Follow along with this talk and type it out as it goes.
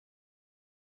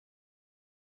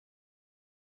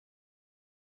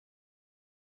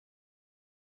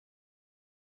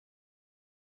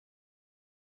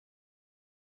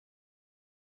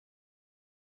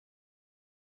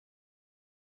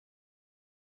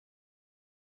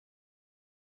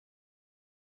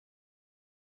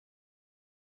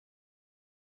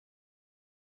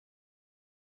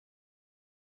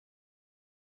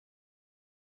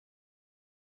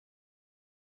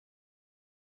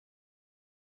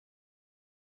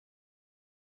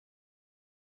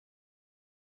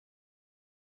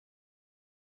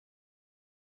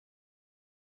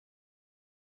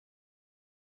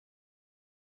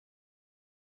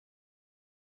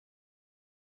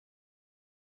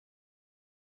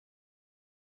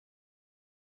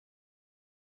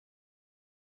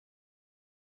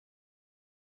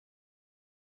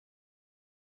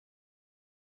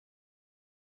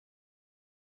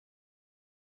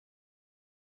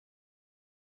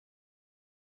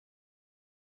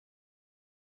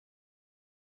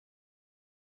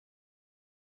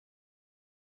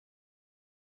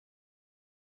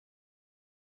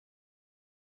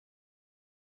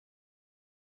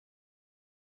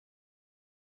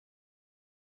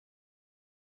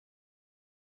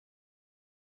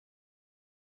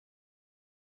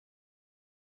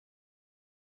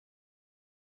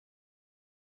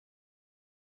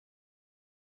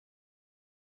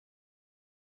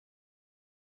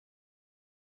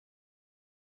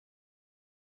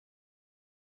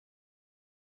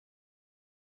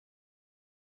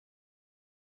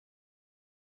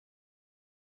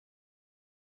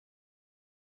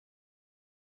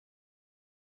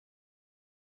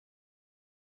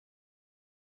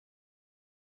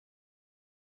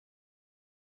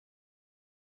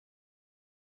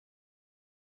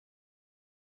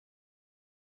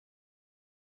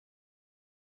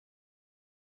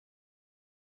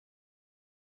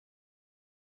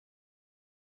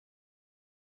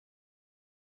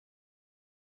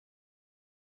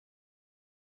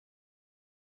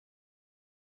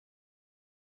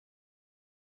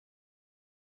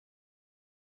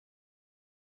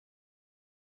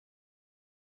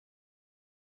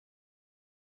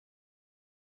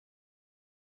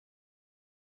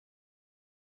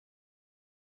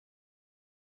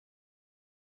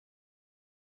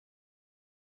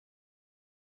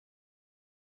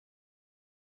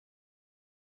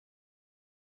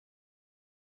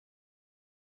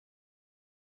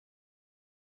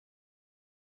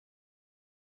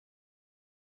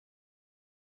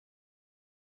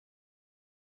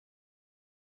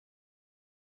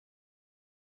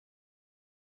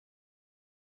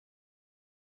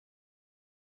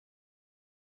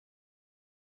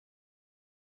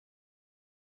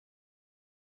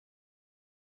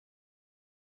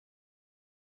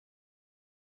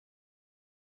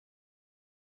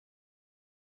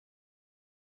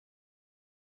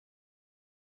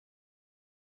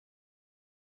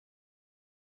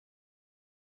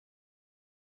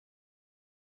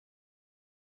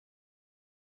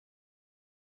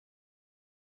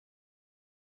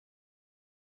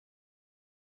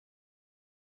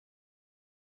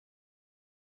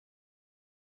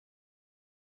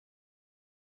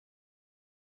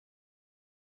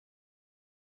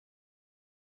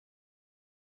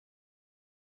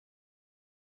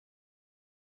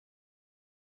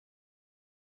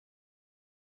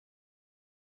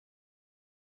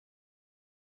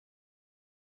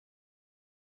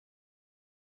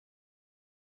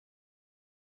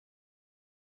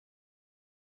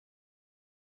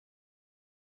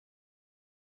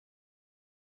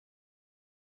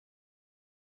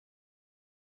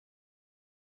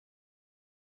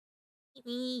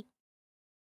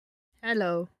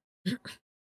Hello.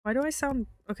 Why do I sound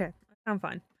okay? I sound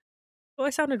fine. Oh, I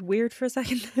sounded weird for a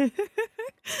second.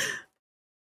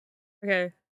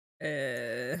 Okay.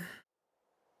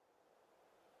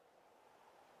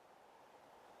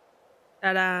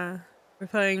 Ta-da. We're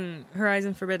playing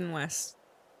Horizon Forbidden West.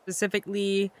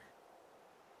 Specifically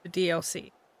the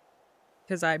DLC.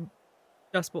 Because I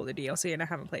just bought the DLC and I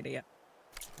haven't played it yet.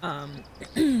 I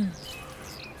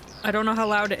don't know how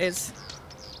loud it is.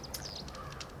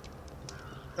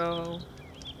 So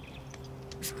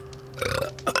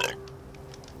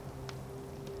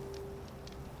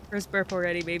first burp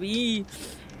already, baby.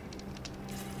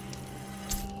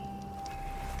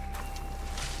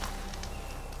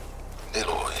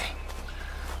 Aloy,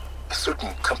 a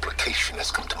certain complication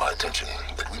has come to my attention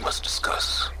that we must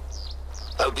discuss.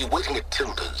 I'll be waiting at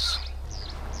Tilda's.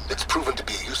 It's proven to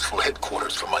be a useful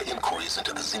headquarters for my inquiries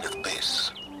into the Zenith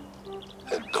base.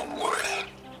 And don't worry,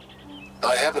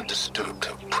 I haven't disturbed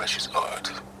her precious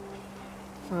art.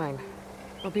 Fine.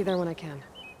 I'll be there when I can.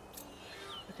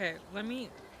 Okay, let me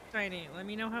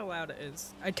know how loud it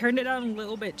is. I turned it down a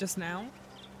little bit just now.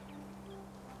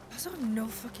 I also have no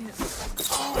fucking...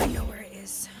 Oh, I know where it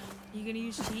is. Are you gonna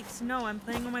use cheats? No, I'm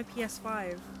playing on my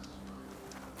PS5.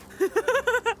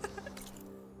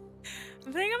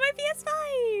 I'm playing on my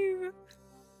PS5!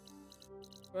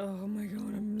 Oh my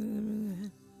god,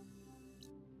 I'm...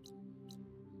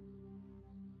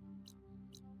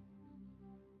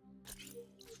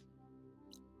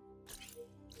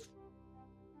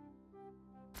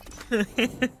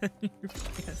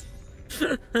 Yes.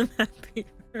 I'm happy.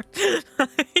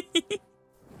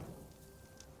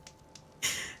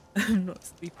 I'm not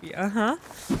sleepy. I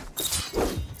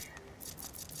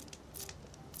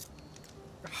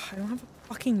don't have a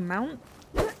fucking mount.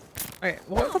 Alright,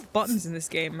 what are the buttons in this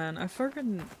game, man? I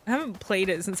haven't played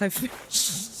it since I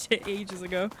finished it ages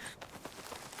ago.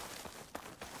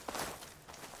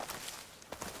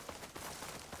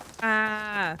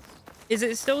 Is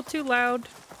it still too loud?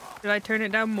 Did I turn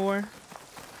it down more?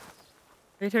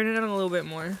 Did I turn it down a little bit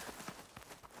more?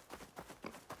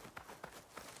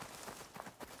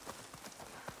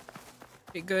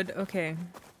 It good? Okay.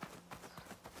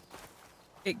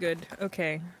 It good.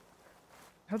 Okay.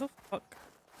 How the fuck?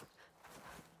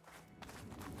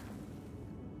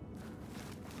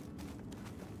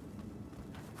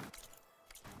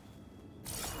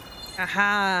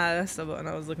 Aha! That's the button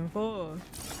I was looking for.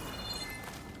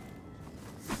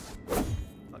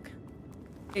 Fuck.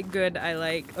 It good, I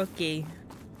like. Okay.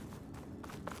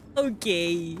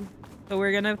 Okay. So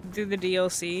we're gonna do the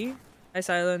DLC. Hi,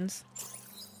 Silence.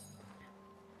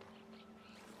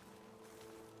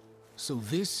 So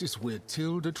this is where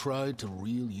Tilda tried to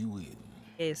reel you in.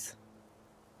 Yes.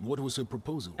 What was her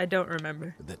proposal? I don't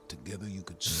remember. That together you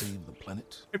could save the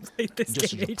planet? I played this Just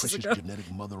as game your ages precious ago.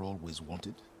 genetic mother always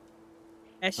wanted?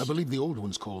 Esh. I believe the old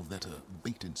ones called that a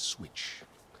bait and switch.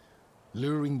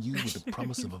 Luring you with the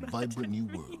promise of a vibrant new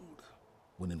world,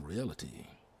 when in reality,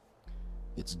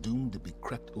 it's doomed to be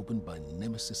cracked open by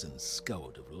nemesis and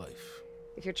scoured of life.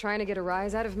 If you're trying to get a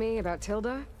rise out of me about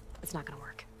Tilda, it's not gonna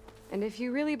work. And if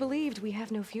you really believed we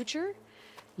have no future,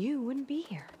 you wouldn't be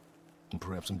here. And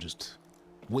perhaps I'm just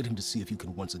waiting to see if you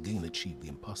can once again achieve the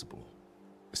impossible.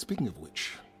 Speaking of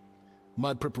which,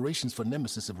 my preparations for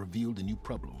Nemesis have revealed a new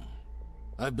problem.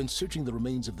 I've been searching the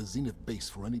remains of the Zenith base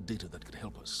for any data that could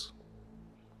help us.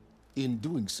 In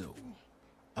doing so,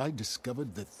 I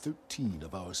discovered that 13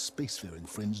 of our spacefaring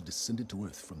friends descended to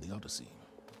Earth from the Odyssey.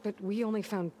 But we only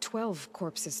found 12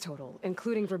 corpses total,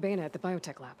 including Verbena at the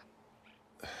biotech lab.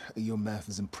 Your math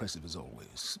is impressive as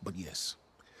always, but yes,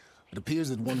 it appears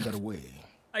that one got away.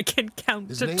 I can count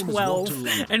His to name is 12, Walter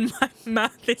London. and my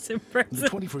math is In impressive. the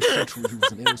 21st century, he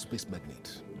was an aerospace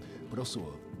magnate, but also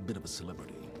a bit of a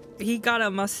celebrity. He got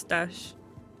a mustache.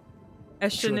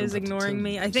 Eshton is ignoring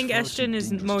me. I think Eshton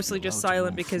is mostly just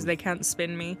silent because they can't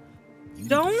spin me. You need to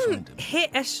Don't find him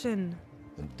hit Eshton.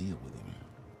 and deal with him.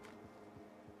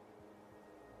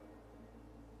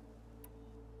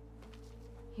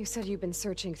 You said you've been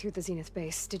searching through the Zenith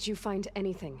base. Did you find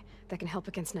anything that can help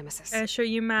against Nemesis? Ash, are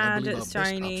you I mad? believe our It's best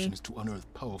Shiny. option is to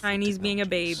unearth powerful Shiny's being a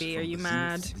technologies baby. from Are you the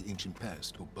mad? Zenith, the ancient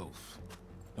past, or both.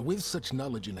 And with such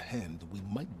knowledge in hand, we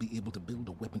might be able to build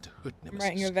a weapon to hurt Nemesis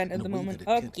writing an event at in the a way moment.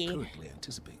 that it Okay. can't currently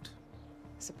anticipate.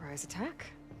 Surprise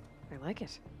attack. I like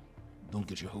it. Don't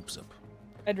get your hopes up.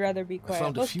 I'd rather be I quiet.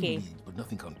 found a few Okay. leads, but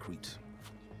nothing concrete.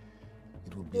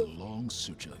 It will be a long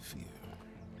search, I fear.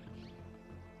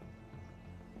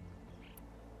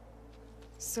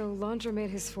 So Laundra made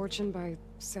his fortune by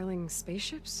selling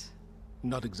spaceships?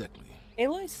 Not exactly.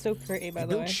 Aloy's so pretty, by He the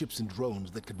built way. ships and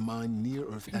drones that could mine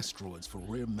near-Earth asteroids for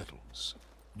rare metals,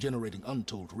 generating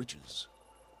untold riches.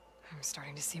 I'm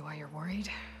starting to see why you're worried.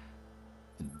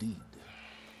 Indeed.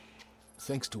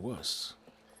 Thanks to us,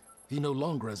 he no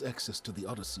longer has access to the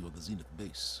Odyssey or the Zenith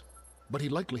base, but he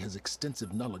likely has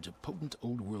extensive knowledge of potent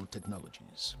old-world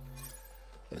technologies.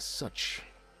 As such,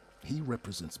 he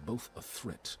represents both a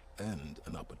threat and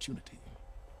an opportunity.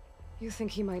 You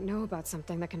think he might know about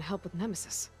something that can help with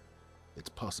Nemesis? It's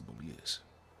possible, yes.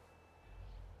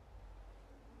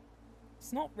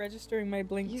 It's not registering my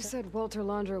blink. You said Walter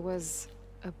Landra was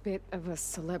a bit of a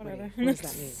celebrity. Whatever. What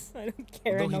does that mean? I don't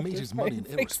care Although he enough made to his try money and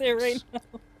in fix it right aerospace,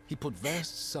 now. he put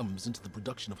vast sums into the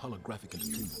production of holographic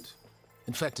entertainment.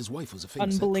 In fact, his wife was a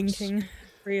famous Unblinking. actress.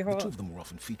 Pretty The hot. two of them were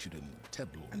often featured in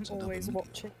tabloids I'm and other always media.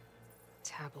 watching.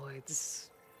 Tabloids.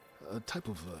 A type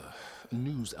of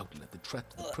news outlet that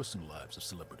tracked the personal lives of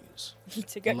celebrities,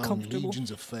 To get allowing comfortable.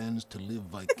 legions of fans to live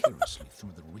vicariously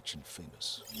through the rich and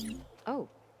famous. Oh.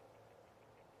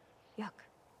 Yuck.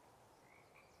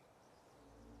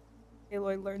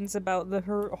 Aloy learns about the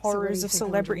where do horrors you of think Landra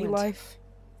celebrity went? life.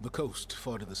 The coast,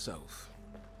 far to the south.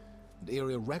 An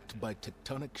area racked by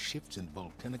tectonic shifts and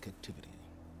volcanic activity.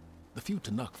 The few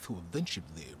Tanakh who have ventured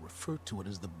there refer to it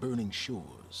as the Burning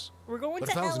Shores. We're going But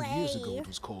to 1,000 LA. years ago, it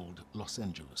was called Los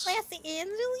Angeles, Los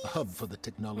Angeles. a hub for the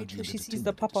technology Because and she sees the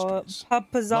entertainment industries.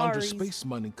 Papazaris. Landra's space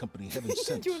mining company, Heaven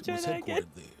Sent, you wanna try was that again? headquartered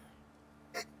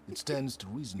there. It stands to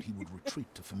reason he would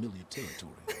retreat to familiar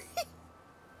territory.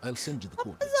 I'll send you the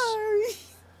coordinates. Sorry.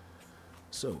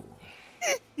 So,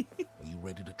 are you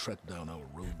ready to track down our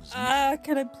rogues?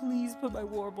 Can I please put my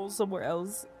warble somewhere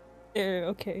else?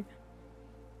 Okay.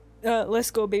 Let's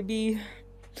go, baby.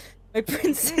 My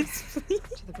princess, please.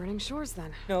 To the Burning Shores,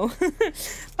 then. No. Proceed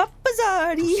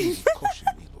Papazari. with caution,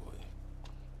 Aloy.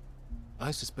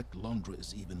 I suspect Landra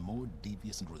is even more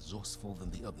devious and resourceful than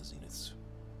the other Zeniths.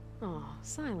 Oh,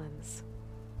 silence.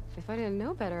 If I didn't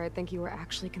know better, I'd think you were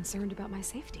actually concerned about my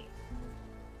safety.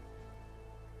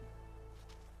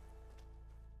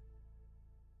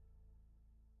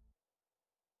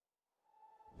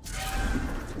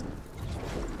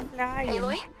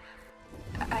 Aloy?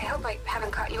 I hope I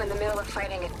haven't caught you in the middle of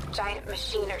fighting a giant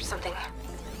machine or something.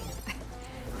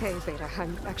 Hey, Beta,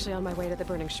 I'm actually on my way to the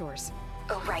Burning Shores.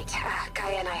 Oh, right.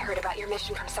 Gaia and I heard about your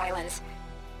mission from Silence.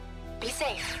 Be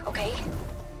safe, okay?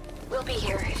 We'll be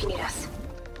here if you need us.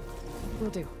 Will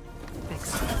do.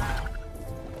 Thanks.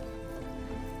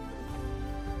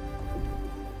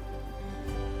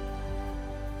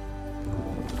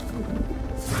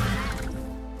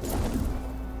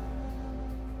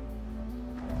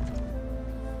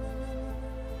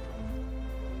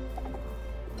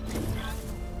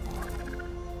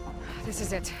 This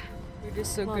is it. You're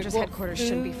just so Landra's good. What headquarters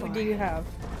shouldn't be food far. do you have?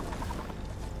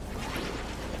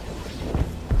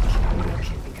 That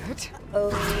can't be good.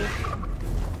 Oh.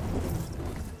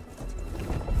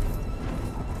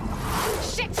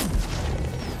 Shit!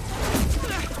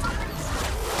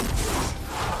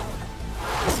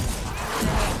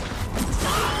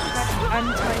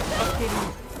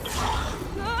 Anti-fucking...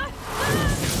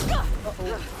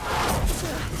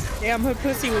 Damn, her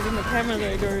pussy was in the camera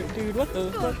there, dude. What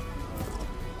the fuck?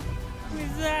 What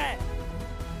is that?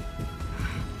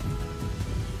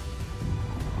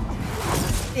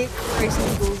 Thick rice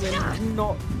noodles and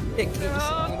not thick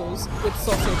innocent noodles with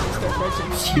sausage and stuff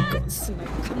right. She got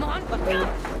sniped. Come on!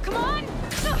 Come on!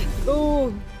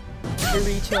 Oh, the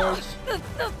recharge.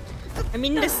 I'm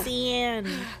in the sand.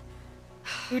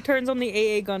 Who turns on the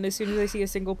AA gun as soon as I see a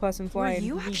single person Were flying?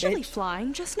 you Me, actually bitch.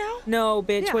 flying just now? No,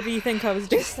 bitch. Yeah. What do you think I was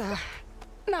doing? Just,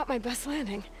 not my best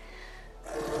landing.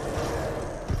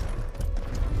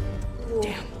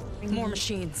 Damn, more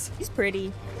machines. He's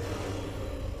pretty.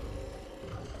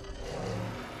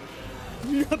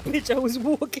 No, bitch, I was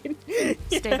walking.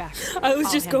 Stay back. I was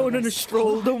I'll just handle going on a this.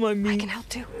 stroll, don't mind I me. can help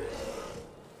too.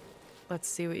 Let's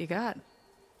see what you got.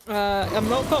 I've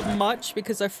not got much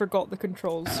because I forgot the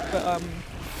controls, but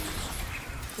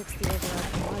Fix the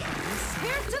override logins.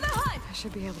 Here's to the hut! I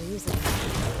should be able to use it.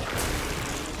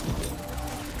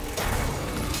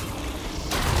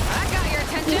 I got your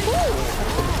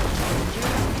attention.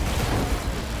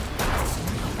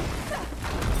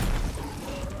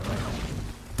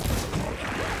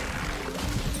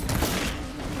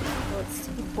 let's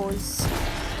see, boys.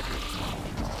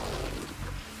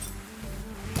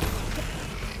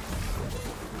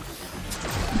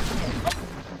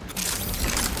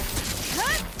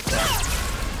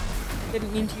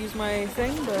 Didn't mean to use my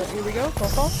thing, but here we go.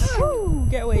 Pop off. Woo!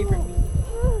 Get away from me.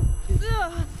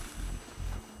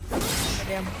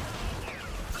 Damn.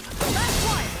 Last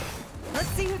one! Let's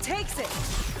see who takes it.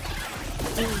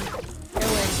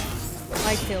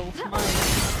 My kill. Mine.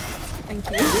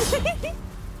 Thank you.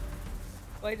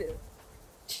 Why did...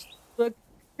 Look,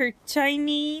 her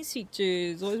Chinese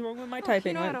features. What is wrong with my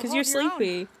typing? know how to Because hold you're your own.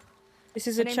 sleepy. This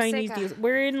is My a name's Chinese Seika. deal.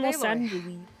 We're in Los Aloy.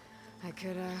 Angeles. I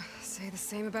could, say the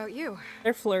same about you.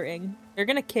 They're flirting. They're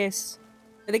gonna kiss.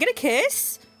 Are they gonna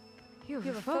kiss? You have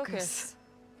You have a a focus. focus.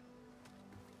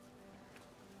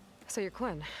 So you're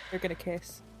Quinn. They're gonna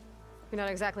kiss. You're not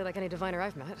exactly like any diviner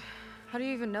I've met. How do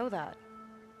you even know that?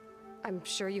 I'm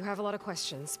sure you have a lot of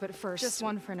questions, but first... Just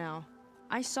one for now.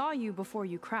 I saw you before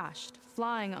you crashed,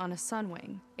 flying on a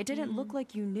sunwing. It didn't look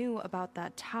like you knew about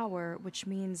that tower, which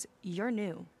means you're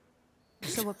new.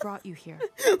 So what brought you here?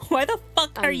 Why the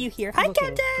fuck are I'm you here? Hi, looking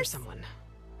for Candace! someone.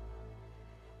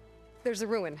 There's a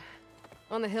ruin.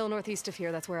 On the hill northeast of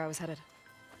here, that's where I was headed.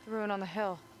 The ruin on the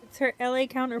hill. It's her LA You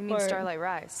counterpart. mean Starlight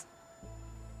Rise?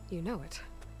 You know it.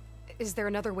 Is there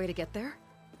another way to get there?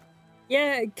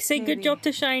 Yeah, say good Maybe. job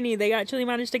to Shiny. They actually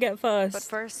managed to get first. But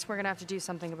first, we're gonna have to do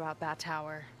something about that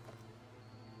tower.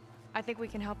 I think we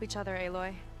can help each other,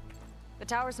 Aloy. The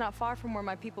tower's not far from where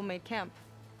my people made camp.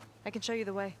 I can show you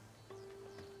the way.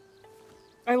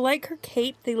 I like her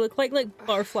cape. They look like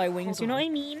butterfly wings. Hold You know on. what I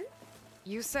mean?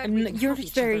 You said And we can you're help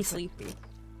each very other, but sleepy.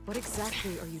 what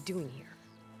exactly are you doing here?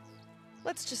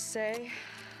 Let's just say,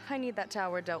 I need that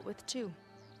tower dealt with too.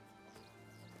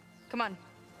 Come on.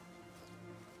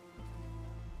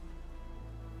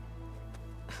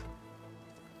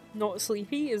 Not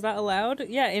sleepy? Is that allowed?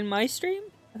 Yeah, in my stream?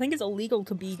 I think it's illegal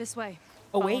to be This way.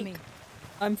 Follow awake. me.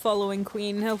 I'm following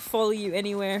Queen. I'll follow you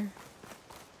anywhere.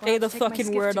 We'll Say have the to take my fucking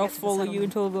skiff word, to I'll get to the follow you settlement.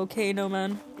 into a volcano,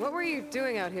 man. What were you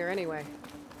doing out here anyway?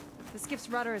 The skiff's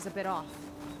rudder is a bit off.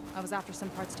 I was after some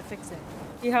parts to fix it.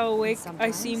 See how awake I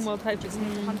sometimes seem while typing? just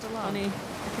need to hunt alone. Funny.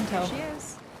 I can There tell. she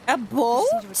is. A boat?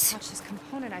 Just need to attach this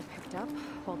component I picked up.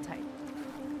 Hold tight.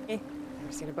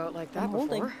 Never seen a boat like that I'm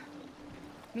holding. before.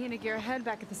 Me and a gearhead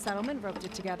back at the settlement roped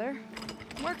it together.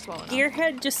 Works well enough.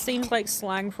 Gearhead just seems like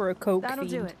slang for a coke That'll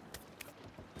do fiend. it.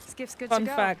 Skiff's good Fun to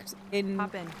go. fact, in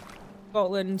Hop in.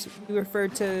 Scotland, we refer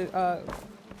to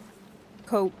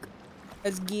coke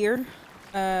as gear.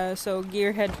 So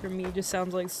gearhead for me just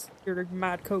sounds like you're a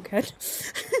mad cokehead.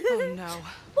 Oh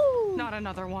no. Ooh, Not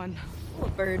another one. a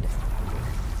bird.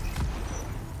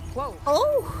 Whoa.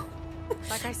 Oh!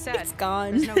 Like I said, It's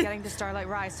gone. there's no getting to Starlight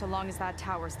Rise so long as that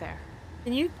tower's there.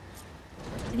 Can you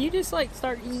just like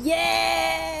start?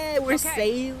 Yeah, we're Okay.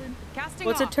 sailing. Casting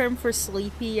What's off. a term for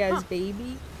sleepy as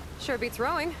baby? Sure beats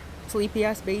rowing. Sleepy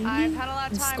ass baby. I've had a lot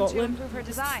of in time to Scotland. improve her It's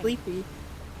design. Sleepy.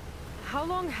 How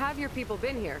long have your people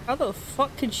been here? How the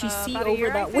fuck can she see about a over year,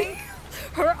 I that way? think.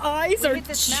 Her eyes We are hit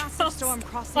this just massive storm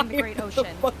crossing the Great higher than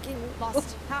Ocean. fucking-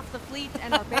 Lost half the fleet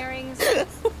and our bearings.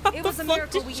 How It was the a fuck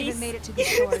miracle did we she even made it to these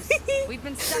shores. We've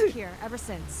been stuck here ever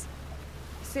since.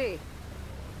 See,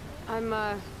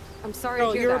 I'm sorry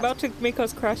Girl, to hear you're that. about to make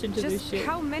us crash into this Just shit.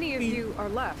 how many of you are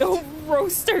left? Don't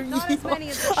roast her Not yacht. as many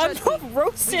as there I'm should not be.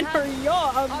 roasting We've her had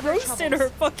yacht. I'm other roasting her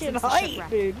troubles fucking since the height, shipwreck.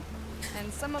 dude.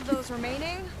 And some of those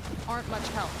remaining aren't much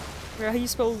help. How you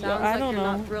spell yacht? Sounds I like don't you're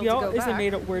not know. thrilled to Yacht go is a back.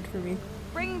 made-up word for me.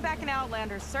 Bringing back an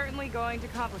Outlander is certainly going to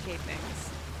complicate things.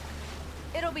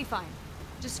 It'll be fine.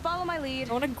 Just follow my lead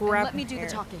I wanna and grab let me do hair.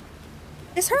 the talking.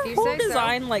 Is her If you whole say so.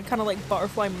 design like kind of like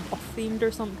butterfly moth themed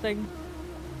or something?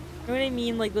 You know what I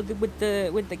mean? Like with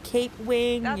the cape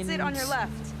wing. That's and it on your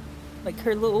left. Like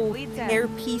her little Lead them. hair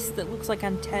piece that looks like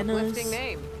antennas. Lifting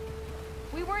name.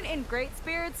 We weren't in great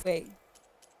spirits. Wait.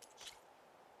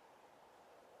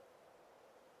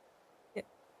 Yeah.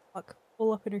 Fuck.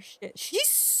 Pull up in her shit. She's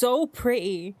so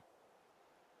pretty.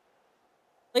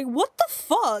 Like what the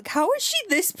fuck? How is she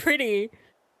this pretty?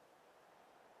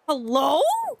 Hello?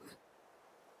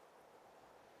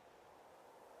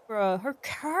 Bruh, her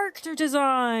character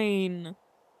design.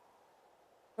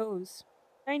 Toes.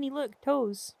 Tiny, look,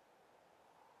 toes.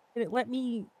 Did it let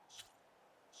me...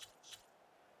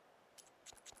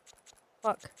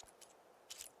 Fuck.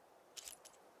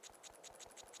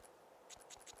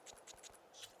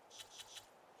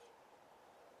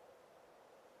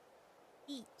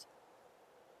 Eat.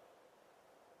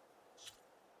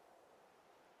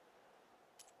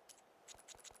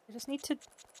 I just need to...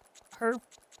 Her...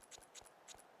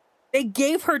 They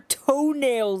gave her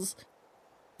toenails!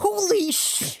 Holy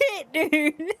shit,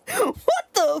 dude!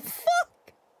 What the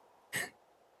fuck?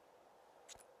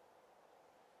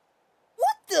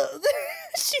 What the...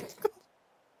 she...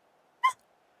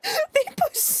 They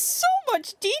put so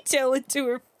much detail into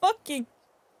her fucking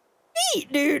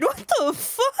feet, dude! What the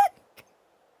fuck?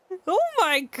 Oh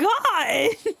my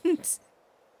god!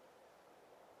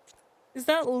 Is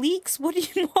that leaks? What do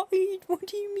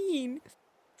you mean?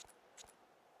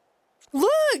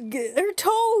 Look! Her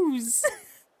toes!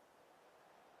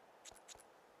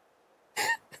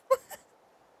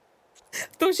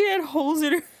 Thought she had holes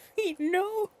in her feet.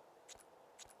 No.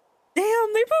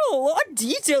 Damn, they put a lot of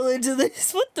detail into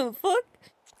this. What the fuck?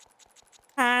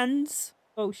 Hands.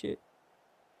 Oh shit.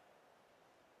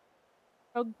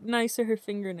 How nice are her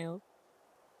fingernails?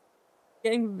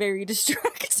 Getting very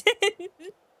distracted.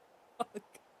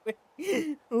 Fuck.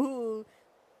 Wait. Ooh.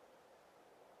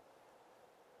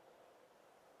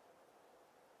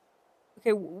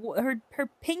 Okay, her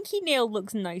pinky nail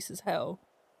looks nice as hell.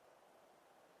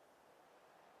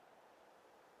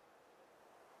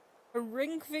 Her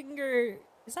ring finger,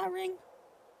 is that ring?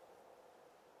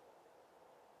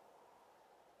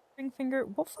 Ring finger,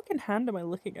 what fucking hand am I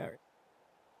looking at?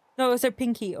 No, it's her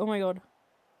pinky, oh my god.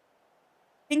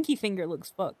 Pinky finger looks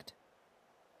fucked.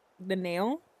 The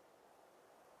nail?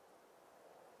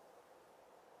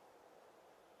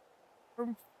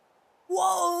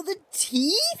 Whoa, the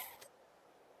teeth?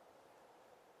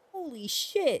 Holy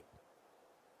shit.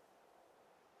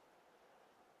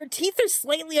 Her teeth are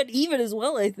slightly uneven as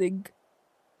well, I think.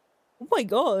 Oh my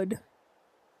god.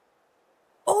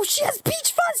 Oh, she has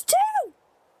peach fuzz too!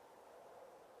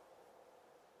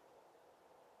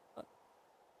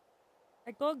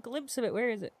 I got a glimpse of it. Where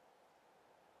is it?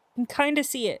 I can kind of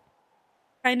see it.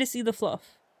 Kind of see the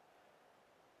fluff.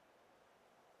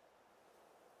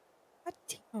 God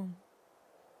damn.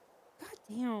 God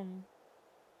damn.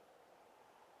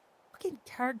 Fucking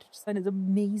character design is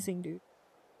amazing, dude.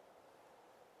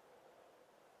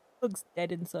 Looks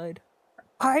dead inside. Her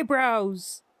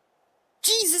eyebrows!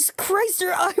 Jesus Christ,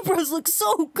 her eyebrows look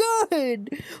so good!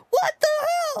 What the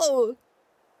hell?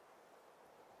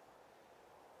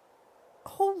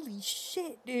 Holy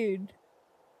shit, dude.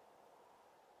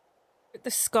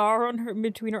 The scar on her,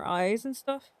 between her eyes and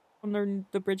stuff. On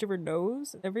the bridge of her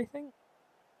nose and everything.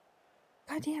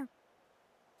 Goddamn.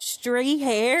 Stray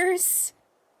hairs?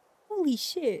 Holy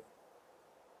shit.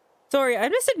 Sorry,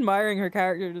 I'm just admiring her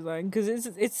character design because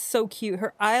it's so cute.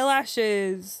 Her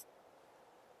eyelashes.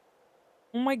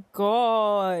 Oh my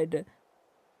god.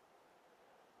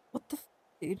 What the f,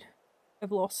 dude?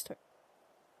 I've lost her.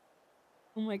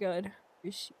 Oh my god. Where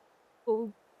is she?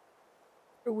 Oh,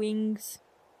 her wings.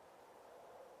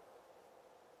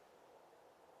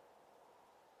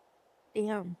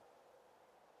 Damn.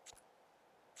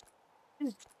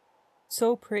 She's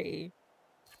so pretty.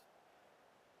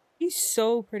 She's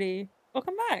so pretty.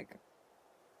 Welcome back.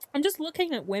 I'm just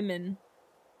looking at women.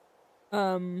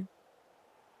 Yeah,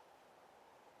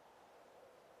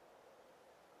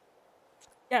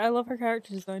 I love her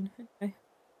character design. Okay.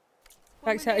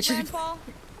 Back to actually.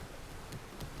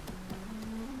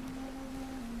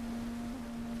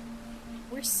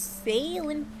 We're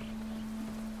sailing.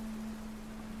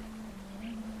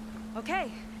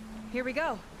 Okay, here we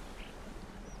go.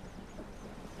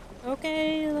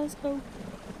 Okay, let's go.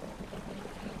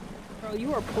 Bro,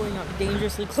 you are pulling up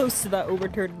dangerously close to that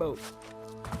overturned boat.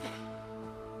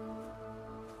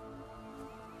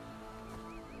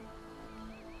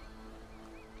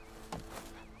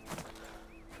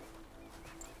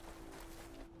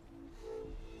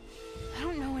 I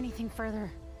don't know anything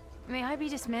further. May I be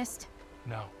dismissed?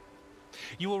 No.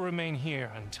 You will remain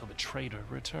here until the traitor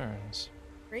returns.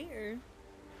 Traitor?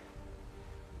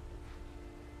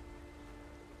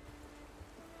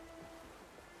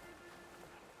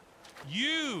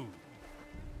 You!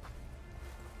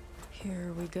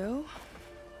 Here we go.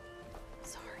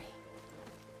 Sorry.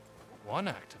 One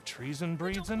act of treason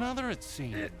breeds another, it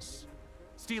seems.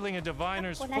 Stealing a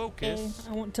diviner's focus,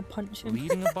 I want to punch him.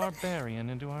 leading a barbarian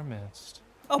into our midst.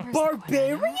 A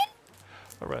barbarian?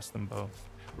 Arrest them both.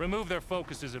 Remove their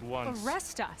focuses at once.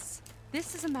 Arrest us.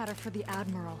 This is a matter for the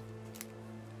Admiral,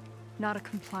 not a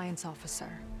compliance officer.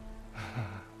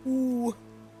 Ooh.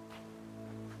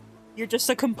 You're just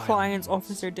a compliance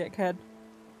officer, dickhead.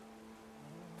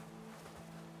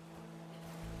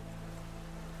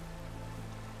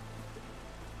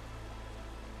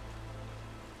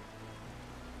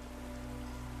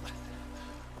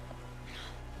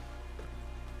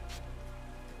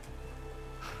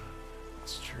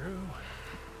 It's true.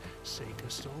 Seika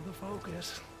stole the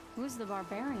focus. Who's the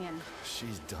barbarian?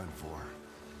 She's done for.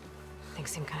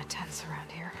 Things seem kind of tense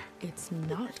around here. It's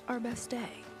not our best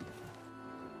day.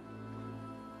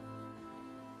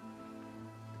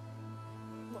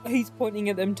 He's pointing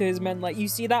at them to his men like, you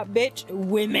see that bitch?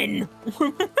 Women!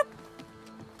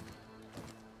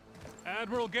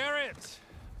 Admiral Garrett!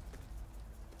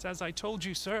 It's as I told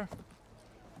you, sir.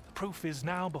 The proof is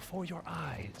now before your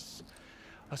eyes.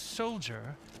 A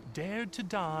soldier dared to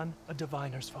don a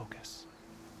diviner's focus.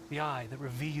 The eye that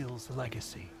reveals the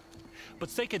legacy. But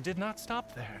Seika did not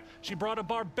stop there. She brought a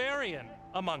barbarian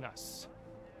among us.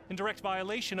 In direct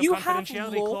violation of You have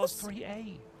Confidentiality Clause laws?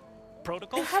 3A.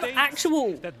 Protocol They have states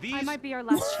actual- that these... I might be our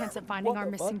last chance at finding What our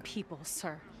the missing fuck? people,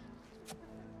 sir.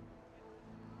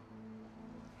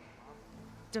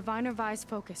 Diviner Vi's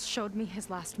focus showed me his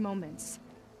last moments.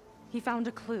 He found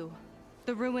a clue.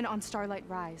 The ruin on Starlight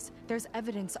Rise. There's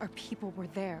evidence our people were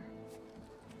there.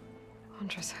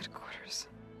 Huntress headquarters.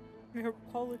 Her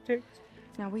politics.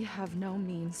 Now we have no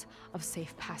means of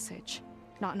safe passage.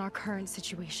 Not in our current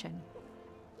situation.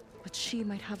 But she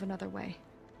might have another way.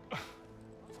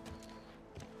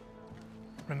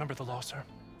 Remember the law, sir.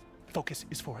 Focus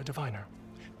is for a diviner.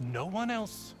 No one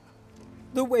else.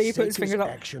 The way he put his Seika's fingers up.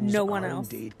 actions No one are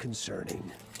else. indeed concerning.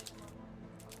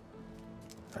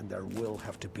 And there will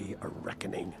have to be a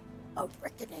reckoning. A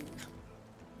reckoning.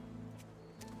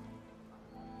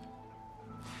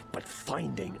 But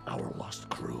finding our lost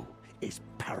crew is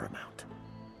paramount.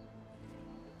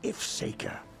 If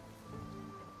Seika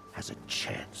has a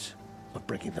chance of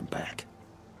bringing them back,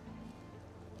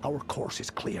 our course is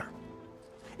clear.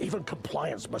 Even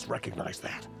compliance must recognize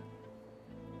that.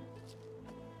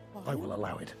 I will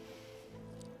allow it.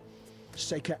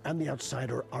 Seika and the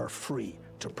Outsider are free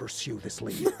to pursue this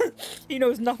lead. He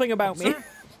knows nothing about me.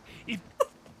 Sir,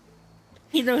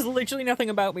 He knows literally nothing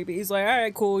about me, but he's like,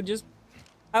 alright, cool, just...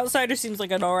 Outsider seems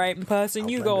like an alright person,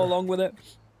 you go Outlander. along with it.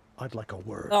 I'd like a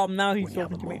word. Oh, now he's when you have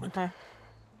talking a to me. moment. Okay.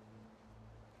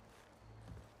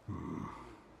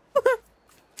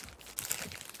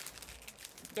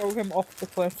 Throw him off the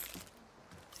cliff.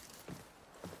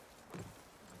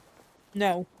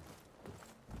 No.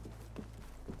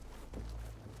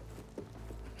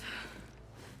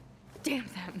 Damn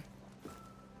them.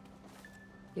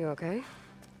 You okay?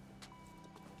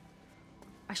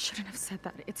 I shouldn't have said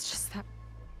that. It's just that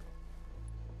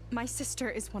my sister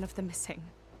is one of the missing.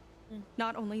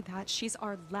 Not only that, she's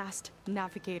our last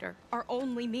navigator, our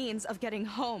only means of getting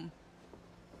home.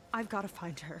 I've got to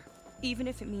find her, even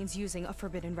if it means using a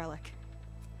forbidden relic.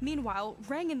 Meanwhile,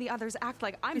 Rang and the others act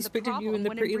like I'm the Expected you problem and the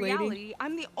when pretty in lady. reality,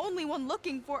 I'm the only one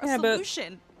looking for a Yeah, but-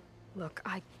 solution. Look,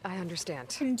 I understand.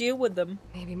 Can deal with them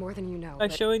Maybe more than you know, by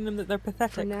but showing them that they're for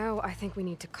pathetic. now, I think we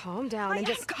need to calm down I and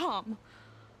am just... calm.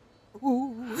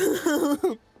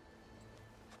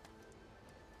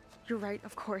 You're right,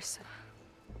 of course.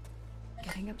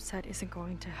 Getting upset isn't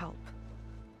going to help.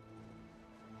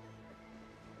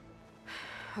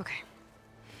 Okay.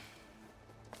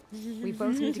 We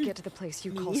both need to get to the place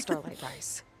you call Me. Starlight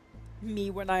Rise.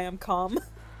 Me when I am calm.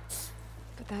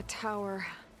 But that tower...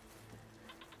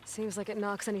 seems like it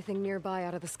knocks anything nearby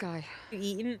out of the sky.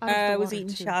 Eating? Out of the I was water, eating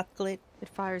too. chocolate. It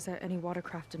fires at any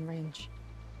watercraft in range.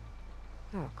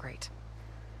 Oh, great.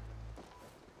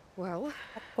 Well,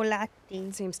 Chocolate.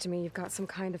 seems to me you've got some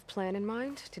kind of plan in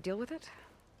mind to deal with it.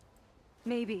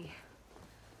 Maybe.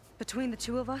 Between the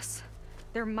two of us,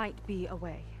 there might be a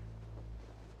way.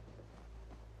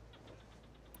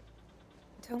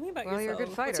 Tell me about Well, yourself. you're a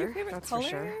good What's your fighter, favorite that's for color?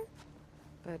 sure.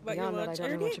 But About your beyond that, I lunch? don't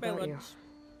know already much ate my about you. lunch.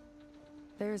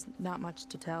 There's not much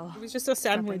to tell. It was just a Nothing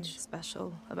sandwich.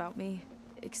 special about me,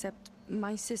 except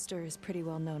my sister is pretty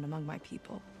well known among my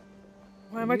people.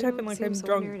 Why am I You typing like seem I'm so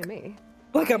drunk? ordinary to me.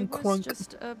 Like I'm I was crunk.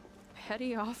 just a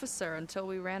petty officer until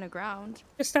we ran aground.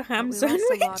 Just a But ham we sandwich.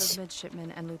 lost a lot of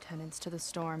midshipmen and lieutenants to the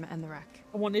storm and the wreck.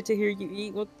 I wanted to hear you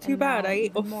eat. Well, too And bad. now I ate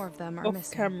even off, more of them are off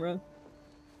missing. camera.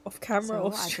 Off camera, So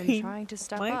off I've stream. been trying to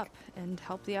step Mic. up and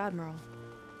help the Admiral.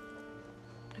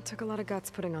 It took a lot of guts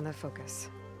putting on that focus.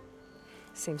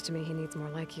 Seems to me he needs more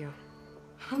like you.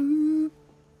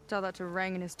 Tell that to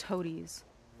Rang and his toadies.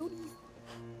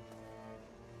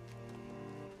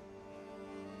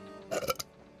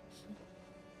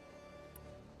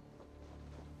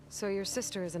 So your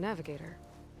sister is a navigator.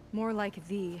 More like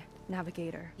the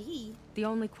navigator. The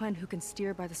only Quen who can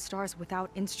steer by the stars without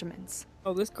instruments.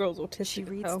 Oh, this girl's autistic. She as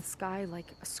reads hell. the sky like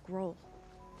a scroll.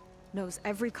 Knows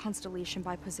every constellation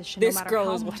by position, This no matter girl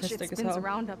how is much autistic it as spins hell.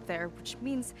 around up there, which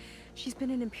means she's been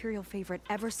an Imperial favorite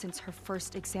ever since her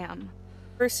first exam.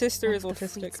 Her sister One is of the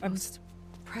autistic. fleet's I'm most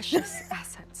precious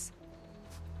assets.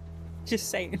 just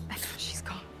saying. And now she's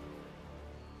gone.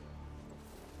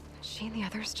 She and the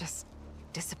others just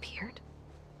disappeared?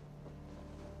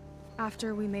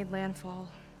 After we made landfall,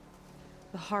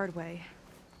 the hard way,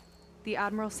 the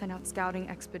Admiral sent out scouting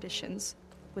expeditions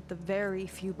with the very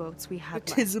few boats we The had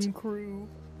left. Tism crew.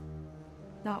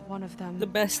 Not one of them The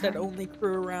best and returned. only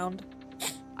crew around.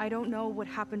 I don't know what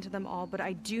happened to them all, but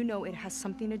I do know it has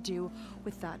something to do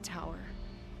with that tower.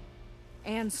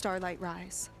 And Starlight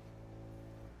Rise.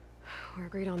 We're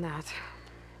agreed on that.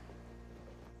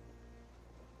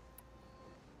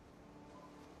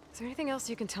 there anything else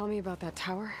you can tell me about that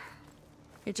tower?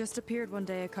 It just appeared one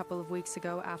day a couple of weeks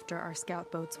ago after our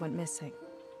scout boats went missing.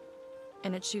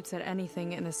 And it shoots at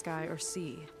anything in the sky or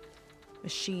sea.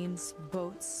 Machines,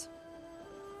 boats.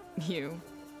 You.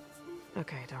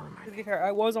 Okay, don't remind To me. be fair,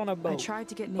 I was on a boat. I tried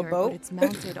to get near it, boat? but it's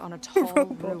mounted on a tall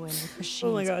ruin with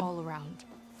machines God. all around.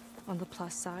 On the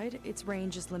plus side, its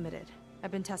range is limited.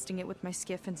 I've been testing it with my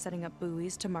skiff and setting up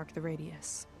buoys to mark the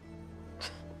radius.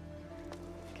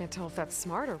 Can't tell if that's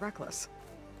smart or reckless.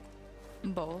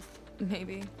 Both,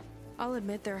 maybe. I'll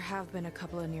admit there have been a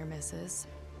couple of near misses.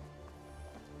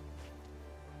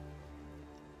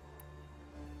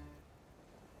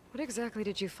 What exactly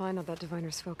did you find on that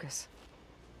diviner's focus?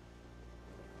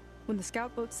 When the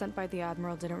scout boat sent by the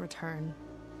Admiral didn't return,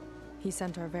 he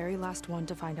sent our very last one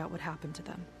to find out what happened to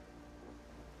them.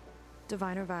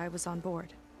 Diviner Vi was on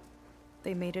board.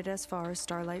 They made it as far as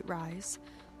Starlight Rise,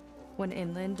 went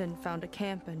inland and found a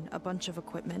camp and a bunch of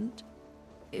equipment.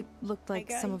 It looked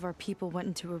like some of our people went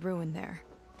into a ruin there.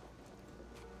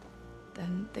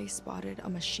 Then they spotted a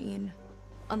machine,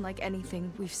 unlike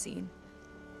anything we've seen.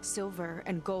 Silver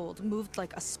and gold, moved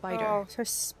like a spider. Oh, so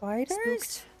spiders?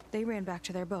 Spooked, they ran back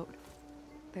to their boat.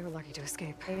 They were lucky to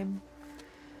escape.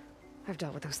 I've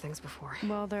dealt with those things before.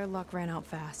 Well, their luck ran out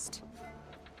fast.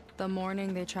 The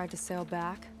morning they tried to sail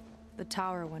back, the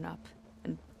tower went up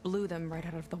and blew them right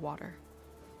out of the water.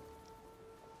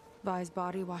 Vi's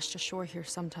body washed ashore here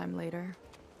sometime later.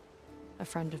 A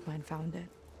friend of mine found it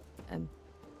and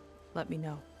let me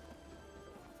know.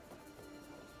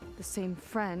 The same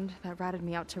friend that ratted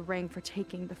me out to Rang for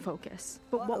taking the focus.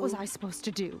 But what was I supposed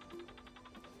to do?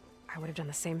 I would have done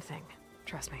the same thing.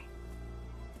 Trust me.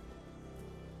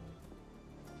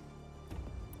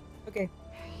 Okay.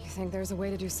 You think there's a way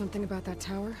to do something about that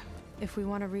tower? If we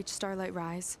want to reach Starlight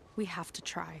Rise, we have to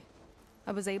try.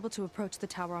 I was able to approach the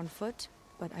tower on foot,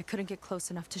 but I couldn't get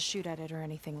close enough to shoot at it or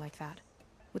anything like that.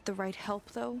 With the right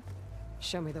help, though,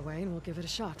 Show me the way and we'll give it a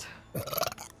shot.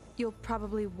 you'll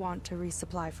probably want to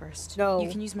resupply first. No. You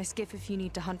can use my skiff if you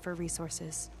need to hunt for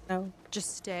resources. No.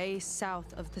 Just stay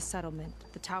south of the settlement.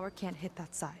 The tower can't hit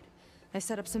that side. I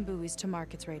set up some buoys to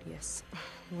mark its radius.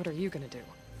 What are you gonna do?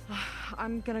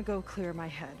 I'm gonna go clear my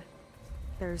head.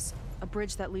 There's a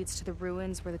bridge that leads to the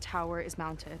ruins where the tower is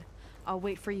mounted. I'll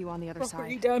wait for you on the other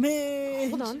Property side. damage.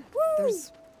 Hold on. Woo!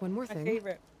 There's one more My thing.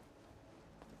 favorite.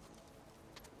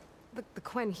 The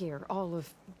Quen here, all of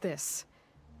this.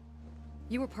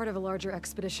 You were part of a larger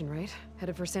expedition, right?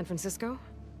 Headed for San Francisco?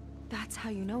 That's how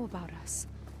you know about us.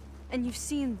 And you've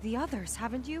seen the others,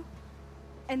 haven't you?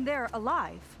 And they're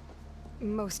alive.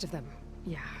 Most of them,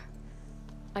 yeah.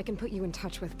 I can put you in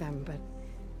touch with them, but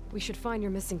we should find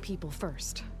your missing people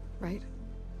first, right?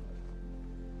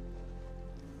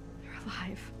 They're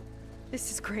alive.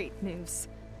 This is great news.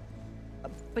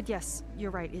 But yes,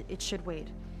 you're right, it should wait.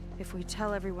 If we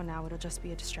tell everyone now, it'll just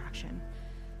be a distraction.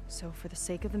 So for the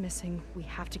sake of the missing, we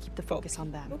have to keep the focus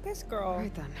on them. Focus, girl. All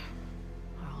right then.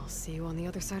 I'll see you on the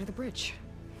other side of the bridge.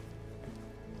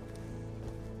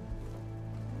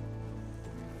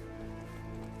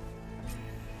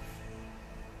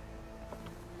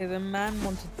 Okay, the man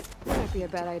wanted. Might be a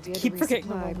bad idea to Keep forgetting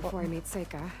the resupply wrong before I button. meet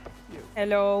Seika.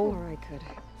 Hello. Or I could.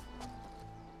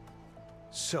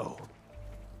 So,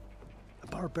 a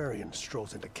barbarian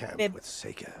strolls into camp Bib. with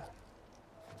Seika.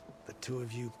 The two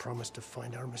of you promised to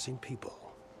find our missing people.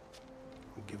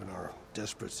 Given our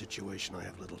desperate situation, I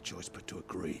have little choice but to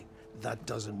agree. That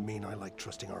doesn't mean I like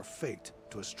trusting our fate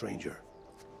to a stranger.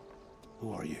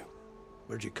 Who are you?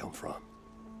 Where'd you come from?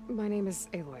 My name is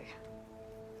Aloy.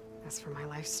 As for my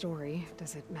life story,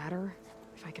 does it matter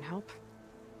if I can help?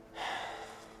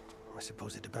 I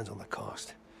suppose it depends on the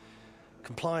cost.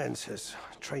 Compliance has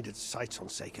trained its sights on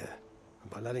Seika, and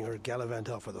by letting her gallivant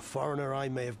off with a foreigner, I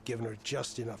may have given her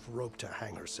just enough rope to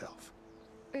hang herself.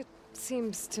 It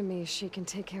seems to me she can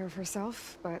take care of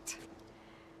herself, but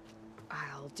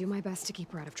I'll do my best to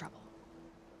keep her out of trouble.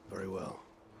 Very well.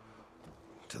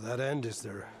 To that end, is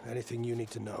there anything you need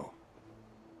to know?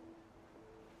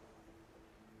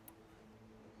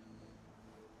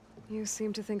 You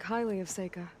seem to think highly of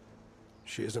Seika.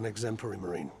 She is an exemplary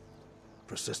Marine.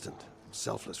 Persistent,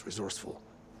 selfless, resourceful.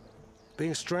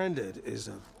 Being stranded is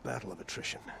a battle of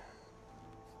attrition.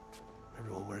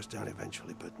 Everyone wears down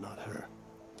eventually, but not her.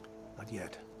 Not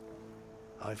yet.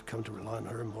 I've come to rely on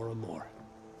her more and more.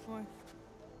 Why?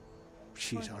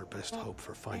 She's our best hope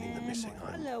for finding the missing.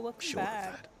 Hello, I'm welcome sure back.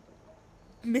 of that.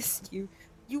 Missed you.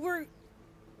 You were.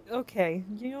 Okay,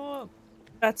 you know what?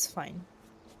 That's fine.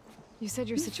 You said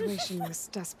your situation was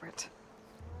desperate.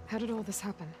 How did all this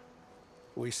happen?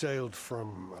 We sailed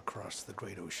from across the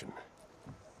great ocean.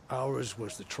 Ours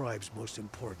was the tribe's most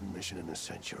important mission in a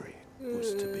century. It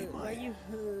was to be my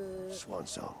swan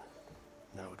song.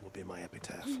 Now it will be my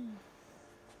epitaph.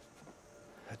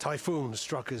 A typhoon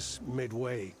struck us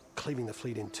midway, cleaving the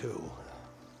fleet in two.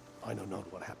 I know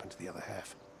not what happened to the other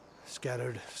half.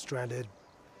 Scattered, stranded,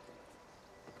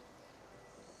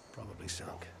 probably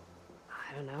sunk.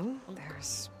 I don't know.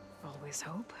 There's always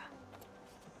hope.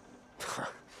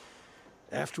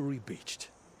 After we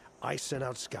beached, I sent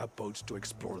out scout boats to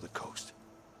explore the coast.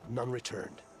 None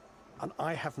returned. And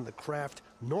I haven't the craft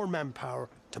nor manpower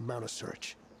to mount a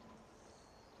search.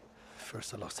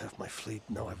 First I lost half my fleet,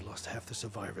 now I've lost half the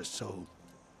survivors, so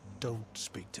don't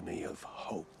speak to me of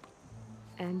hope.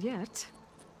 And yet,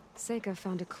 Seika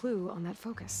found a clue on that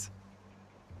focus.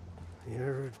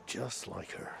 You're just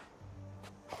like her.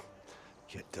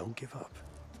 Yet don't give up.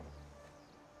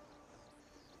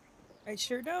 I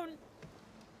sure don't.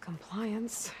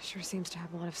 Compliance sure seems to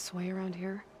have a lot of sway around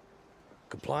here.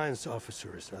 Compliance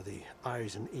officers are the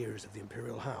eyes and ears of the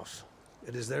Imperial House.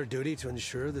 It is their duty to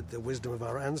ensure that the wisdom of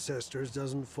our ancestors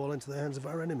doesn't fall into the hands of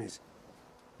our enemies.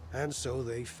 And so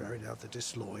they ferret out the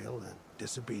disloyal and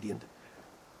disobedient.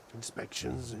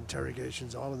 Inspections,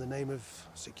 interrogations, all in the name of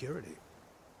security.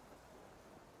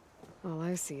 All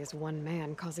I see is one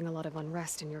man causing a lot of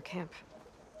unrest in your camp.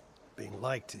 Being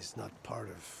liked is not part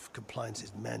of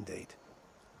compliance's mandate.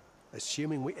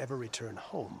 Assuming we ever return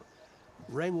home,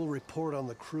 Rang will report on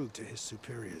the crew to his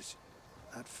superiors.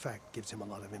 That fact gives him a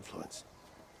lot of influence.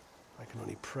 I can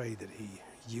only pray that he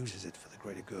uses it for the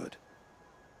greater good.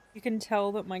 You can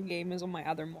tell that my game is on my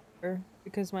other monitor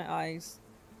because my eyes.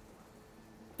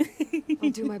 I'll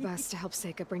do my best to help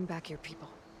Seika bring back your people.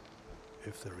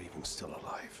 If they're even still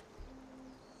alive.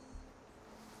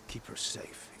 Keep her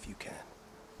safe if you can.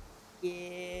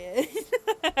 Yeah.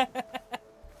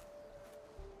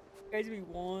 You guys be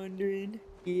wondering.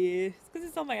 Yeah, it's because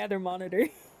it's on my other monitor.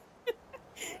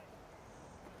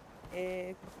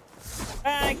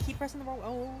 I keep pressing the wrong.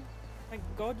 Oh my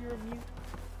god, you're a mute.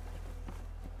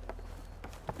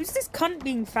 Who's this cunt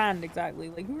being fanned exactly?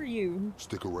 Like, who are you?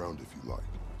 Stick around if you like.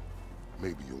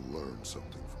 Maybe you'll learn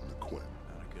something from the Quinn.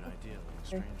 Not a good idea, letting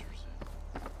strangers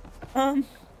in.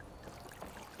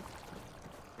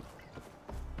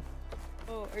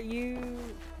 Oh, are you?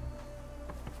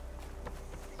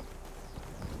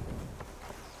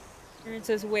 And it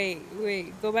says, wait,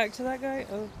 go back to that guy?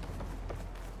 Oh.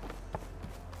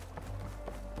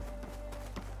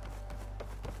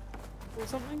 Or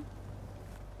something?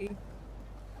 Okay.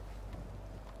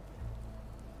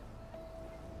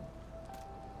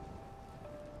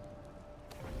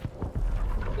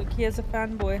 Look, he has a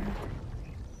fanboy.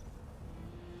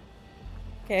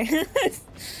 Okay.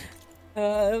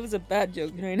 That was a bad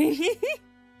joke, Tony.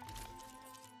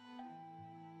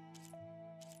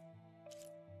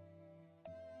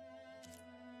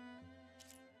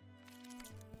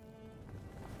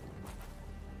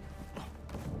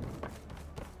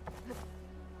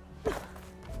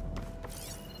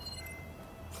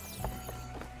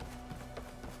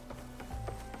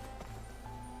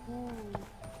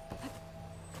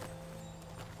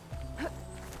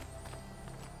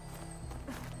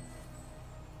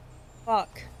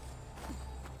 Fuck.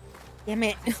 Damn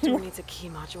it. Still needs a key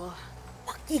module.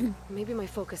 Fucking. Maybe my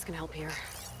focus can help here.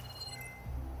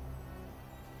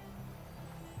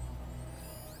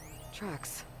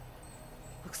 Tracks.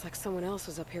 Looks like someone else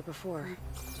was up here before.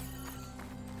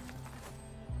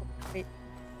 Wait.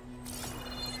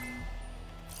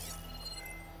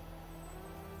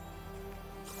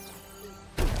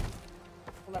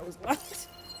 Well, that was loud.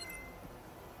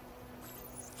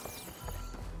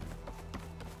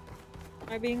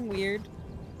 Am I being weird?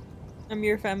 I'm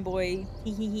your fanboy.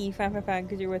 Hee hee hee, fan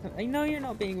because you're with him. I know you're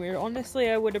not being weird. Honestly,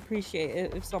 I would appreciate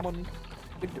it if someone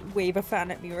would wave a fan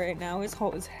at me right now. It's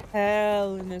hot as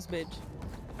hell in this bitch.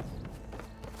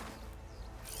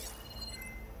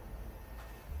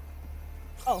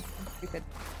 Oh, I'm stupid.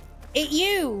 It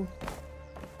you!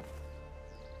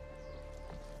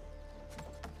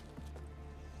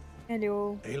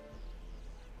 Hello.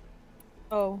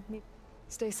 Oh, me.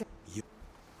 Stay safe.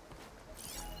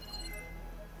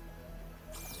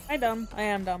 I'm dumb. I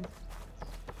am dumb.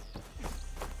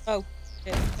 Oh,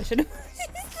 shit. I should've.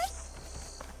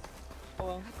 Oh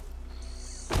well.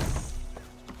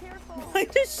 Careful. Why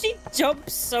does she jump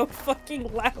so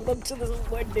fucking loud onto this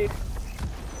one dude?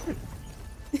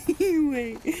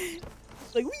 Wait.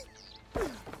 Like, wee!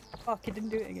 Fuck, it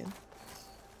didn't do it again.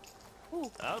 Ooh.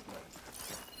 Up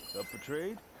for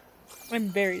trade? I'm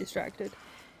very distracted.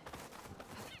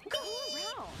 Go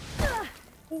around.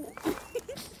 Ooh.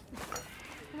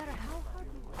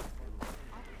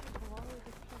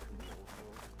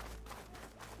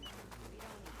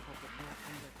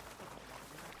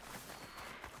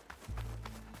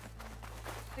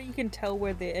 So you can tell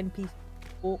where the NPC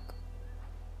walk.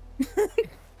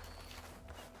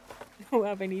 Don't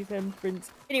have any handprints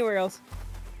anywhere else.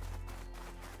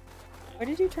 Why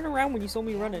did you turn around when you saw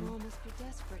me running? Must be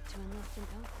desperate to enlist an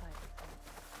outsider.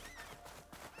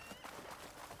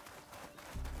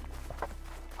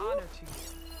 Honor to you.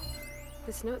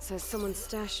 This note says someone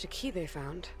stashed a key they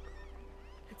found.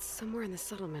 It's somewhere in the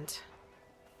settlement,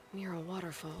 near a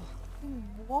waterfall.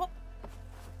 What?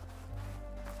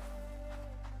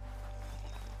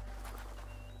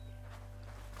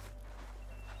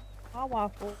 Ah,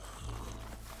 waffle.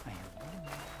 I am reading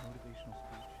motivational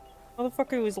speech.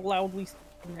 Motherfucker was loudly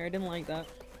speaking there. I didn't like that.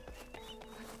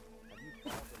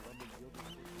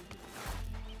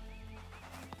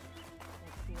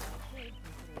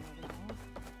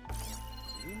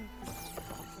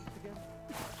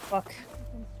 Fuck.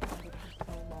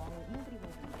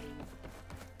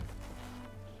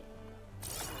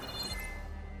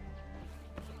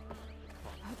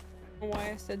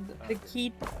 Why I said the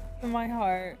key to my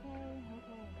heart.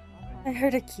 I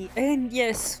heard a key. And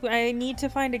yes, I need to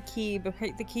find a key, but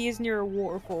the key is near a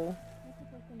waterfall.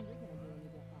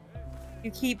 You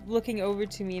keep looking over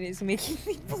to me and it's making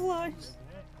me blush.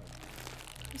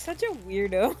 You're such a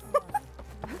weirdo.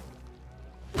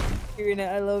 Irina,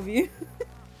 I love you.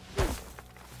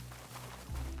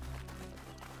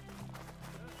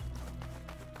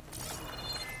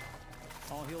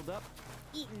 All healed up?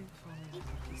 Eating.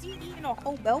 Is he eating a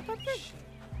whole bell pepper?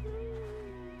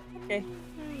 Okay.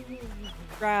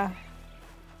 Rah.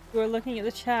 You are looking at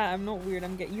the chat. I'm not weird.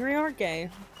 I'm gay. You are gay.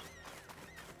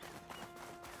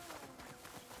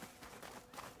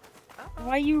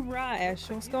 Why you rash?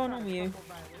 What's going on with you?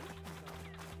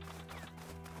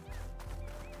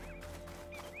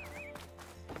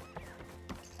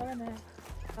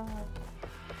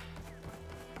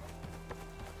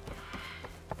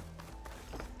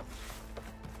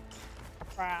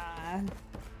 Rah.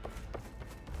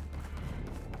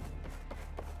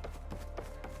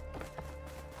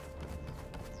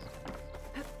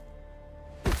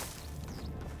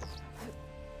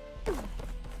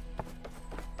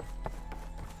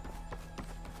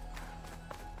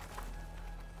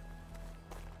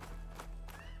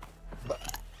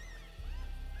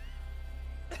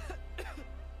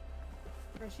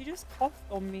 She just coughed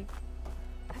on me.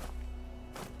 Leave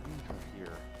her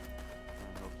here.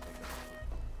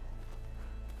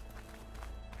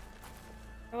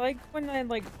 I like when I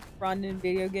like run in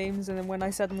video games and then when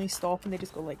I suddenly stop and they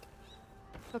just go like...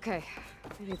 Okay,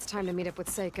 maybe it's time to meet up with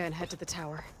Seika and head to the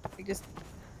tower. They just...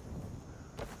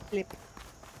 flip.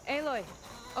 Aloy,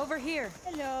 over here.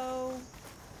 Hello.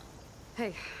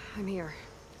 Hey, I'm here.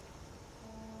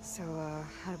 So,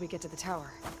 how do we get to the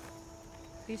tower?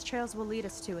 These trails will lead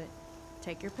us to it.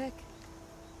 Take your pick.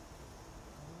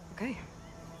 Okay,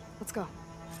 let's go.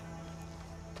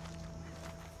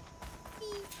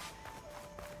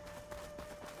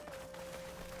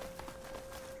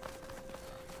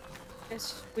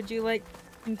 Yes, would you like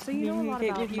So you know a lot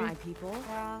about with you? my people,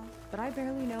 but I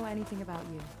barely know anything about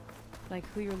you. Like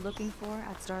who you're looking for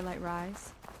at Starlight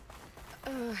Rise?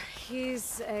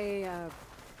 He's a,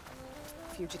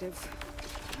 fugitive.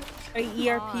 I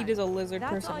ERP'd as a lizard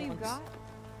That's person all you once. got?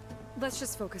 Let's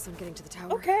just focus on getting to the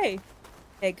tower. Okay.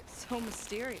 Egg. So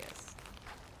mysterious.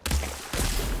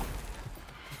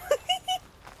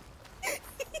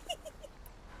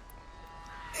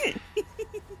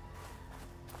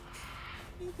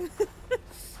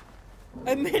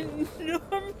 I meant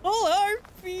normal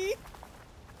RP.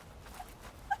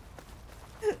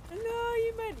 No,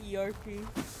 you meant ERP.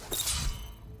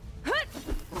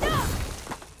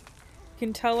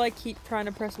 Can tell I keep trying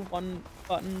to press one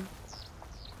button.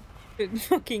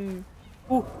 Fucking...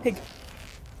 Ooh, pig.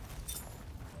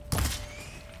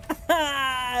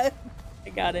 I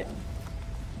got it.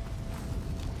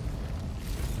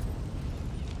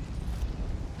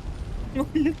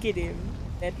 Look at him.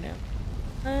 Dead now.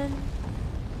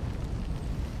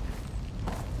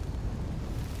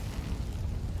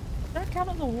 Does that count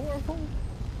as a waterfall?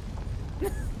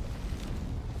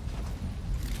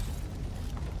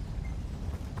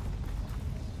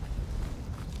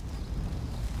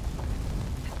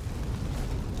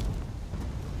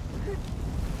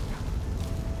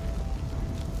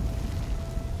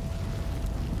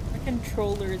 My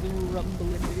controller is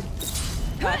rumbling, dude.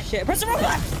 Ah, shit. Press the wrong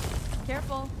button!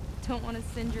 Careful. Don't want to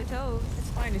singe your toes. It's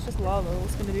fine, it's just lava.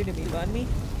 What's it gonna do to me? Burn me?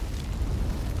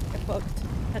 Get fucked.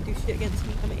 Can't do shit against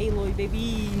me. I'm Aloy,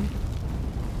 baby.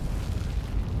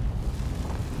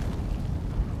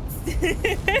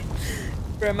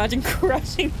 Bro, imagine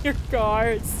crashing your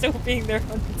car and still being there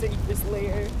 100 years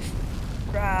later.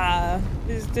 Bruh.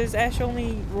 Does Ash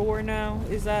only roar now?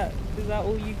 Is that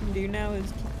all you can do now?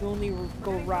 Is you only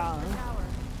go roar? Last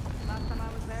time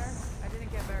I was there, I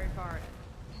didn't get very far in.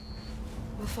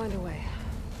 We'll find a way.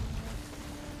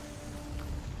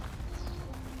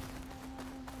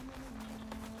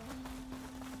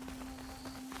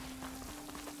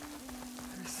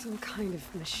 There's some kind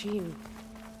of machine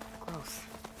growth.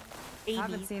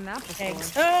 Haven't seen that before.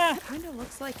 Eggs. Ah! Kind of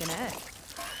looks like an egg.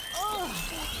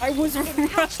 I was right. Ew!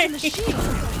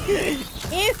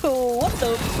 What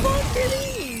the fuck are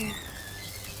these?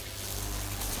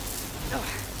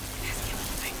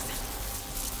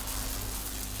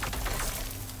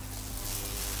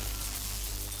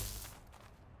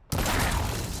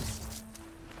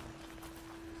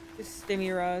 Just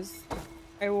stimmy Raz.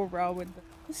 I will row with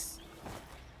this.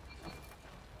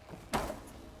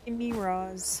 Stimmy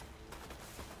Raz.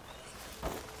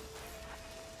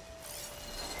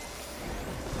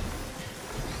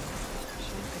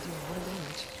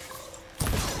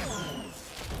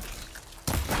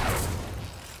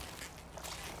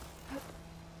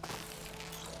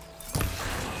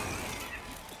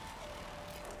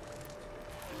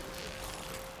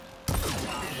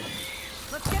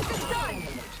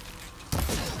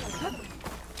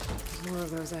 More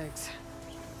of those eggs.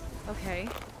 Okay.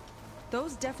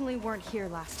 Those definitely weren't here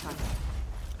last time.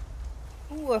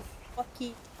 Ooh, a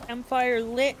fucking campfire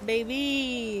lit,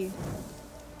 baby!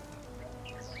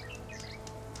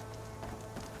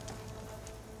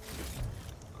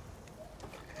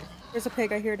 There's a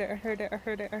pig, I heard it, I heard it, I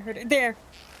heard it, I heard it. There!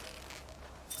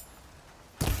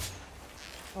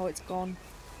 Oh, it's gone.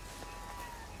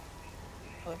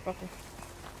 Motherfucker.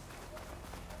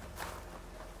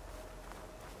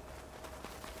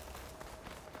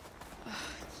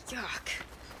 Yuck.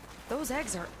 Those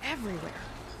eggs are everywhere.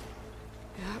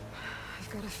 Yep. I've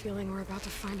got a feeling we're about to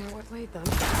find out what laid them.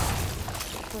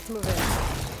 Let's move in.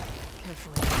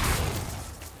 Carefully.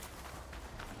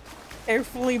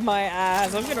 Carefully, my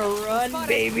ass. I'm gonna run,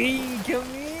 baby. Come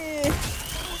here.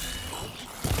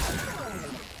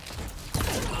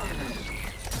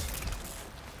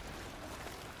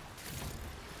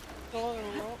 I'll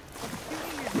give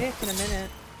you your dick in a minute.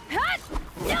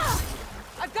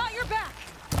 I've got your back.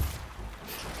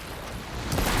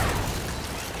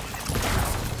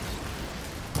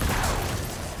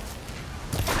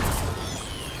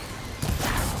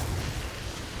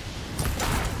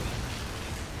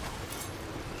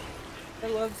 I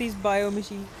love these bio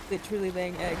machines literally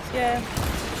laying eggs. Yeah.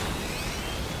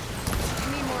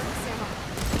 Need more ammo.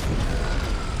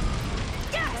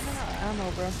 Yes! I'm out of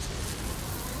ammo, bro.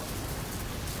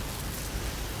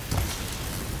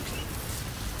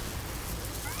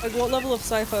 Like, what level of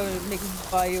sci-fi makes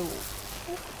bio?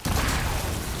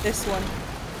 This one.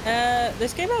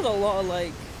 This game has a lot of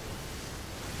like.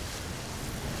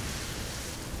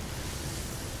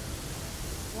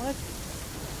 What?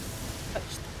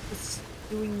 Touch this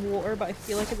doing water, but I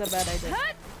feel like it's a bad idea.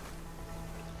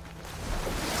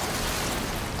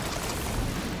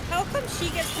 How come she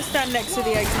gets to stand next to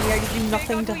the eggs and the eggs do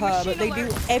nothing to her, but they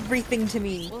do everything to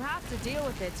me? We'll have to deal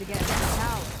with it to get into the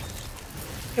tower.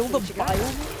 Kill the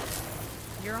bio?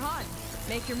 You're on.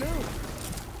 Make your move.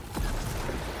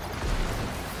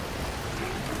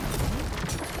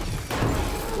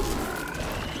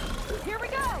 Here we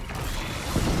go!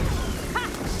 Ha!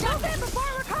 Jump in before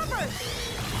it recovers!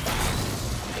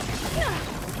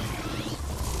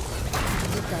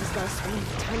 You guys got some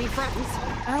tiny friends.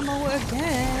 Ammo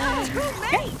again! Who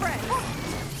made friends?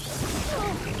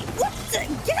 What the?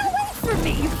 Get away from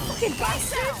me, you fucking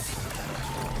bastards!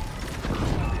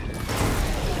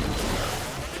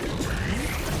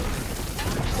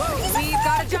 Whoa, we've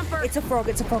got a jumper! It's a frog,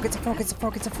 it's a frog, it's a frog, it's a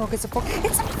frog, it's a frog, it's a frog,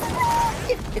 it's a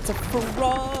frog! It's a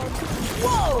frog!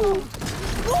 Whoa!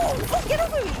 Whoa! Fuck, get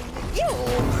over me! Ew!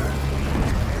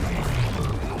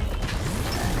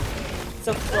 It's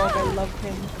a frog, I love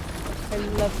him. I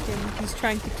love him. He's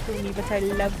trying to kill me, but I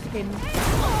love him.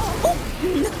 Oh!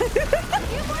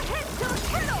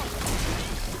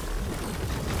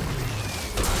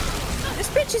 This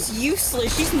bitch is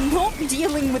useless. She's not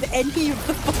dealing with any of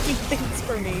the fucking things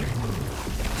for me.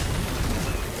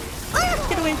 Ah!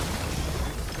 Get away!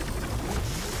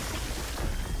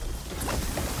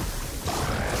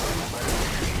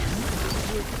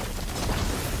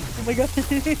 Oh my god.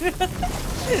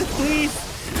 Please!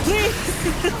 Please!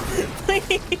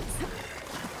 Please!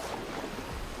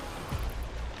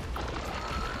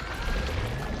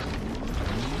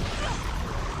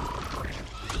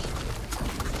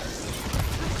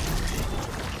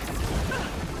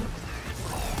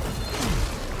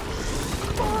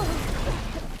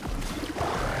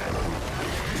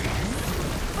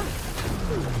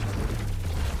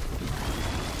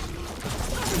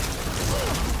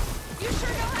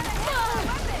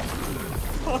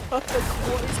 fuck?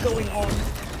 What is going on?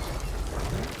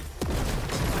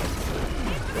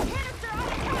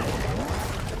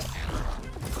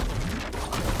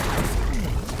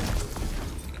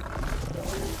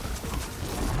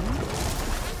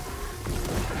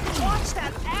 Watch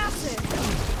that acid!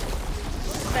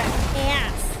 That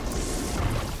ass.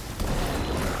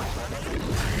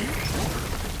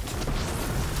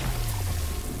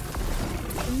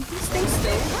 Can you stay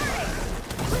still?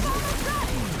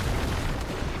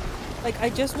 Like, I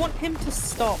just want him to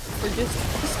stop for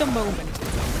just a moment.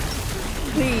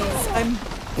 Please, I'm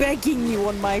begging you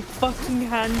on my fucking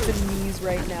hands and knees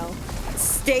right now.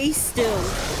 Stay still.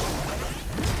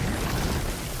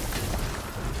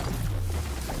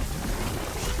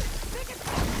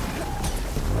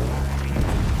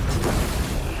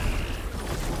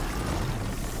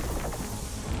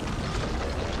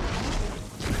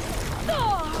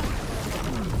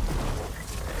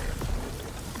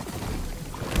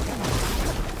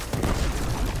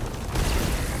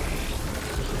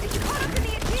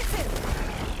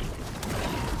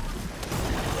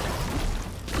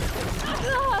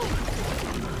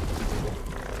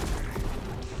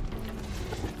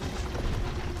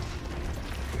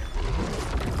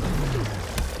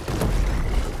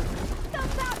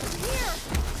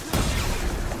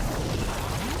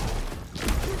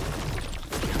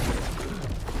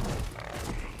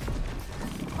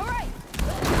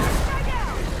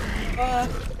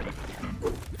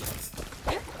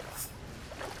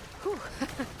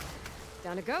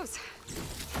 Down it goes.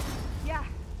 Yeah.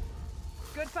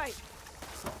 Good fight.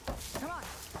 Come on.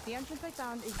 The entrance I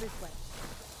found is this way.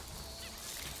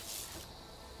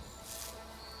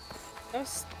 That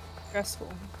was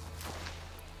stressful.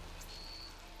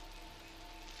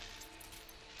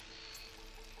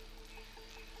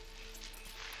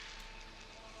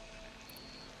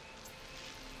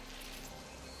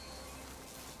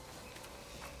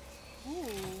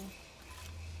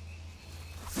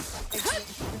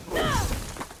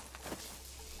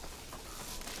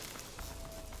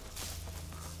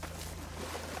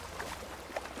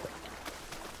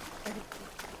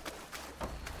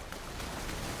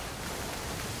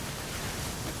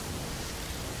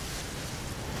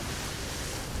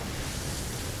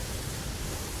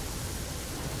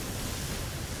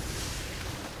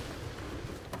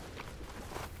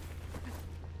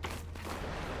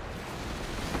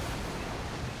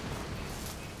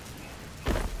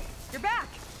 You're back!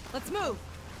 Let's move!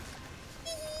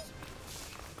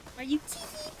 Are you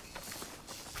teething?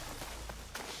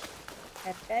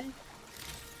 Pepe?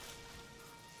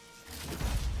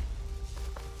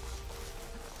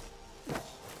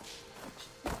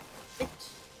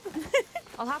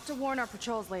 I'll have to warn our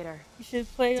patrols later. You should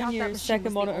play Doubt on that your machine second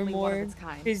was the monitor only one of more, its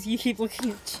kind. because you keep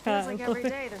looking at Feels chat. like every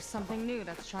day there's something new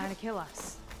that's trying to kill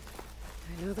us.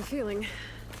 I know the feeling.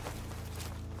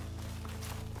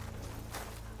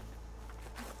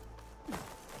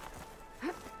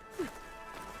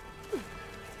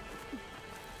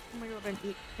 Oh my god,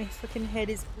 my fucking head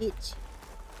is itch.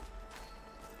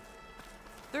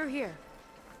 Through here.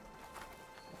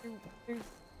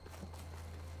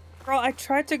 Bro, I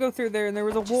tried to go through there and there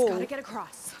was a Just wall. gotta get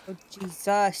across. Oh,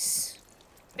 Jesus.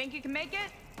 Think you can make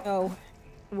it? No.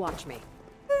 Watch me.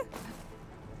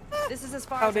 This is as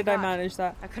far How as did I I got. manage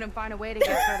that? I couldn't find a way to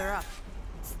get further up.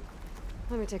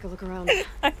 Let me take a look around.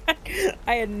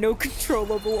 I had no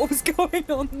control over what was going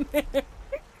on there.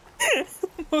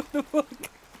 What the fuck?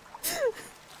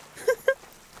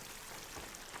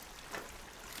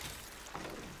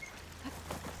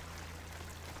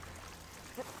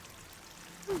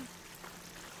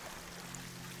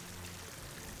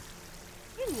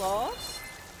 You lost?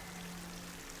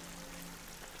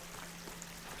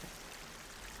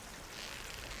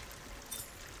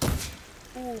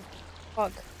 Oh,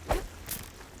 fuck.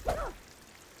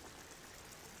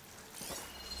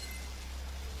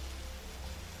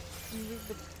 Use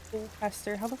the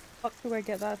ballcaster. How the fuck do I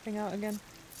get that thing out again?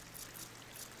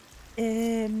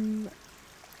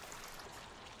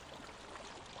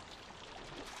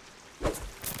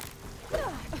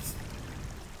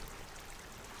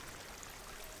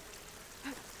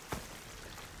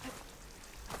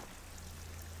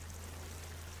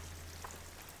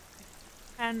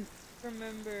 Can't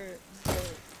remember the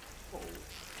code.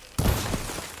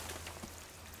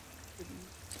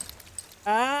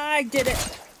 I did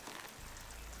it.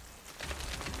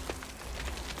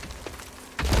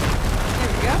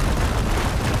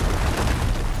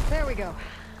 There we go.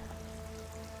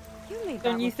 You made that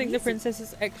Don't you look think the easy. princess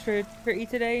is extra pretty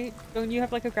today? Don't you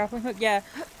have like a grappling hook? Yeah,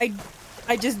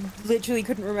 I just literally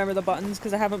couldn't remember the buttons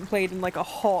because I haven't played in like a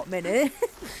hot minute.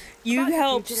 You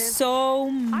helped so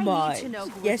much. I need to know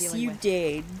who we're yes, dealing you with.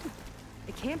 did.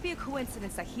 It can't be a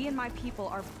coincidence that he and my people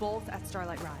are both at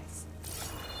Starlight Rise.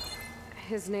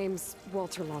 His name's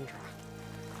Walter Londra.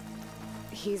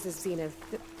 He's a Zenith.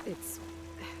 It's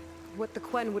what the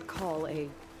Quen would call a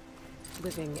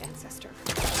living ancestor.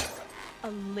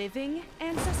 A living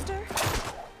ancestor?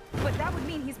 But that would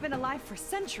mean he's been alive for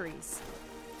centuries.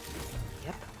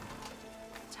 Yep.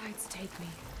 Tides take me.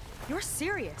 You're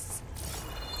serious.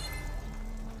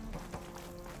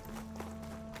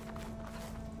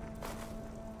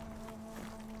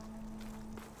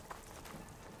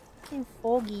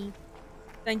 Foggy.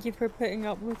 Thank you for putting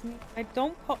up with me. I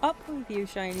don't put up with you,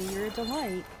 Shiny. You're a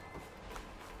delight.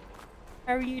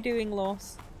 How are you doing,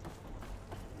 Loss?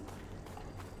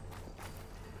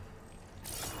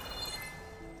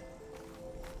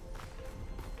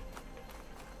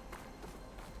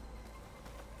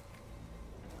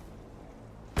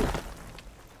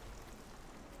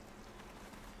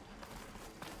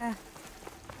 Ah.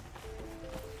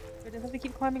 But if I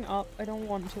keep climbing up, I don't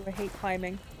want to. I hate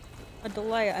climbing. A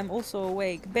delight, I'm also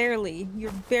awake. Barely.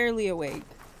 You're barely awake.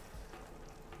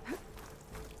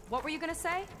 What were you gonna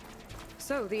say?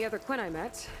 So, the other Quen I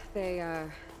met, they,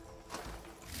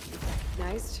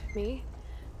 recognized me.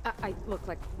 I look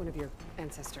like one of your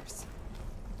ancestors.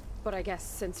 But I guess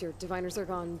since your diviners are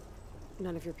gone,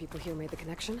 none of your people here made the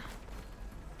connection?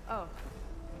 Oh.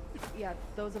 Yeah,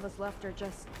 those of us left are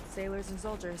just sailors and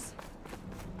soldiers.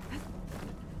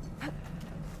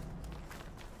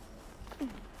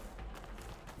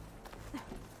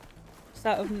 Just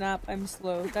out of nap, I'm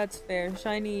slow. That's fair.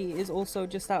 Shiny is also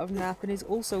just out of nap and is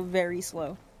also very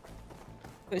slow.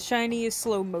 But Shiny is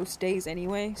slow most days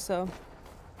anyway, so...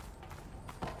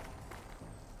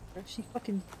 She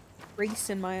fucking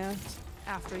racing my ass.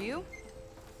 After you?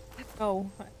 Oh,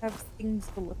 I have things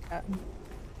to look at.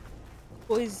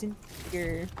 Poison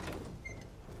here.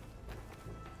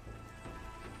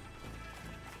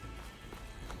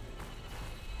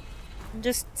 I'm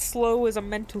just slow as a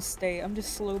mental state. I'm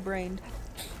just slow-brained.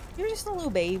 You're just a little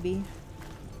baby.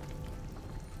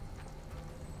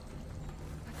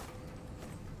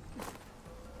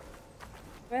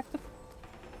 Do I have to...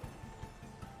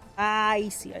 Ah, I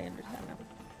see. I understand now.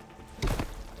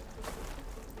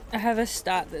 I have a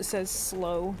stat that says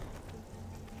slow.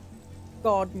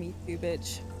 God, me too,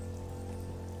 bitch.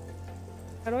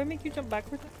 How do I make you jump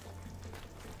backwards?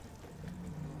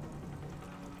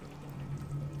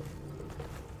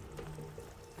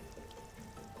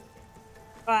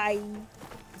 I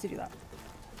need to do that.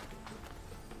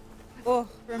 Oh,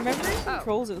 remembering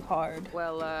controls is hard.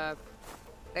 Well,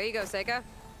 there you go, Seika.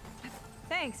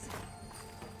 Thanks.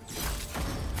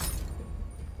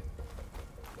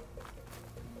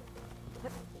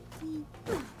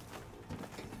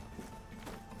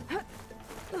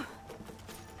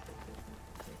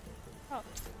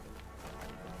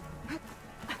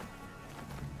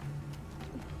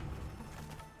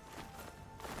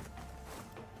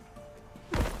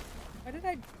 Why did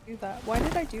I do that? Why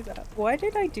did I do that? Why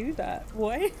did I do that?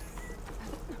 Why?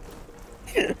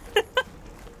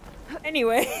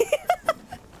 Anyway.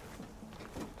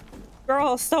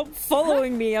 Girl, stop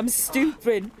following me. I'm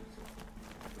stupid.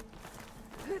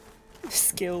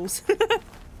 Skills.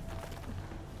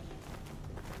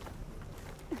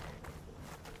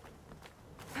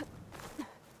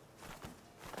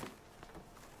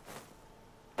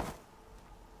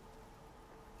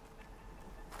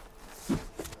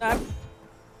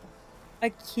 I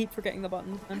keep forgetting the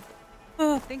buttons, man.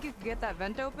 Think you could get that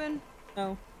vent open?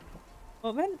 No.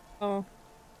 What vent? Oh.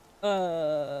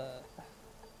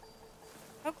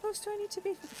 How close do I need to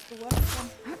be for this to work?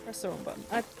 Press the wrong button.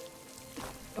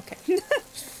 Okay.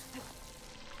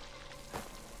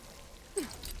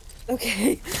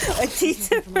 Okay. I need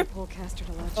to... my polecaster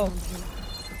to latch onto.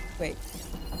 Wait.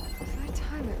 If I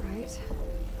time it right,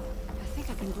 I think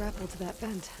I can grapple to that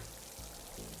vent.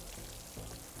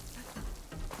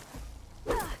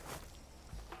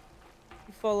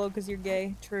 You follow because you're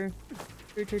gay. True.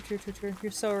 True, true, true, true, true.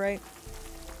 You're so right.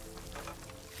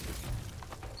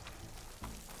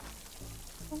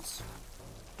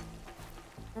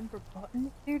 Remember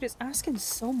button? Dude, it's asking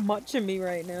so much of me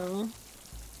right now.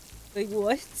 Like,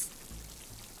 what?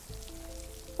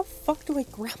 How the fuck do I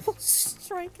grapple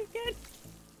strike again?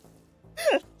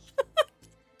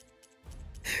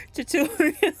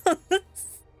 Tutorials.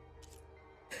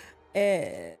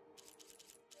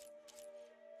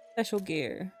 Special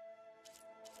gear.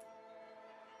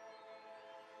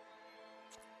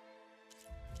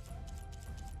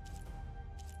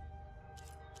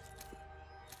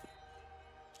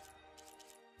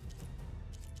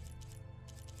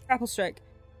 Grapple strike.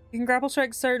 You can grapple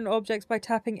strike certain objects by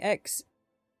tapping X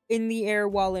in the air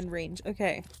while in range.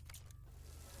 Okay.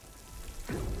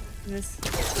 This.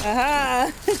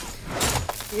 Aha!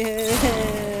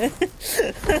 Yeah.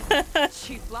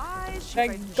 She flies. She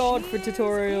Thank God for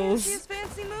tutorials. She has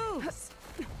fancy moves.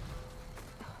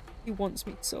 He wants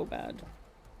me so bad.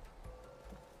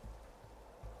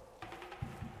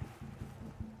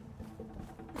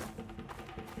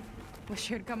 Wish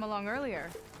you'd come along earlier.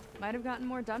 Might have gotten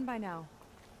more done by now.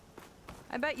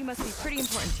 I bet you must be pretty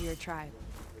important to your tribe.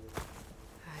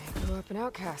 I grew up an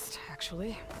outcast,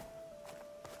 actually.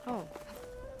 Oh.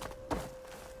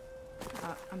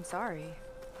 I'm sorry.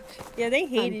 Yeah, they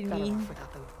hated I'm better me. off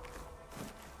without them.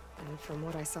 And from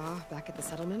what I saw back at the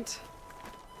settlement,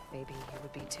 maybe you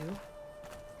would be too.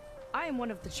 I am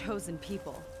one of the chosen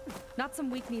people. Not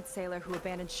some weak-kneed sailor who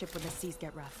abandons ship when the seas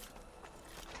get rough.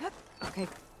 Okay,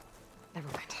 never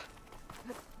mind.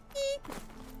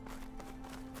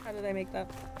 How did I make that?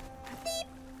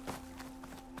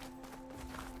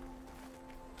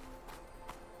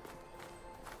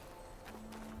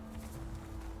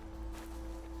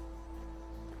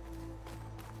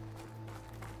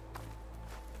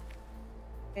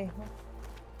 Okay.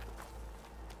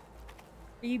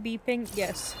 Are you beeping?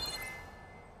 Yes.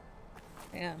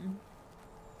 I am.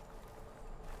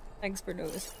 Thanks for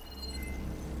noticing.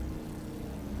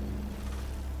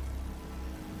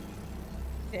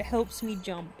 It helps me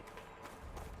jump.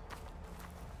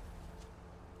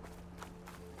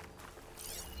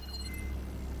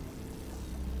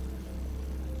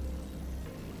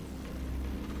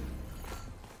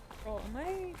 Oh, am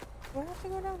I? Do I have to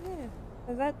go down there?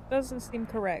 'Cause that doesn't seem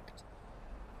correct.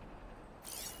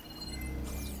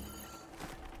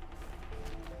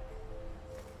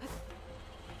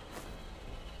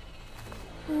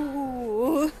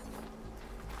 Ooh.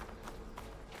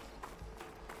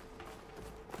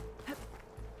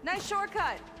 Nice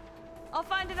shortcut. I'll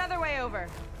find another way over.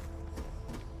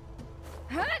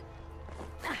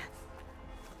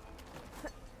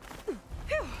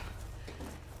 Phew.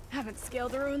 Haven't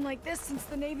scaled a ruin like this since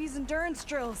the Navy's endurance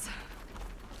drills.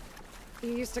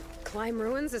 You used to climb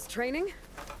ruins as training?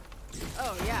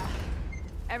 Oh, yeah.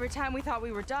 Every time we thought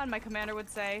we were done, my commander would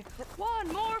say, "One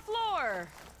more floor!"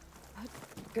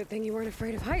 Good thing you weren't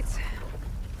afraid of heights.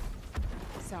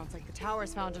 Sounds like the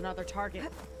tower's found another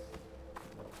target.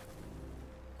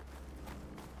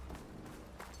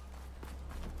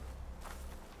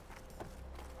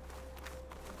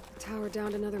 The tower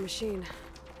downed another machine.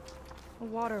 A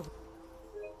water...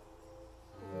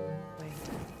 Wait.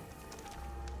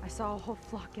 I saw a whole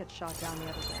flock get shot down the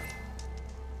other day.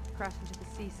 Crashed into the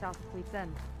sea south of Fleet's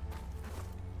End.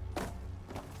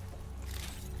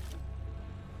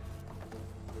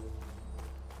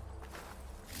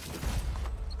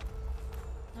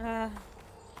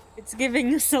 It's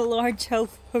giving us a large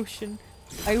health potion.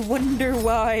 I wonder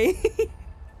why.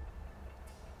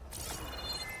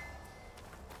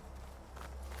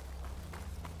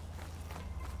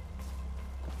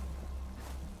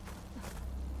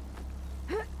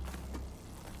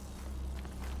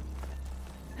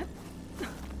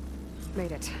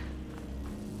 Made it.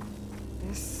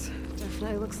 This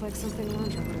definitely looks like something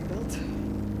Landra would have built.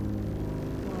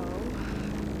 Whoa.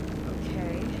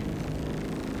 Okay.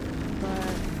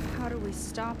 But how do we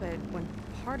stop it when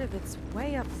part of it's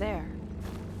way up there?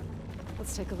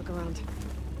 Let's take a look around.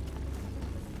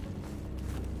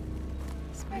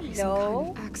 This might be Hello?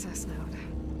 some kind of access node.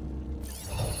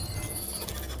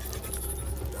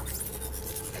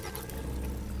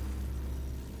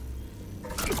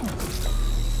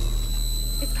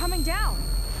 It's coming down!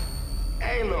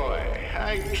 Aloy,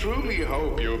 I truly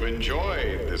hope you've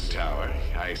enjoyed this tower.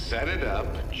 I set it up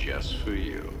just for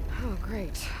you. Oh,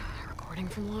 great. Recording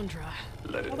from Landra.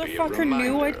 Let it be a Motherfucker reminder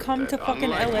knew I'd come to that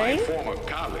fucking unlike LA? my former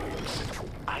colleagues,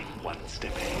 I'm one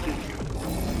step ahead of you.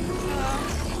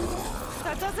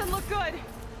 That doesn't look good!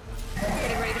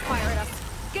 Getting ready to fire at us.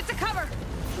 Get to cover!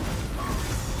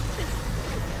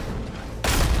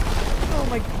 Oh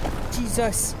my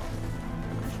Jesus.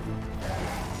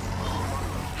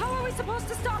 How are we supposed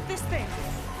to stop this thing?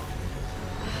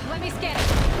 Let me scan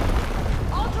it.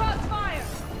 All drops fire!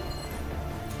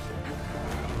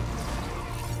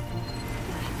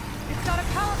 It's got a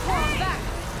power core on the back!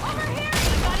 Over here!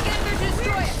 Gotta get in there to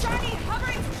destroy it. Shiny,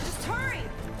 hovering! Just hurry!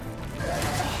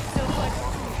 So good.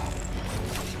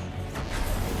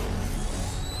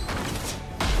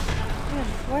 Man,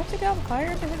 do I have to get on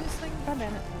fire to hit this thing? God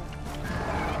damn it.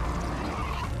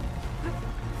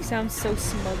 He sounds so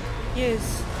smug. He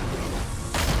is.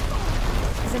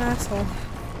 He's an asshole.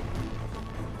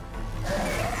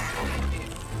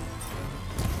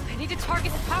 I need to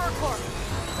target the power core.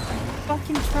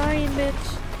 fucking trying,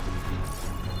 bitch.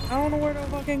 I don't know where to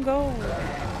fucking go.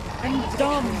 I'm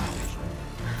dumb.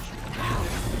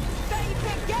 Bet you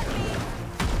can't get me!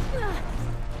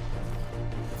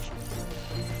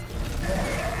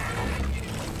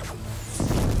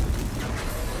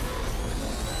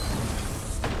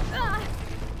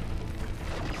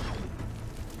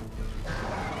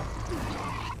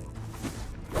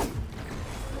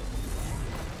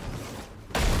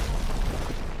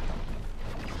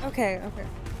 Okay, okay.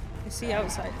 I see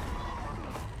outside.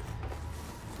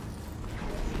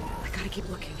 I gotta keep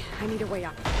looking. I need a way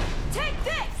up. Take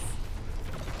this!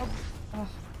 Oh.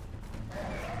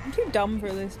 I'm too dumb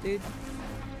for this, dude.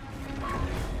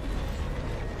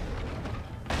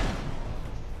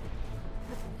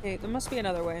 Okay, there must be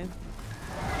another way.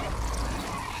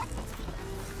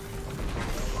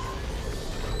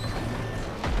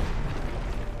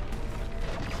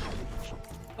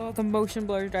 Oh, the motion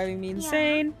blur is driving me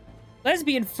insane.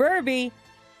 Lesbian Furby!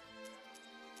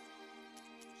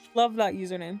 Love that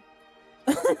username.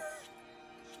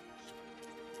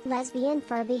 Lesbian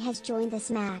Furby has joined the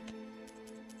smack.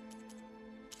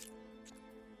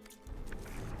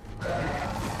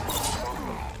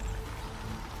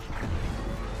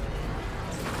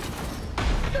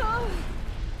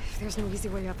 If there's no easy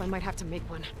way up, I might have to make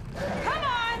one. Come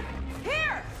on!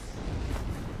 Here!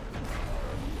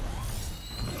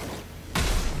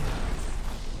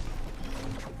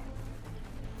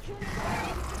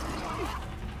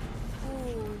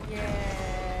 Oh,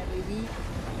 yeah, baby.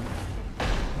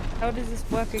 How does this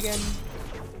work again?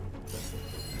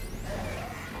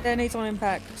 Detonates on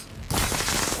impact.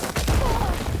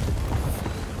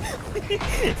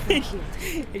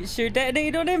 It sure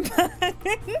detonated on impact.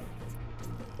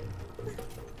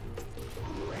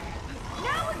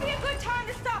 Now would be a good time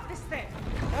to stop this thing!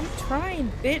 I'm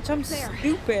trying, bitch. I'm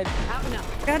stupid. Out and up.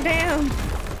 Goddamn.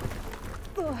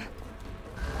 Ugh.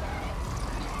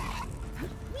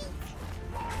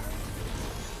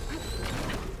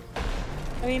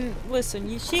 I mean,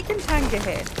 listen, she can tank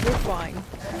ahead. We're fine.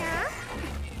 Yeah?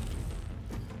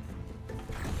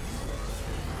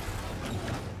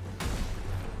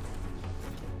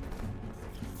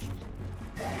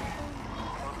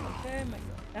 Okay, am I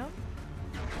going down?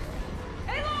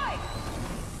 Aloy!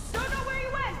 Don't know where you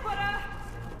went, but I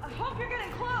hope you're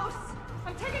getting close.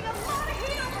 I'm taking a lot of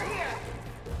heat over here.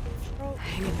 Oh.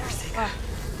 Hang in there, Sega.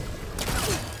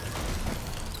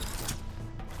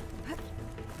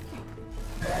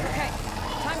 Okay,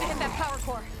 time to hit that power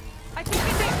core. I think you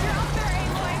think you're up there,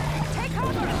 Aloy. Take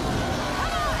cover.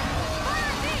 Come on! Fire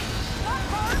at me! Not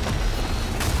far!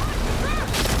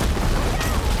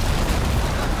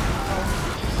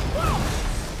 Whoa!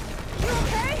 You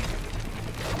okay?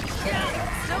 Yeah,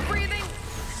 still breathing.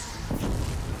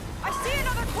 I see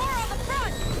another core on the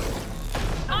front!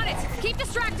 On it! Keep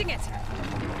distracting it!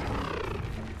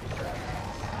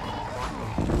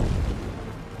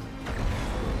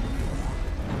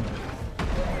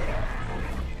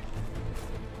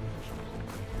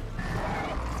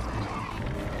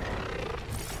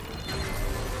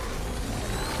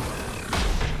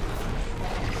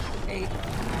 Hey.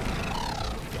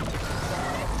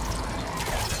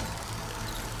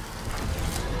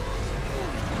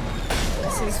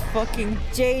 This is fucking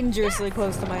dangerously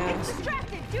close to my ass.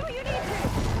 Distracted! Do what you need to!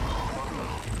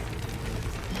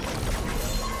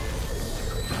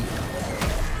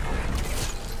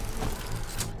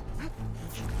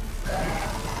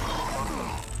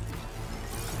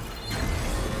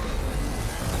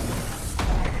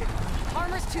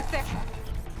 Armor's too thick.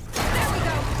 There we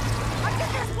go! I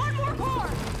think there's one more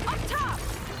core! Up top!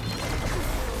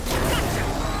 Gotcha!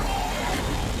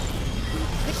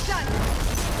 It's done!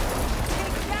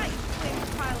 Take that, you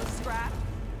flaming pile of scrap!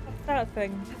 What's that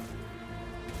thing?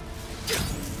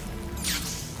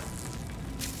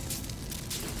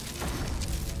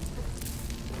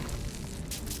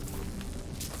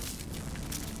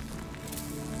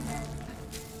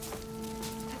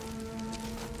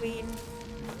 Queen.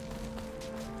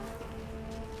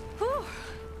 Whew.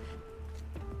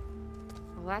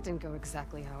 Well, that didn't go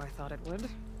exactly how I thought it would.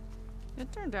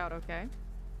 It turned out okay.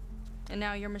 And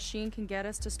now your machine can get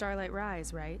us to Starlight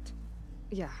Rise, right?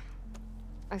 Yeah.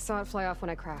 I saw it fly off when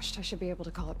I crashed. I should be able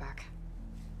to call it back.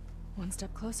 One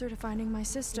step closer to finding my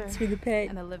sister. Through the pit.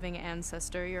 And the living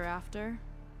ancestor you're after.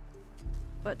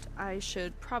 But I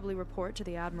should probably report to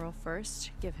the Admiral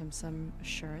first, give him some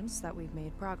assurance that we've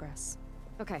made progress.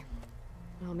 Okay.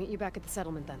 I'll meet you back at the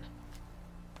settlement then.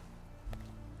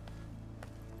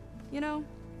 You know,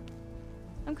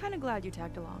 I'm kind of glad you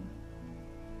tagged along.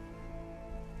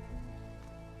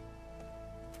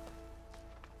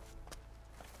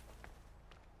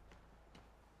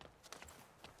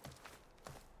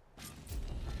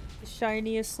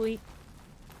 Shiny asleep.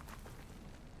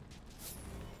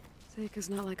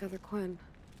 Seika's not like other Quinn.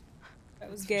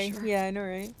 That was That's for gay. sure. Yeah, I know,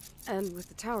 right? And with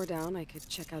the tower down, I could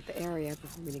check out the area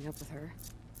before meeting up with her.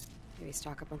 Maybe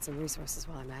stock up on some resources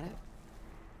while I'm at it.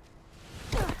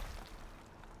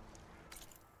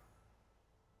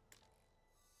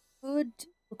 Good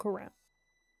look around.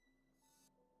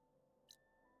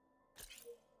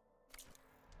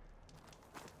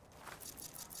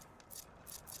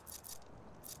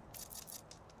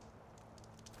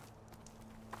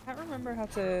 I can't remember how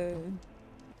to...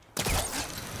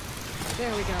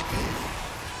 There we go.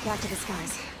 Back to the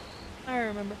skies. I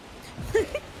remember. Need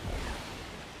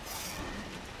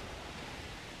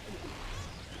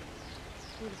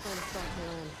to find a spot to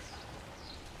land.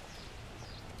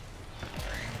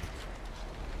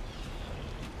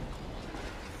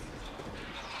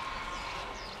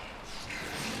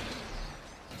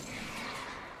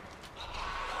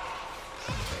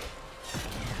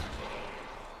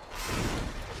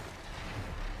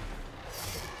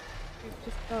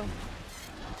 Just go.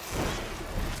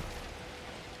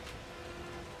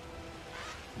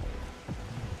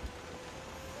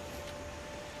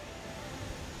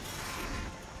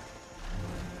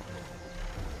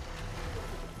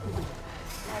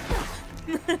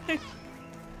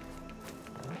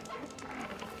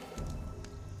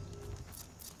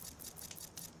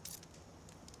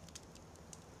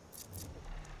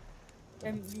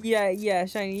 Yeah,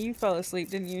 Shiny, you fell asleep,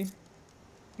 didn't you?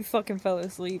 You fucking fell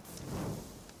asleep.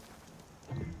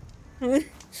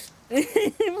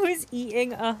 Was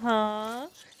eating,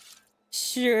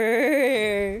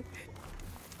 Sure.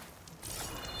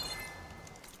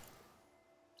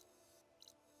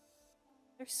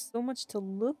 There's so much to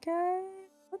look at.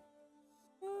 What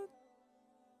the fuck?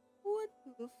 What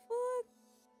the fuck?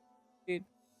 Dude,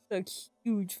 it's a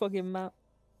huge fucking map.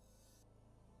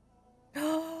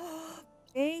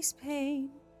 Face pain.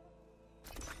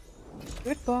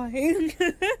 Goodbye.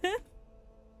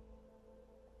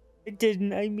 I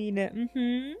didn't, I mean it.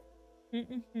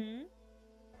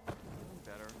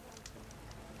 Better.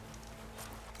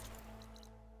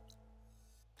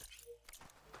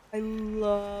 I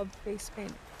love face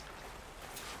paint.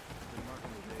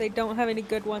 If they don't have any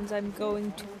good ones, I'm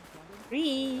going to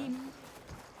stream.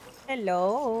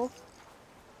 Hello.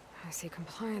 I see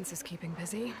compliance is keeping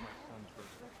busy.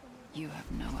 You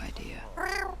have no idea.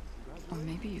 Or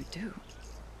maybe you do.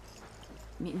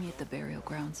 Meet me at the burial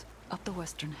grounds, up the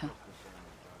western hill.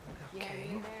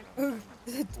 Okay.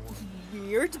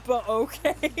 Weird, but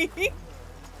okay.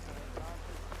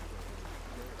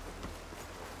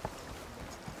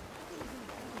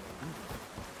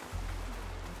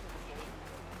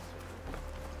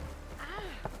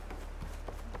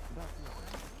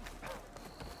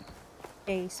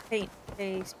 Face paint,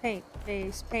 face paint,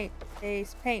 face paint,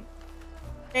 face paint,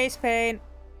 face paint.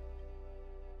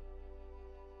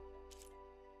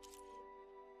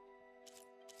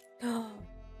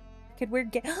 I could wear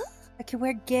gay. I could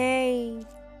wear gay.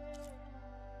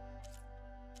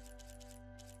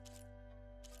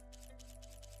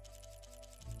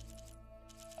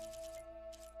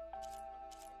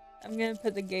 I'm gonna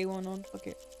put the gay one on. Fuck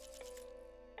it.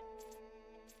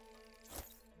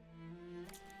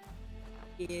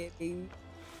 Yeah, baby.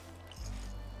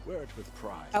 Wear it with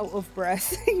pride. Out of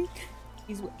breath.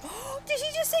 He's. Did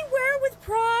he just say wear it with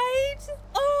pride?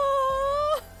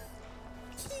 Oh,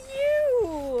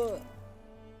 cute.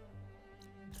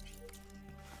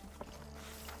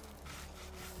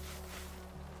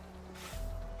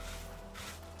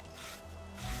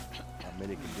 Not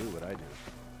many can do what I do.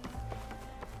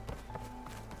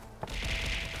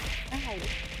 Ow.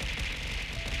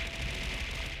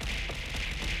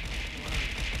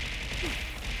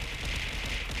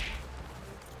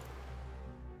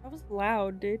 That was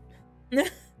loud, dude.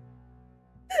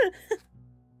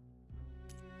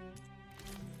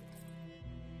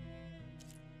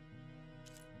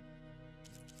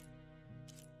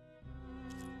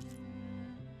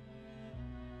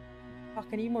 Fuck,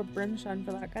 I need more brimstone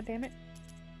for that, god damn it.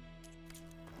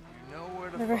 You know where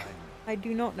to Never. find me. I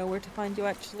do not know where to find you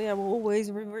actually. I will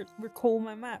always recall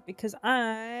my map because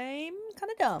I'm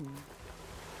kinda dumb.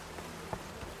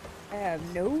 I have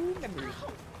no memory.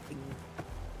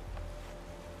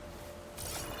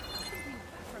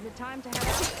 From the time to head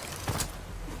out.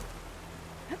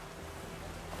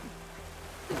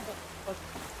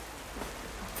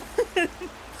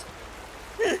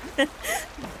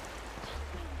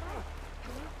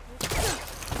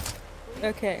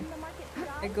 Okay,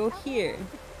 I go here.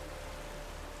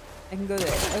 I can go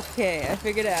there. Okay, I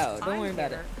figured it out. Don't worry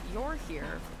about it. You're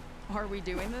here. Are we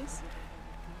doing this?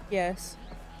 Yes.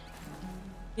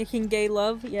 Making gay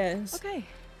love, yes. Okay,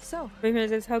 so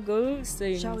because that's how goes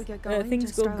things. shall we get going?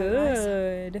 Things to go Starlight Rise?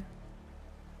 good.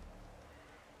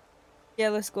 Yeah,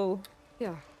 let's go.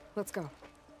 Yeah, let's go.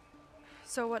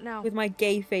 So what now? With my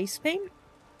gay face paint.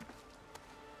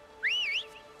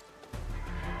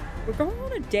 We're going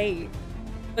on a date.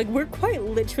 Like, we're quite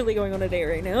literally going on a date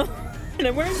right now. And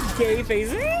I'm wearing gay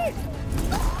face paint.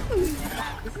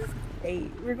 This is a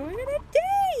date. We're going on a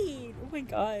date. Oh my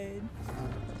god.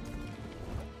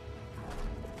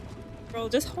 Bro,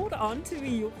 just hold on to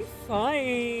me. You'll be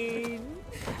fine.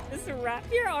 Just wrap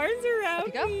your arms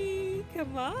around me.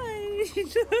 Come on.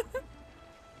 She's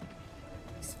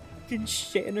fucking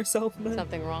shitting herself, man.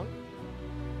 Something wrong?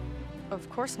 Of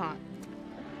course not.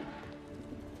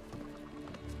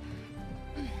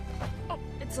 Oh,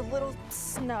 it's a little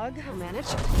snug. I'll manage.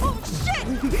 Oh, shit!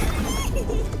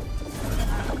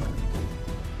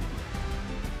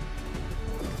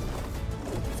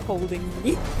 It's holding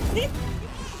me.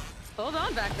 Hold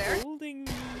on back there. Holding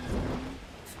me.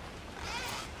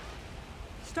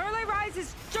 Starlight Rise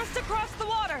is just across the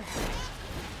water.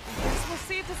 I guess we'll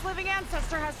see if this living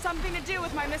ancestor has something to do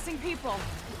with my missing people.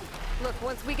 Look,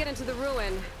 once we get into the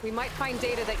ruin, we might find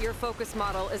data that your focus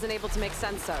model isn't able to make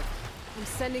sense of. I'm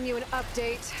sending you an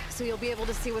update, so you'll be able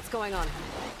to see what's going on.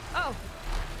 Oh,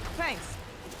 thanks.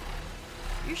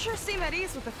 You sure seem at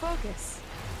ease with the focus.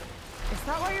 Is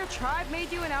that why your tribe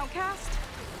made you an outcast?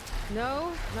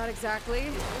 No, not exactly.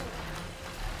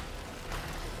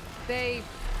 They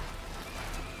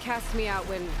cast me out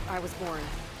when I was born.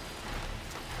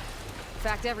 In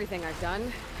fact, everything I've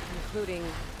done, including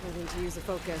learning to use a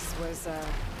focus, was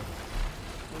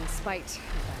in spite of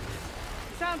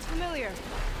that. Sounds familiar.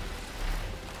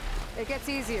 It gets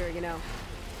easier, you know.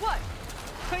 What?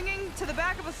 Clinging to the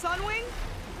back of a sunwing?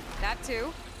 That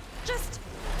too. Just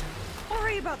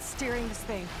worry about steering this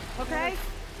thing, okay?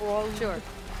 Sure.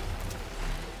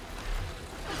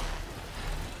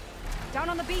 Down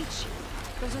on the beach.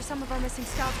 Those are some of our missing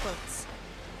scout boats.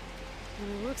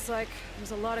 It looks like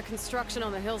there's a lot of construction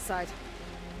on the hillside.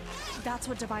 That's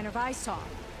what Diviner Vi saw.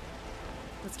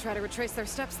 Let's try to retrace their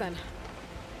steps then.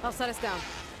 I'll set us down.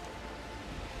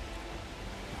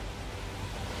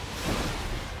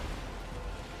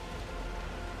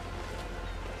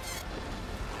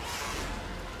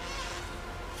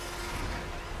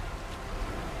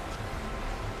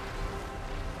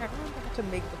 I remember how to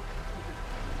make them.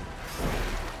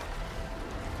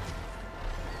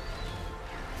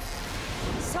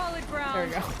 Solid ground. There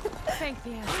we go. Thank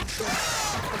the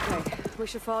ancestor. Okay, we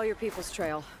should follow your people's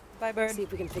trail. Bye, bird. See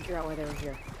if we can figure out why they were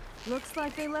here. Looks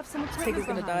like they left some equipment Tigger's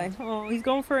gonna behind. die. Oh, he's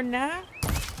going for a nap?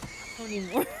 Not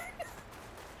anymore.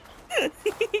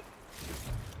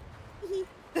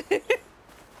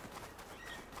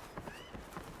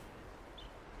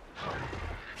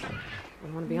 I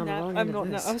want to be on the wrong I'm end not.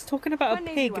 of this. I was talking about Fun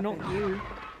a Navy pig, not weapon. you.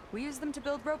 We use them to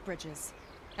build rope bridges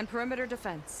and perimeter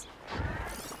defense.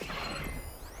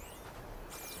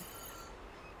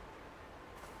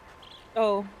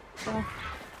 Oh. Oh.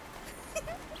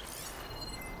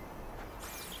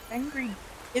 Angry.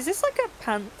 Is this like a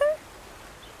panther?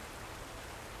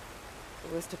 The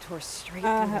Ballista tore straight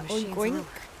through the machine's oink. look.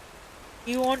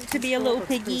 You want to be a little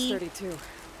piggy? 32.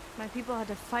 My people had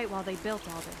to fight while they built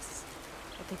all this,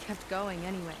 but they kept going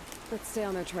anyway. Let's stay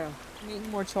on their trail. Need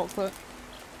more chocolate.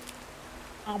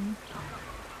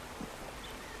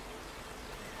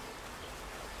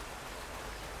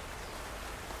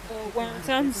 Oh, wow, it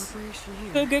sounds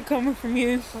so good coming from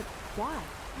you. But why?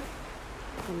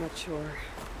 I'm not sure.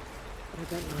 But I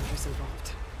bet Londra's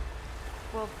involved.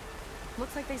 Well,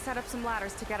 looks like they set up some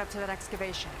ladders to get up to that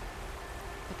excavation.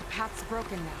 But the path's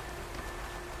broken now.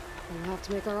 We'll have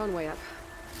to make our own way up.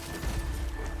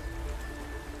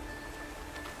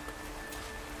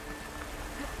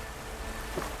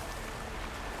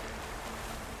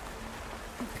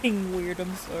 Being weird,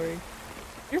 I'm sorry.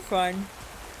 You're fine.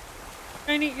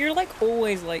 Tiny, you're like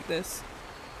always like this.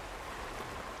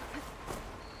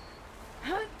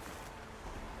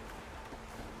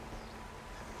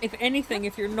 If anything,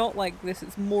 if you're not like this,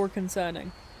 it's more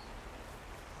concerning.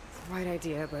 It's the right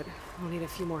idea, but we'll need a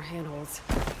few more handholds.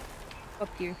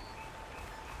 Fuck you.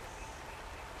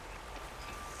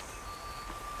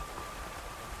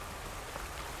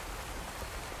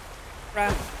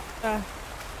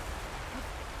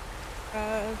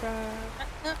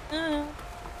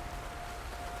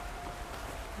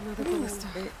 Another ballista.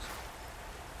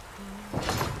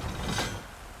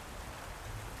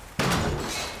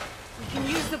 We can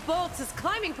use the bolts as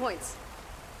climbing points.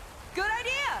 Good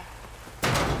idea!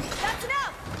 That's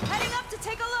enough! Heading up to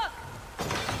take a look!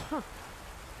 Huh.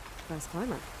 Fast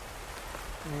climber.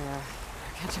 Yeah,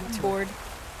 catch him Bored.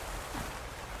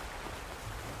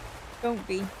 Don't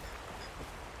be.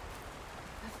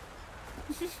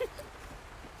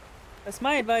 That's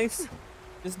my advice.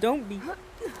 Just don't be.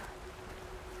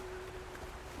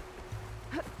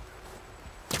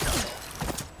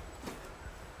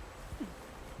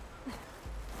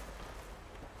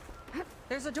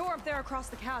 There's a door up there across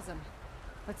the chasm.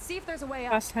 Let's see if there's a way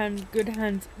out. Fast hands, good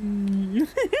hands. Mm.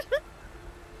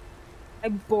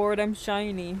 I'm bored, I'm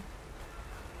shiny.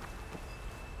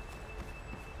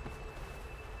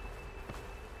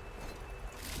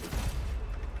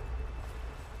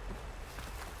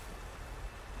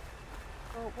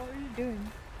 Oh, what are you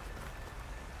doing?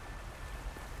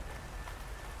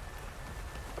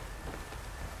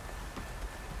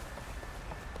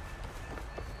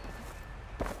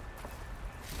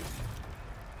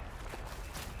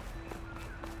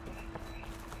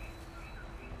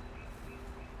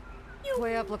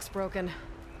 Way up looks broken.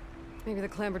 Maybe the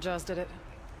clamberjaws did it.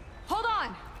 Hold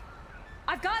on!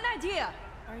 I've got an idea!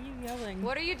 Are you yelling?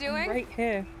 What are you doing? I'm right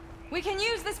here. We can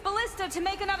use this ballista to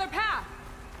make another path!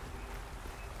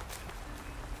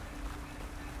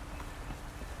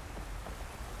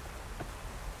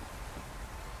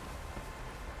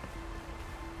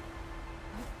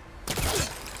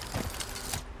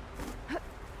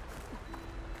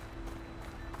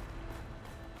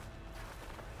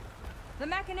 The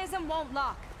mechanism won't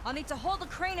lock. I'll need to hold the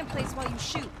crane in place while you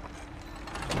shoot.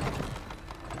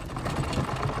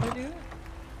 What do?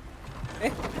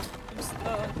 I'm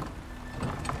stuck.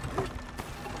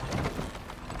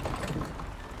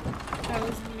 How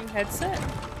was the new headset?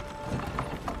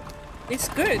 It's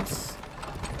good.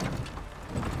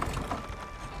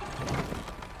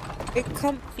 It's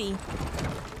comfy.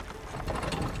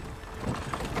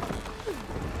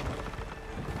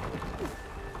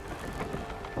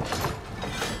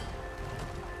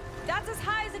 That's as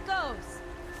high as it goes.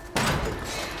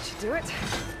 Should do it.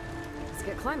 Let's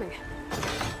get climbing.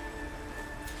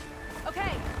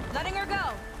 Okay, letting her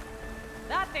go.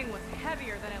 That thing was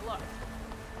heavier than it looked.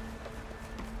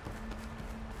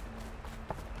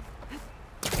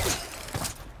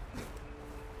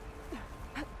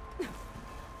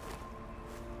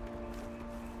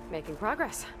 Making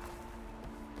progress.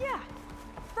 Yeah,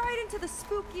 right into the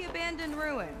spooky abandoned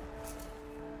ruin.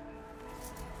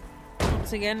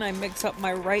 Once again, I mix up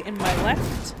my right and my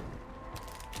left.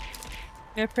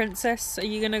 Yeah, princess, are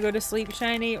you gonna go to sleep,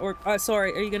 Shiny? Or,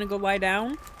 sorry, are you gonna go lie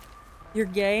down? You're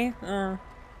gay?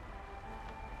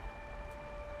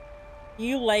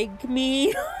 You like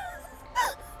me?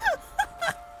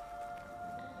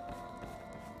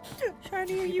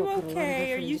 Shiny, are you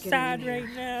okay? Are you sad right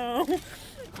now?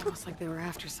 Almost like they were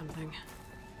after something.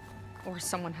 Or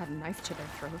someone had a knife to their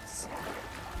throats.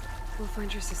 We'll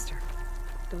find your sister.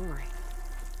 Don't worry.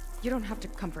 You don't have to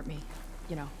comfort me,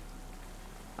 you know.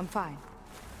 I'm fine.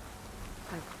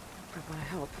 I want to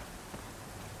help.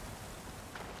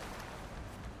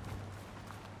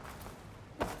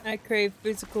 I crave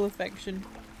physical affection.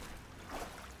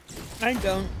 I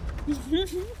don't.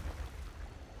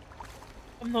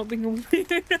 I'm not being a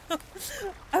weirdo.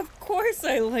 Of course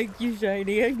I like you,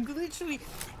 Shiny. I literally...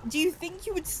 Do you think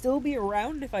you would still be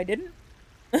around if I didn't?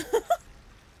 I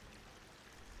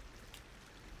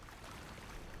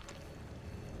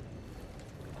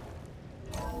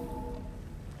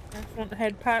want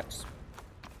head pats.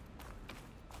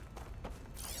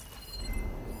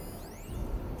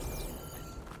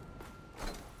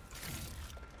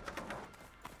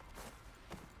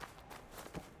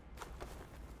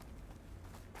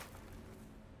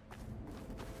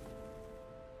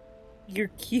 You're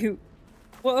cute.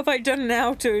 What have I done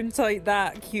now to incite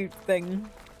that cute thing?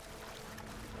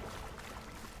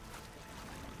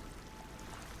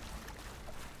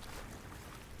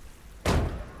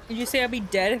 Did you say I'll be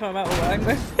dead if I'm out of line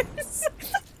with this?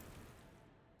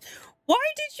 Why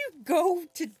did you go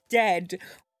to dead?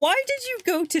 Why did you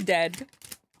go to dead?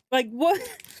 Like, what?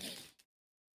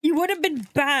 You would have been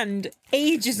banned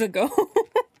ages ago.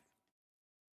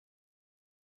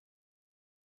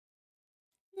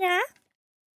 Yeah?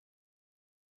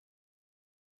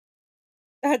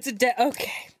 That's a dead.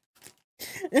 Okay.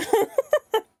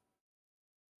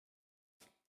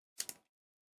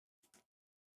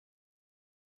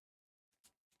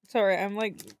 Sorry, I'm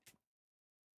like...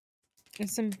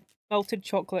 It's some melted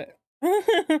chocolate.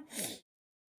 I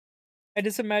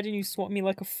just imagine you swat me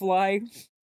like a fly,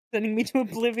 sending me to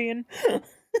oblivion.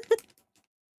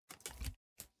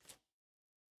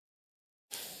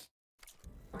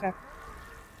 Okay.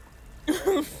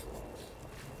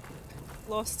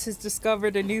 Lost has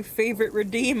discovered a new favorite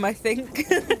redeem, I think.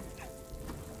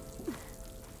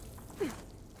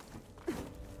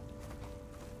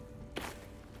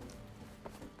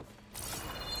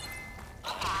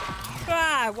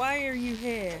 Why are you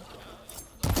here?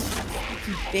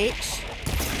 You bitch.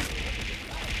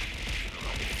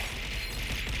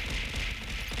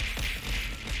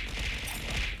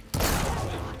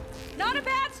 Not a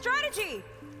bad strategy!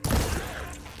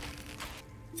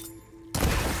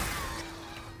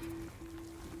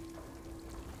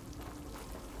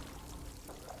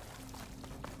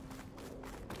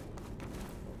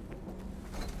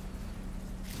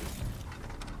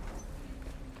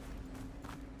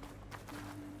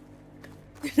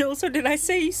 And also, did I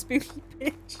say you spooky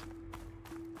bitch?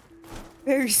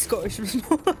 Very Scottish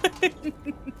response.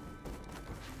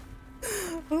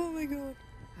 Oh my god.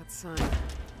 That sign.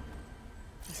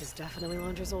 This is definitely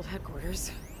Londra's old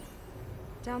headquarters.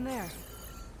 Down there.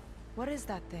 What is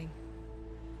that thing?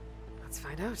 Let's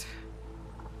find out.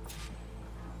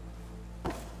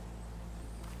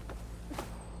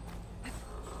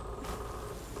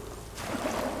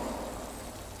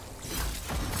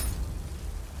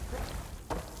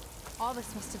 All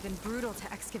this must have been brutal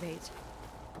to excavate.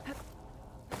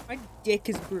 My dick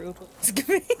is brutal to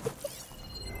excavate.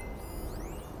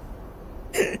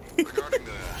 Regarding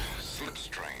the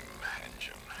slipstream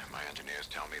engine, my engineers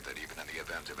tell me that even in the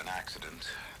event of an accident,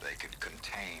 they could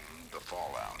contain the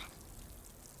fallout.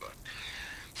 But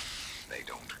they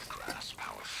don't grasp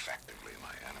how effectively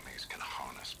my enemies can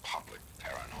harness public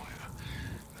paranoia.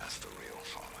 That's the real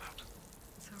fallout.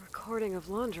 It's a recording of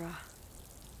Londra.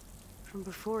 From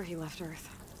before he left Earth.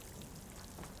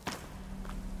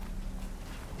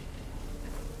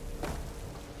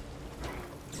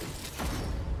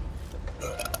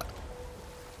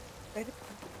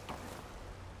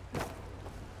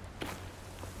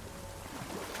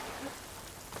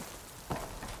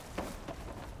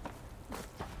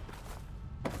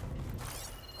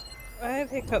 I have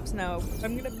hiccups now.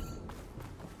 I'm gonna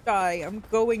die. I'm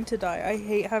going to die. I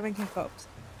hate having hiccups.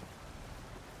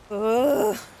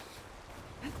 Ugh.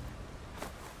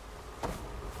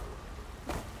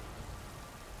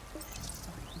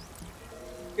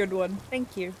 Good one.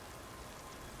 Thank you.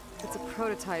 It's a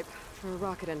prototype for a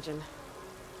rocket engine.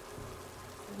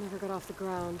 It never got off the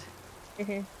ground.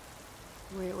 The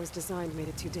way it was designed made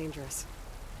it too dangerous.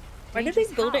 Why did they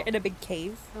build it in a big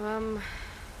cave?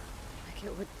 Like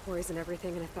it would poison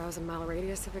everything in a 1,000-mile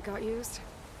radius if it got used.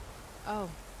 Oh.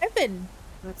 Evan!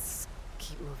 Let's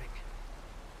keep moving.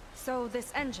 So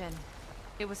this engine,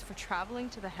 it was for traveling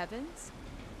to the heavens?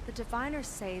 The diviners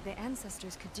say the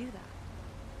ancestors could do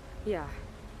that. Yeah.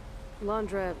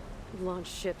 Londra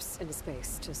launched ships into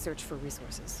space to search for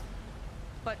resources.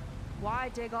 But why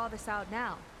dig all this out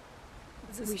now?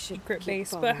 It's a secret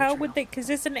base, but how would they, because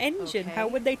it's an engine, how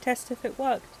would they test if it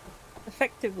worked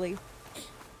effectively?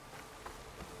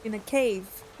 In a cave.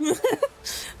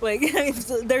 Like,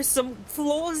 there's some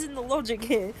flaws in the logic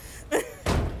here.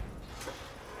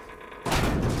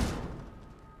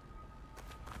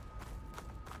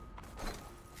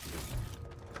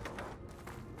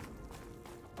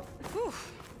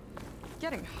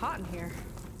 Getting hot in here.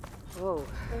 Whoa.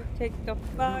 Take the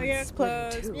fire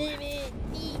close. Gwen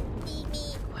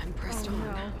pressed on.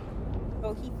 No.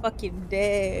 Oh, he fucking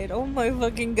dead. Oh my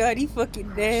fucking god, he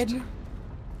fucking dead.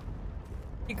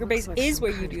 Secret base like is some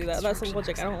where you kind of do that. That's the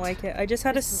logic. I don't like it. I just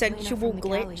had a sensual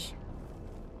glitch.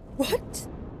 What?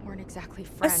 Weren't exactly A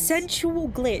friends. sensual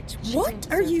glitch.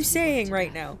 What are you saying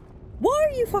right now?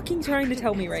 What are you fucking trying to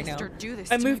tell me right now?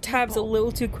 I moved tabs a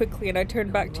little too quickly and I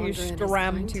turned back to your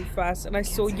stram too fast and I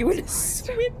saw you in a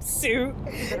swimsuit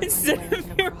instead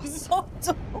of your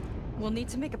model. We'll need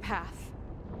to make a path.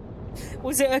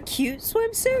 Was it a cute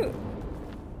swimsuit?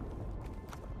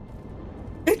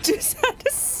 It just had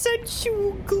a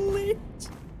sensual glitch.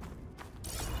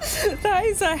 That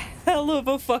is a hell of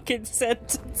a fucking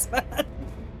sentence, man.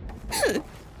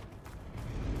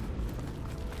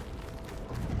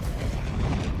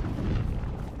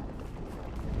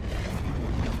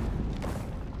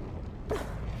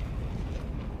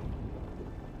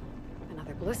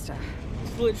 Another ballista.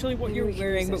 It's literally what you're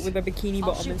wearing, but with a bikini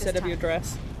bottom instead of your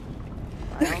dress.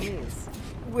 By all means.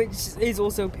 Which is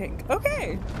also pink.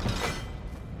 Okay.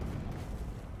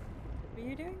 What are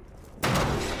you doing?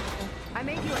 I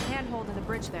made you a handhold in the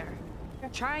bridge there.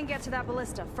 Try and get to that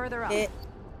ballista further up. I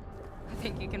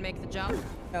think you can make the jump.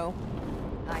 No.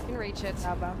 I can reach it.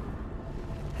 How about?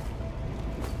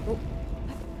 Oh.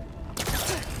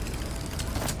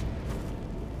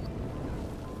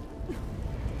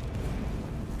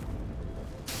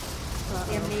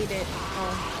 I made it.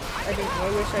 Oh, I didn't. I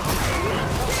wish I could.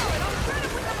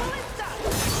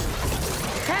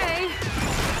 Hey!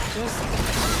 Just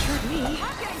hurt me.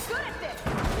 I'm getting good at this.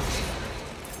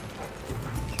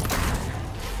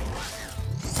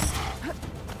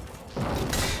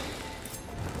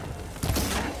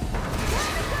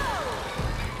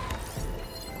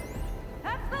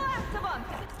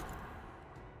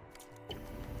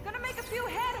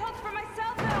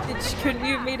 couldn't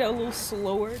you have made it a little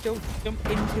slower? Don't jump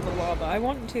into the lava. I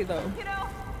want to though.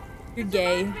 You're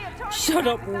gay. Shut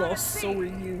up, Lost. So are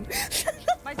you.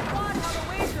 My squad held a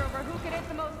wager over who could hit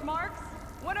the most marks.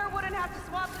 Winner wouldn't have to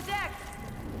swap the decks.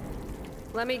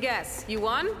 Let me guess. You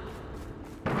won?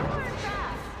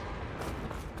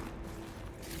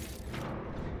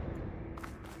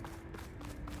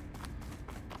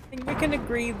 I think we can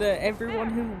agree that everyone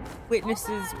who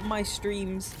witnesses my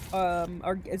streams is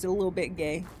a little bit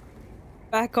gay.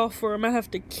 Back off or I'm gonna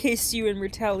have to kiss you in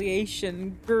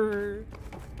retaliation. Grr.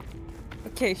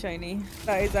 Okay, Shiny.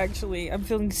 That is actually, I'm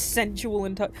feeling sensual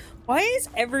and touch. Why is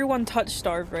everyone touch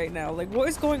starved right now? Like, what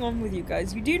is going on with you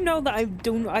guys? You do know that I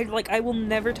will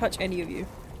never touch any of you.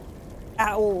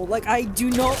 At all. Like, I do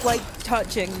not like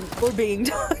touching or being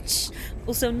touched.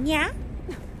 Also, yeah.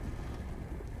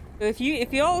 So if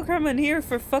you all come in here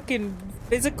for fucking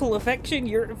physical affection,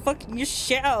 you're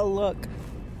shit out of luck.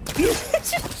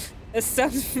 It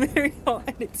sounds very hot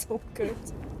and it's all good.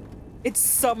 It's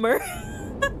summer.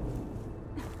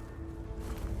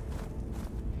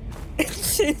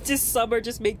 It's just summer,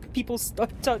 just make people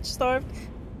touch starved.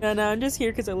 And I'm just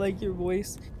here because I like your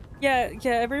voice. Yeah,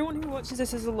 everyone who watches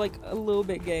this is like a little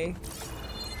bit gay.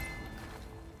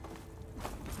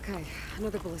 Okay,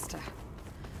 another ballista.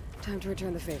 Time to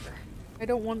return the favor. I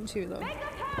don't want to though.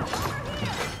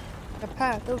 A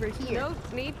path over here. No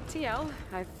need to yell.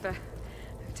 I've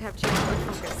tapped you in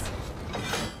focus.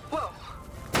 Whoa.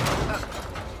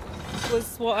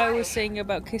 Was what I was saying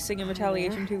about kissing in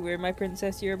retaliation too weird, my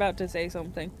princess? You're about to say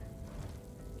something.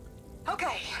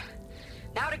 Okay.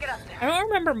 Now to get up there. I don't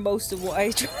remember most of what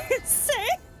I tried to say.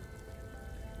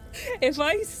 If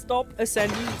I stop a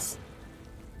sentence,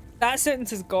 that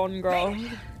sentence is gone, girl.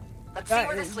 Let's see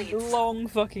where this leads. Long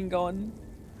fucking gone.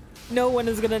 No one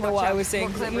is gonna know what I was saying,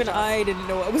 because even I didn't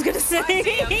know what I was gonna say.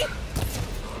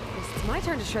 It's my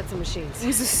turn to shred some machines. It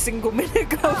was a single minute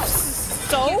ago.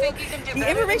 So the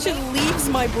information leaves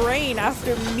my brain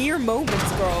after mere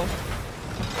moments, girl.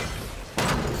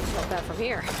 Not bad from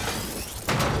here.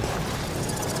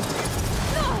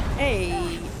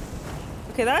 Hey.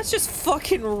 Okay, that's just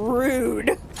fucking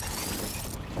rude.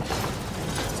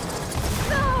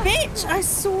 Bitch! I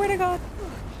swear to God.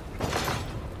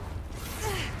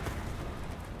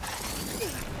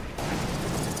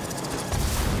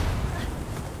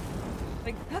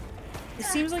 Like, it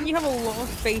seems like you have a lot of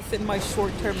faith in my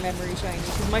short-term memory, Shiny,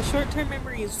 because my short-term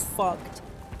memory is fucked.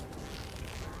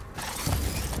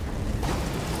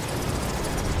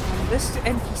 This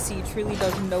NPC truly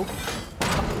does no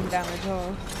fucking damage,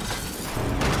 huh?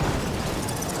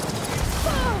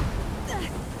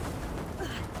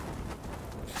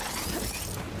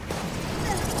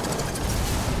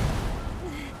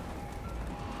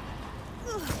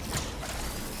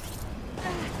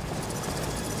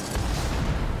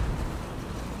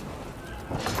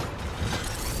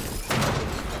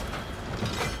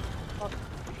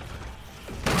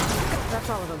 That's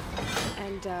all of them.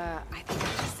 And, I think I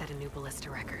just set a new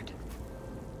ballista record.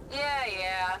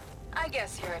 Yeah. I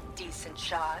guess you're a decent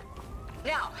shot.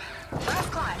 Now,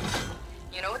 last climb.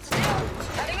 You know what to do.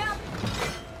 Heading up.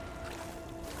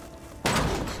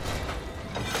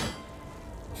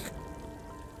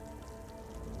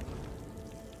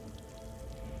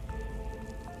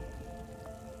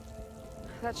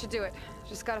 That should do it.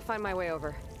 Just gotta find my way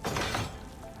over.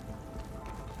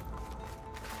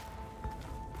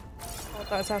 Oh,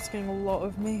 that's asking a lot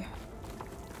of me.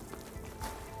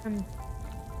 I'm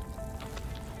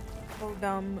so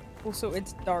dumb. Also,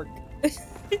 it's dark.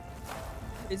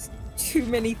 There's too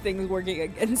many things working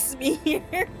against me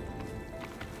here.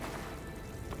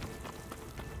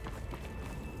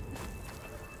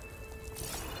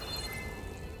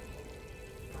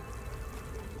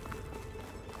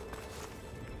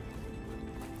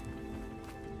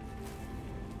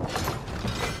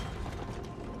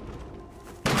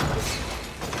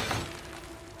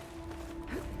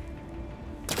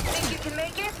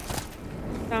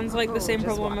 Sounds like the same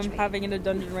problem I'm having in a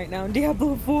dungeon right now in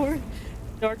Diablo 4.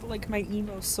 Dark like my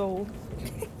emo soul.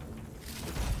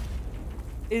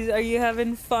 Are you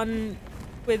having fun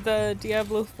with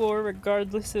Diablo 4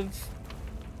 regardless of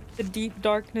the deep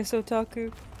darkness,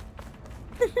 otaku?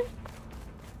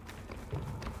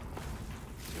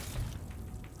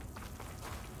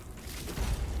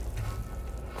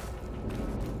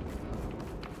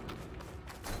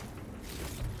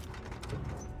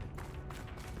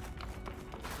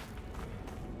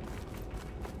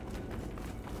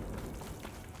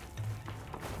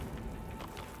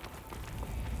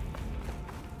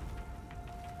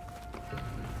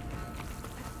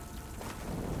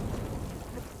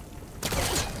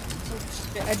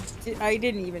 I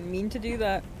didn't even mean to do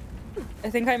that. I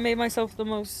think I made myself the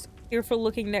most fearful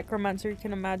looking necromancer you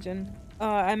can imagine.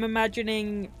 I'm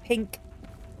imagining pink.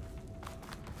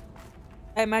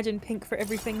 I imagine pink for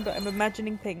everything, but I'm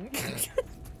imagining pink.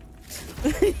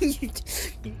 you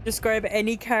describe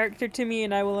any character to me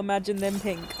and I will imagine them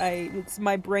pink.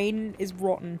 My brain is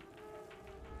rotten.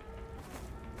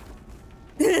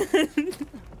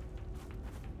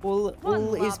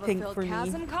 all is pink for me.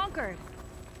 Chasm conquered.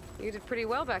 You did pretty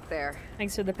well back there.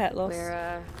 Thanks for the pet loss.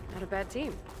 We're not a bad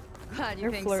team. Glad you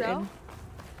You're think flirting.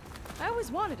 so. I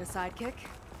always wanted a sidekick.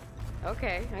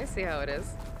 Okay, I see how it is.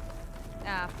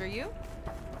 After you.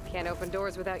 Can't open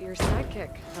doors without your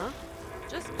sidekick, huh?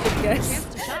 Just Good a guess. chance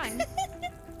to shine.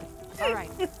 All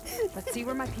right, let's see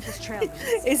where my people's trail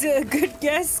leads. Is it a good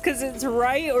guess because it's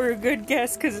right or a good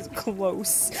guess because it's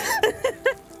close?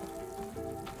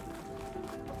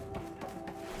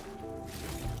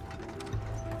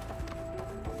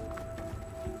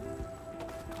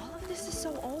 All of this is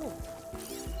so old.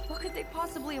 What could they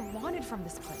possibly have wanted from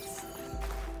this place?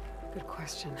 Good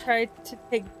question. Tried to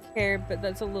take care, but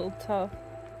that's a little tough.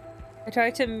 I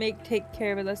tried to take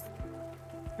care, but that's...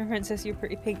 My friend says you're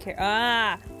pretty pink hair.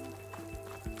 Ah!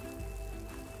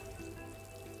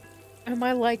 Am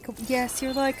I likable? Yes,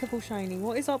 you're likable, Shiny.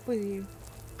 What is up with you?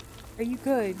 Are you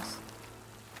good?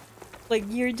 Like,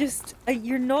 you're just...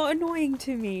 you're not annoying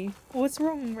to me. What's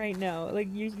wrong right now? Like,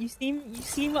 you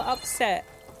seem upset.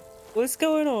 What's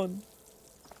going on?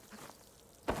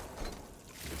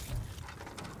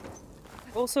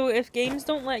 Also, if games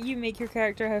don't let you make your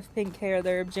character have pink hair,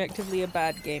 they're objectively a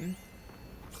bad game.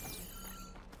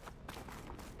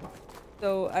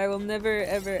 So I will never,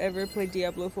 ever, ever play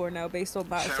Diablo 4 now based on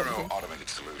that assumption. Automated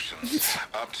Solutions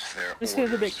upped their Just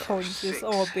feeling a bit orders of conscious. 6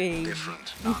 Oh, baby.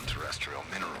 different non-terrestrial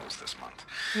minerals this month.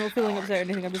 I'm not feeling upset or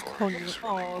anything, I'm just conscious.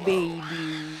 Oh, baby.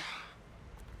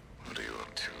 What are you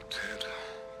up to, Ted?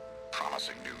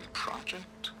 Promising new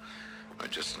project? Or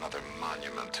just another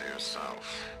monument to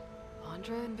yourself?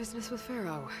 Andra in business with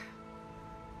Pharaoh.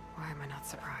 Why am I not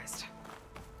surprised?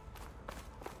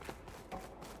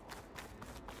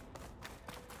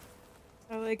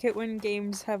 I like it when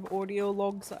games have audio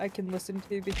logs that I can listen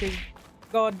to because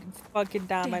god fucking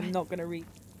damn I'm not gonna read.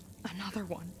 Another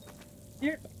one.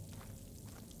 Yeah.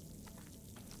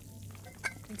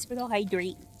 Thanks for the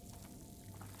hydrate.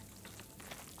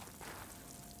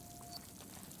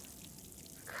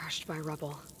 Crushed by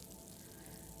rubble.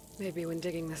 Maybe when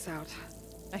digging this out.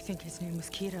 I think his name was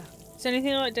Kira. It's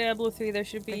anything like Diablo 3, there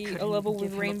should be a level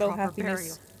with rainbow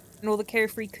happiness and all the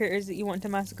carefree critters that you want to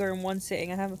massacre in one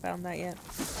sitting. I haven't found that yet.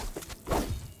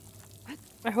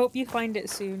 I hope you find it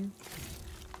soon.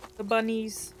 The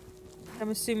bunnies. I'm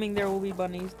assuming there will be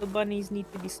bunnies. The bunnies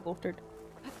need to be slaughtered.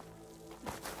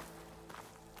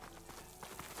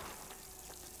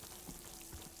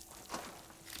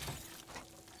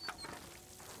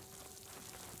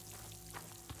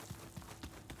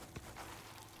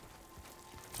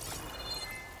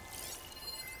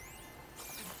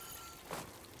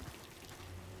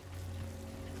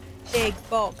 Big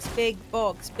box, big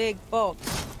box, big box.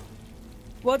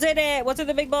 What's in it? What's in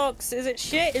the big box? Is it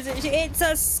shit? Is it shit? It's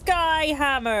a sky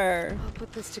hammer! I'll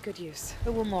put this to good use.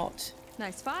 It will not.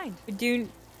 Nice find. I do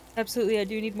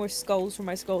need more skulls for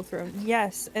my skull throne.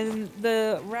 Yes, and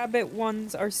the rabbit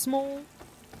ones are small,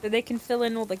 so they can fill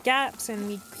in all the gaps and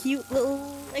make cute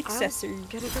little accessories. I'll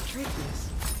get a good trade for this.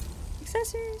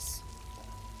 Accessories.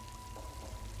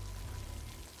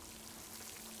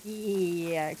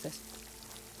 Yeah, accessories.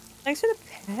 Thanks for the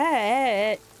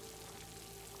pet.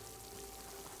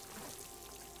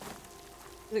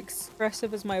 As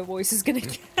expressive as my voice is gonna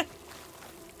get.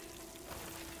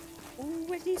 Ooh,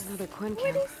 what is another Quinn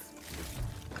camp?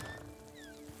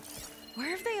 Where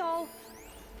have they all?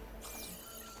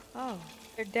 Oh,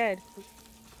 they're dead.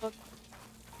 Look.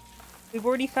 We've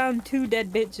already found 2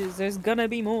 dead bitches. There's gonna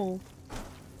be more.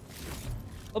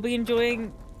 I'll be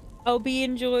enjoying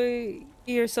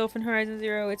yourself in Horizon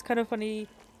Zero. It's kind of funny.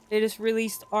 They just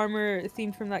released armor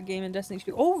themed from that game in Destiny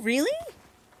 2. Oh, really?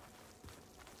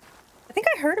 I think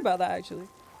I heard about that, actually.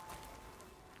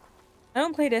 I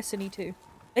don't play Destiny 2.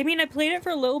 I mean, I played it for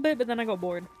a little bit, but then I got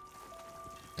bored.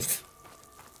 It's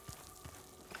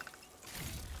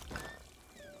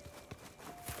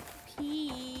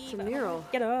a mural.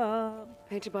 Get up.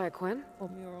 Painted by a Quinn? Oh,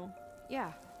 mural.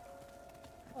 Yeah.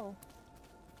 Oh.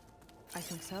 I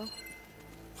think so.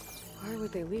 Why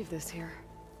would they leave this here?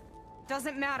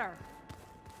 Doesn't matter.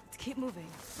 Let's keep moving.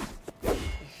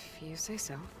 If you say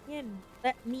so. In.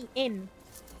 Let me in.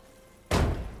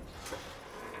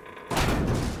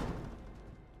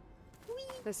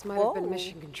 This might have been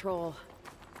mission control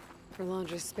for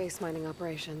Londra's space mining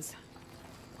operations.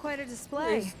 Quite a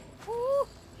display. Ooh.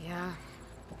 Yeah.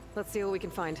 Let's see what we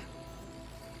can find.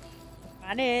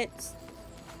 On it.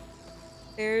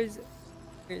 There's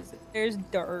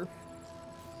Darth.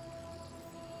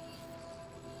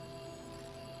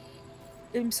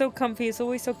 I'm so comfy. It's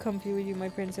always so comfy with you, my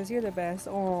princess. You're the best.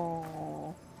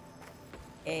 Oh,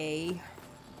 gay.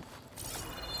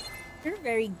 You're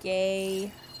very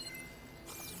gay.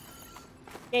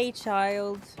 Gay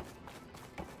child.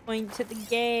 Point to the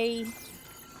gay.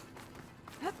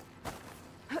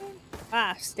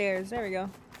 Ah, stairs. There we go.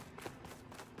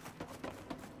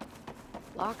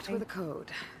 Locked with a code.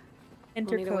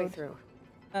 Enter we'll need code. a way through.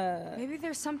 Maybe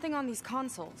there's something on these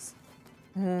consoles.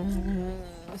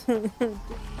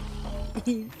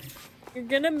 You're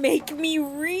gonna make me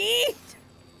read!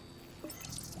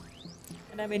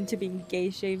 And I'm into being gay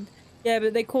shamed. Yeah,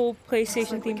 but they call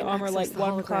PlayStation themed armor like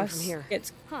one class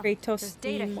gets Kratos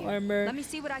theme armor, Let me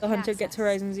see what I the can hunter access. gets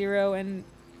Horizon Zero, and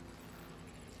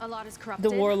A lot is corrupted,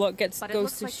 the warlock gets but it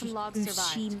Ghost looks of like some logs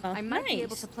survived. Tsushima. I might be able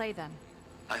Nice. to play them.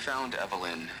 I found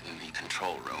Evelyn in the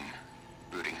control room,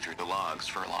 rooting through the logs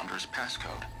for Alondra's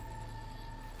passcode.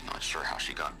 Not sure how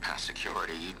she got past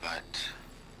security, but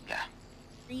yeah.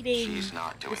 Reading. She's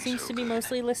not doing This seems so to be good.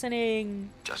 mostly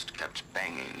listening. Just kept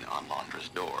banging on Londra's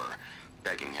door,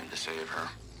 begging him to save her.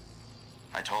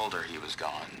 I told her he was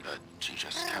gone, but she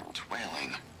just kept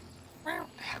wailing. I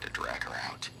had to drag her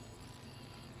out.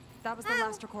 That was the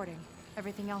last recording.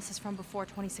 Everything else is from before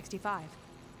 2065.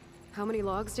 How many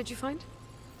logs did you find?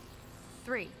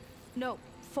 3. No,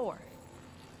 4.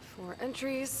 4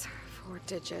 entries, 4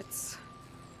 digits.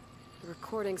 The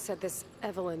recording said this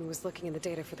Evelyn was looking in the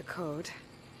data for the code.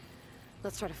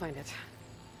 Let's try to find it.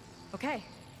 Okay.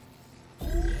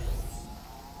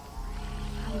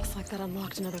 Looks like that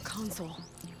unlocked another console.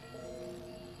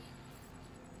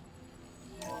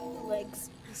 Legs.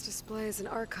 This display is an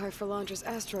archive for Londra's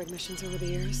asteroid missions over the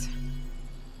years.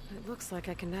 It looks like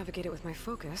I can navigate it with my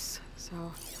focus, so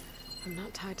I'm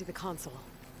not tied to the console.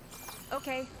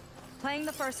 Okay. Playing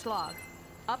the first log.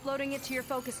 Uploading it to your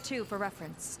Focus 2 for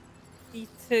reference. Need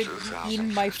to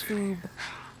clean my food.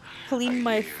 Clean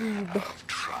my food.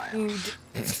 Food.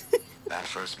 That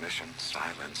first mission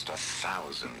silenced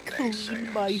 1,000 Clean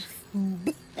naysayers. my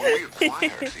food. When we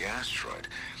acquired the asteroid,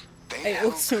 they I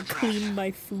held also their breath. clean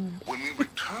my food. When we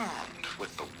returned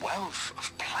with the wealth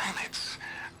of planets,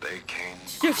 they came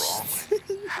Just-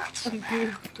 crawling, hats in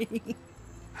hand.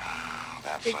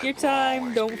 That Take fight your will time.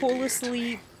 always Don't be fall dear to me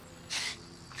asleep.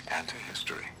 and to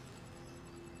history.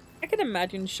 I can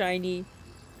imagine Shiny,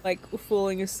 like,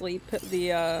 falling asleep at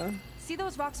the, See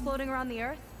those rocks floating around the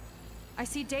Earth? I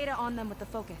see data on them with the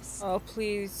Focus. Oh,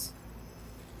 please.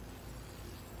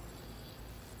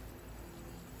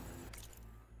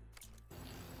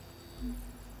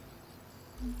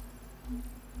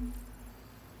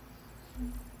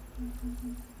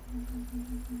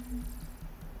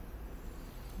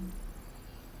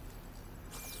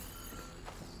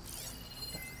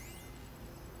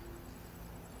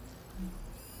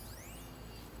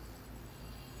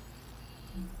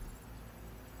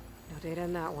 No data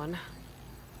in that one.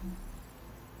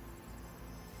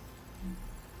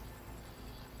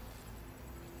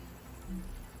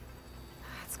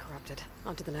 That's corrupted.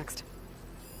 On to the next.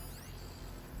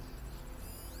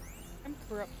 I'm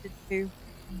corrupted too.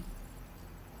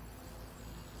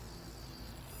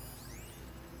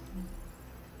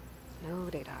 No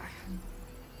data.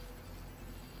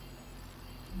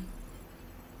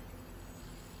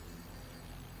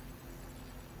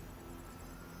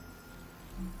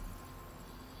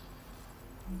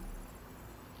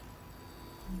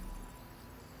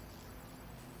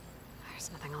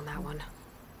 There's nothing on that one.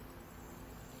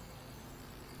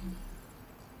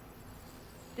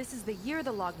 This is the year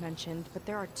the log mentioned, but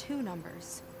there are 2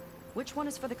 numbers. Which one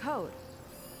is for the code?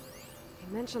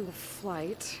 He mentioned the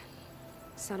flight.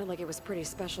 Sounded like it was pretty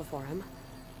special for him.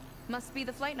 Must be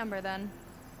the flight number then.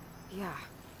 Yeah,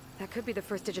 that could be the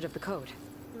first digit of the code.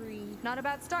 3. Not a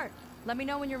bad start. Let me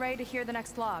know when you're ready to hear the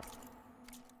next log.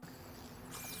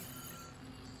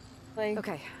 Play.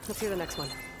 Okay, let's hear the next one.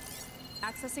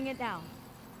 Accessing it now.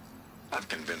 I've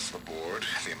convinced the board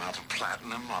the amount of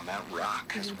platinum on that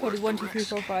rock is Cody worth 1, the 2, 3, risk.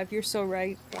 4, 5. You're so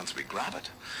right. Once we grab it,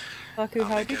 Baku, I'll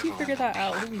how make did you Evelyn figure that a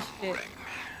out? Holy platinum shit. ring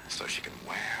so she can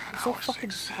wear You're so our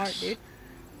fucking smart, success dude.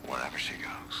 wherever she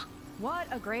goes. What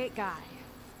a great guy.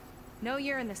 No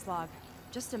year in this log.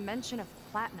 Just a mention of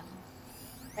platinum.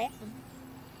 Platinum.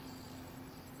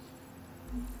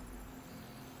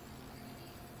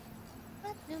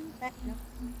 Platinum.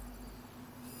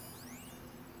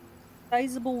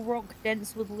 Sizable rock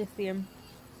dense with lithium.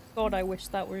 God, I wish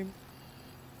that were.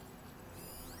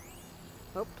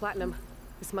 Oh, platinum.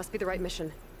 This must be the right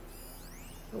mission.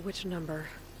 Which number?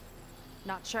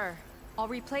 Not sure. I'll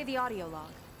replay the audio log.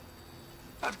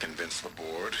 I've convinced the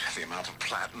board the amount of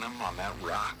platinum on that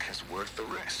rock is worth the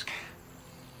risk.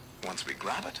 Once we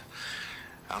grab it,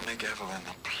 I'll make Evelyn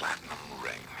a platinum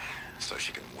ring so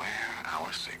she can wear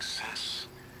our success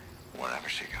wherever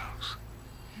she goes.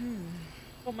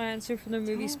 Got my answer from the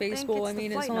movie Don't think Spaceball. it's I the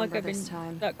mean, it's flight not like number I've been this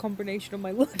time. that combination of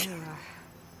my luck.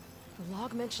 The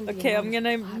log mentioned the Okay, I'm amount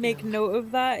of gonna make platinum. note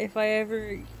of that. If I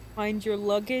ever find your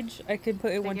luggage, I can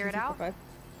put it 1, 2, Figure 3, it 4, out? 5.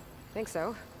 Think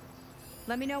so.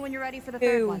 Let me know when you're ready for the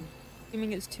third 2. one.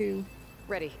 Assuming it's 2.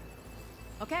 Ready.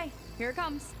 Okay, here it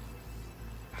comes.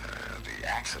 The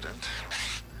accident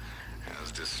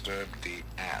has disturbed the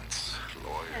ants,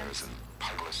 lawyers, and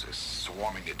publicists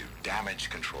swarming to do damage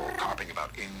control, carping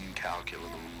about incalculable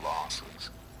losses.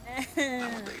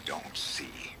 And what they don't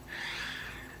see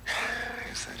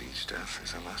is that each death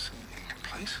is a lesson in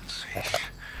complacency,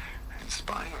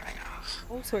 inspiring us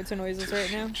All sorts of noises to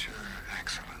right now. future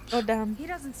excellence. Oh damn. He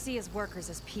doesn't see his workers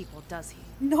as people, does he?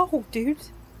 No, dude.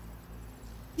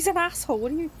 He's an asshole.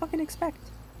 What do you fucking expect?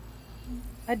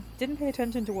 I didn't pay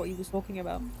attention to what he was talking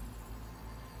about.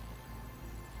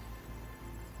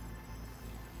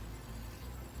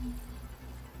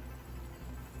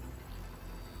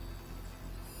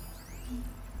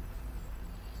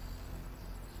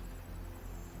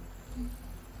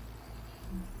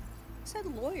 He said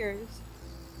lawyers.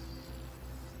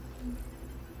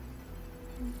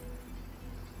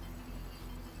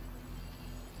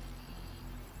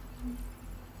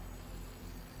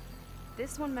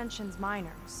 This one mentions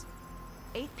minors.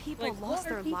 8 people Like, lost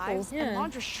what are their people? lives, Yeah. and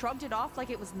Lon just shrugged it off like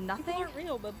it was nothing. People aren't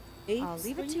real, but I'll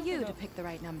leave it to you to pick the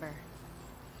right number.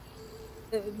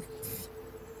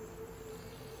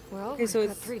 Well, Okay, so we've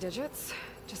got it's 3 digits.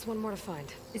 Just one more to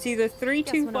find. It's either Guess we'll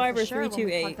know 325 for or sure when we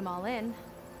plug 328. them all in.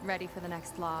 Ready for the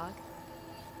next log.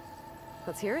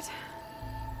 Let's hear it.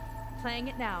 Playing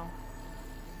it now.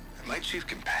 My chief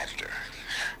competitor.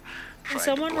 Can tried to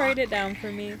someone block write it down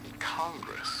for me? in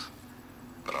Congress.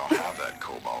 But I'll have that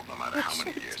cobalt no matter how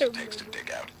many years it takes to dig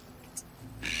out.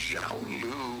 Xiaolu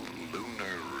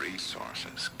lunar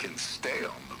resources can stay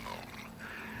on the moon.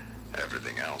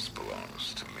 Everything else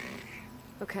belongs to me.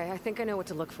 Okay, I think I know what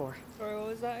to look for. Sorry, what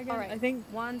was that again? All right, I think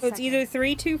one so it's second. either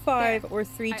 325 There. or I uploaded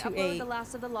 328. the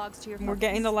last of the logs to your And we're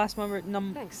getting the phones.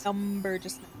 last Thanks. number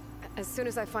just now. As soon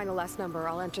as I find the last number,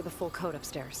 I'll enter the full code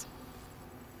upstairs.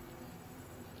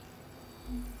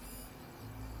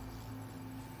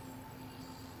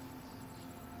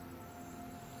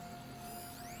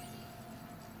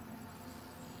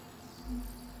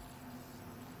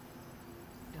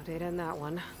 No data in that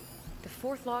one. The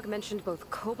 4th log mentioned both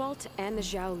Cobalt and the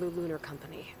Xiaolu Lunar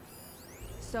Company.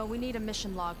 So we need a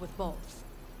mission log with both.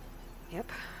 Yep.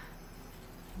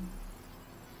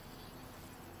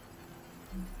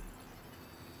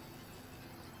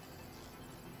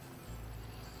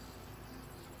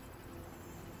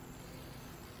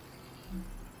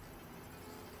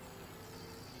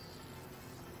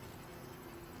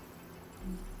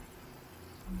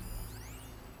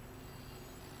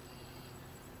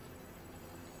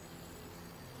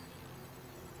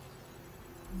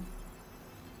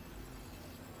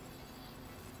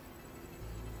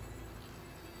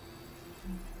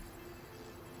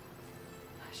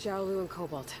 Xiaolu and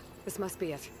Cobalt. This must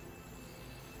be it.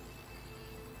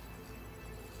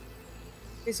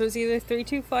 Okay, so it's either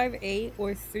 3258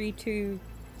 or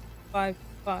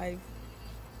 3255.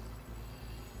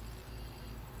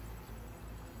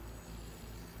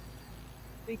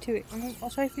 I'll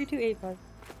try 3285.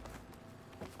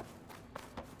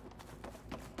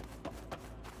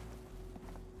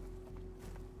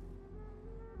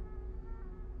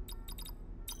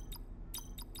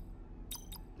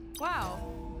 Wow,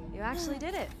 you actually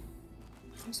did it.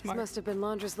 I'm This smart. must have been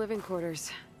Londra's living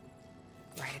quarters.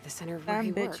 Right at the center of where Damn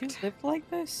he bitch, you worked. lived like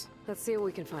this? Let's see what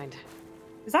we can find.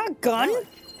 Is that a gun?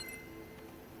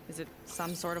 Is it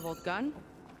some sort of old gun?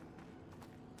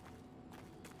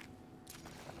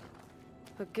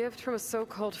 A gift from a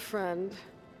so-called friend.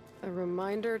 A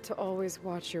reminder to always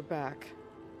watch your back.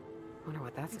 Wonder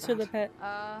what that's Thanks for the about.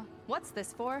 pet. What's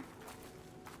this for?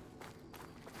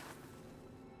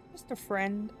 Just a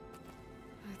friend.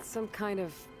 It's some kind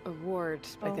of award,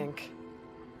 I Oh. think.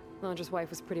 Londra's wife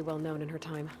was pretty well known in her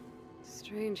time.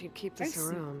 Strange he'd keep this I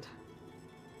see. around.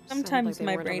 Sometimes Sounded like they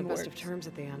my weren't on brain the best of works. terms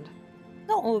at the end.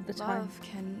 Not all of the time. Love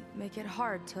can make it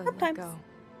hard to Sometimes. let go.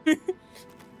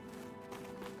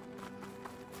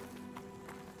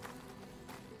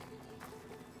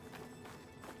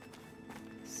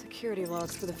 Security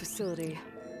logs for the facility.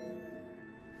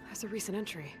 There's a recent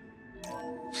entry.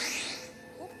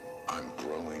 I'm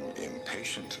growing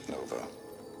impatient, Nova.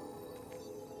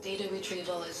 Data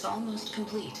retrieval is almost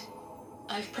complete.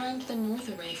 I've primed the North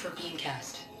Array for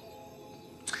beamcast.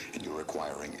 And you're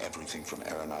acquiring everything from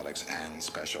aeronautics and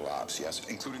special ops, yes?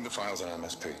 Including the files on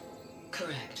MSP?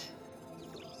 Correct.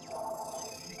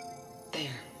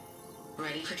 There.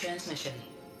 Ready for transmission.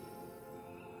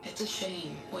 It's a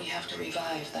shame we have to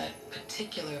revive that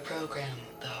particular program,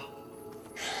 though.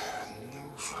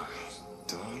 No,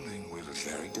 darling, we have a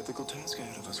very difficult task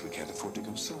ahead of us. We can't afford to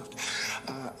go soft.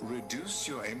 Reduce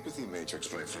your empathy matrix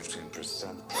by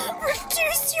 15%.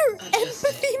 Reduce your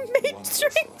empathy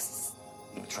matrix!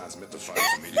 Transmit the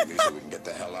files immediately so we can get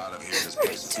the hell out of here. This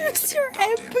place Reduce your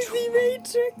empathy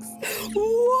matrix!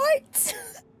 What?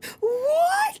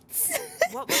 What?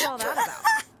 What was all that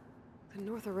about? The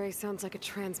North Array sounds like a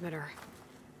transmitter.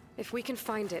 If we can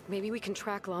find it, maybe we can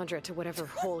track Laundra to whatever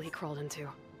hole he crawled into.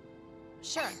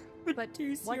 Sure, but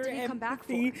what did he come back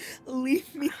for?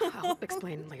 Leave me alone. I'll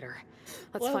explain later.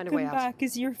 Let's find a way out. Welcome back.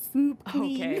 Is your food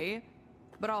clean? Okay,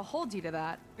 but I'll hold you to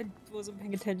that. I wasn't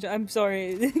paying attention. I'm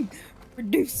sorry.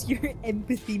 Reduce your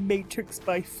empathy matrix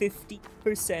by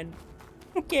 50%.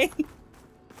 Okay.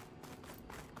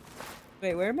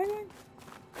 Wait, where am I going?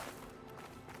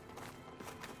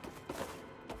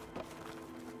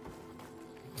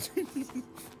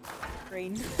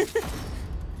 Brain.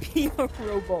 Be a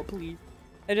robot, please.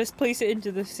 I just place it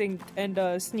into the sink and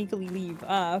sneakily leave.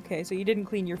 Ah, okay, so you didn't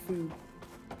clean your food.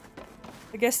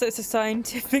 I guess that's a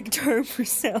scientific term for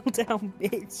settle down,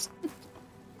 bitch.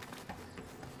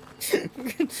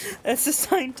 That's a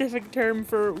scientific term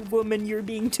for woman, you're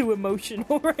being too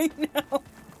emotional right now.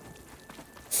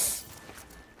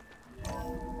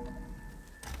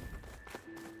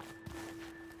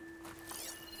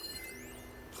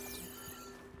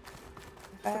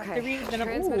 Okay, the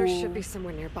transmitter should be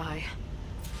somewhere nearby.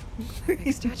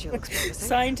 The statue looks promising.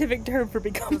 Scientific term for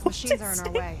becoming Those machines are in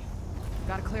our way.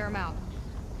 Gotta clear them out.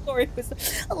 Sorry, it was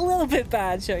a little bit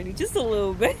bad, Shiny. Just a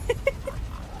little bit.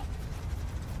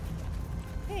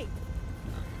 Hey.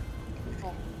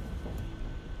 Oh.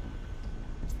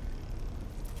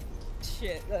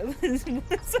 Shit, that was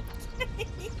okay.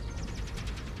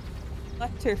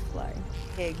 Butterfly.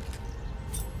 Egg.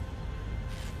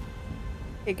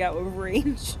 Pig out of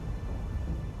range.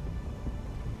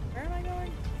 Where am I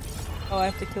going? Oh, I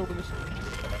have to kill the machine.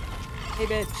 Hey,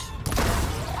 bitch.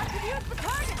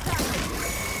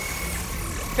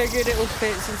 Figured it would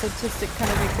fit since autistic kind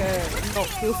of make a not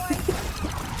feel.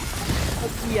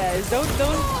 Yeah,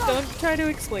 don't try to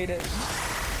explain it.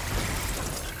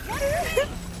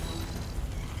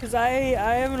 Because I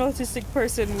am an autistic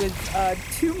person with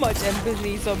too much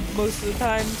empathy most of the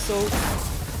time, so.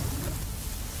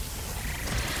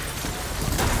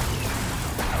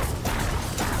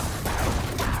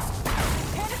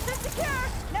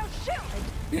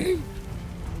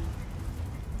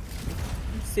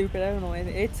 Stupid, I don't know.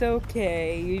 It's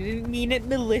okay. You didn't mean it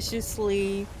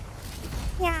maliciously.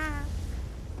 Yeah.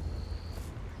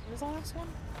 What was the last one?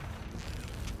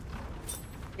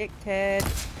 Dickhead.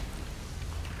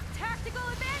 Tactical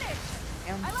advantage.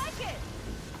 I like it.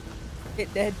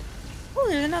 Get dead. Oh,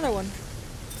 there's another one.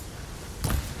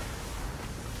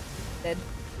 Dead.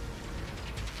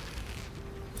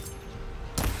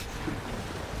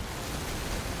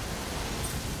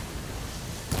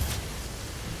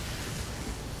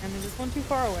 And there's one too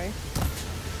far away.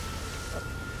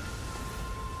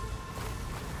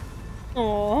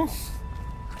 Oh.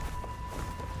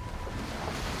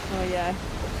 Oh yeah.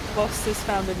 Boss has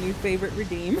found a new favorite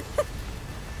redeem.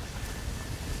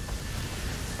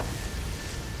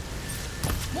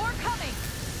 More coming.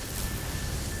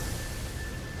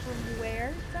 From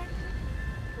where exactly?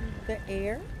 From the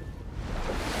air?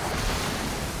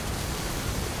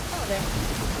 Oh, there.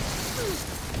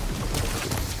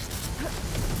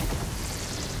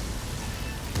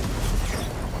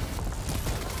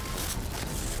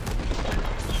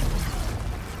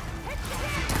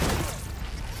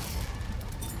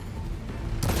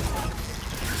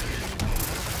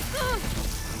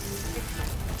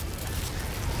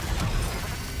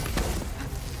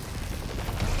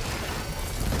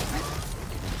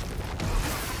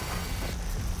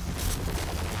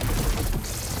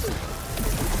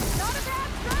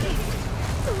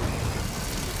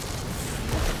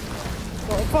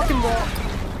 Fucking walk.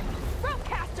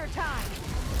 Ropecaster time.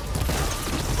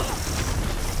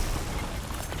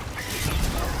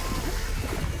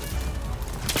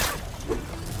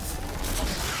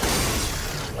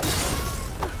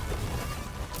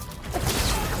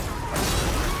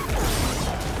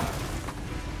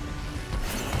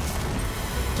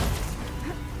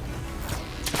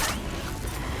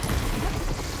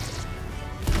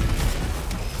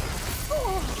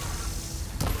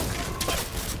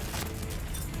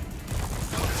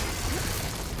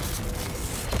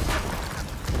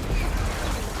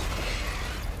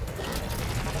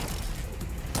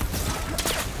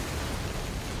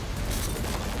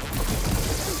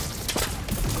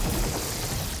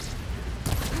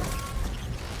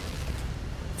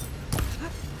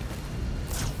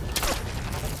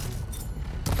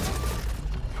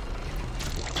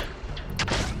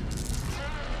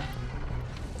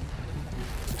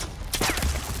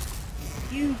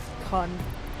 You cunt.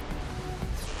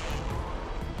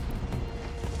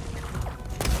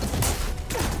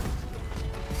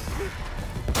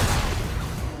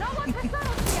 No one for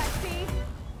subtlety, I see.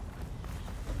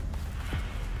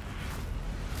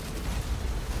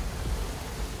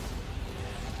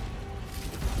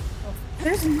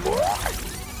 There's more!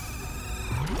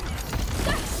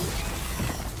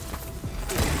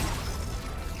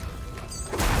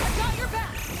 I got your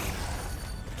back.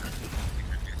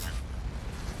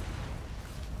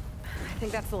 I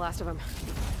think that's the last of them.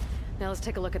 Now let's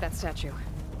take a look at that statue.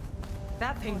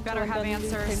 That thing better have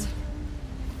answers.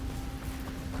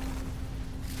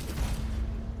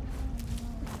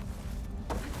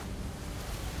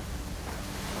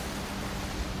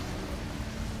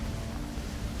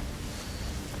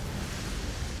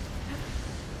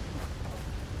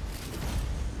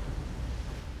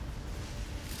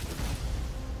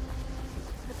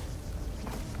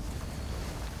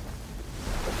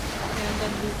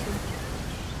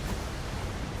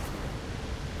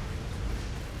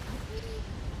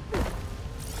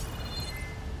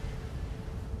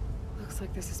 Looks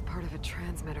like this is part of a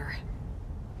transmitter.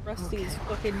 Rusty's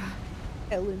fucking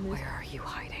hell in this. Where are you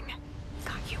hiding?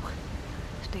 Got you.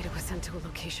 Data was sent to a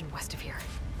location west of here.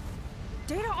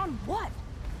 Data on what?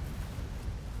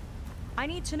 I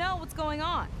need to know what's going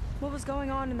on. What was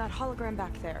going on in that hologram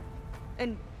back there?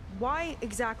 And why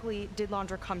exactly did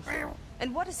Laundra come here?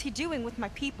 And what is he doing with my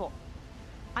people?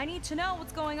 I need to know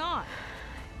what's going on.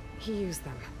 He used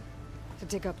them to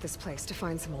dig up this place to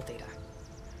find some old data.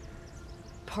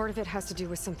 Part of it has to do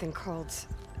with something called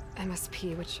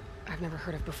MSP, which I've never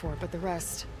heard of before, but the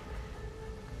rest...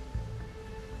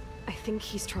 I think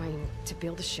he's trying to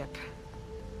build a ship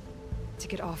to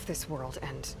get off this world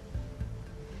and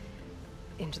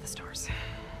into the stars.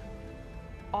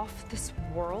 Off this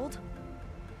world?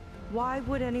 Why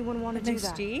would anyone want to do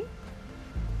that? MSG?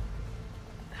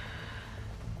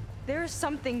 There's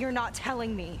something you're not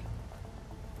telling me.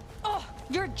 Oh,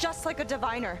 you're just like a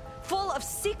diviner, full of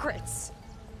secrets.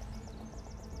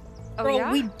 Oh, Bro,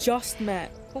 yeah? we just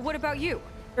met. Well, what about you?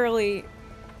 Girly.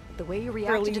 The way you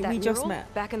reacted to that mural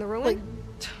back in the ruin? Like,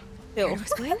 Care to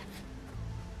explain?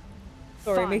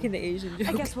 Sorry, Fine. Making the Asian joke.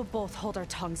 I guess we'll both hold our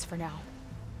tongues for now.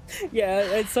 Yeah,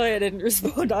 I'm sorry I didn't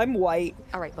respond. I'm white.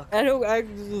 All right, look.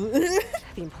 The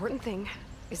important thing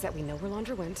is that we know where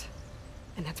Laundra went,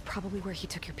 and that's probably where he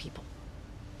took your people.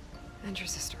 And your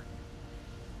sister.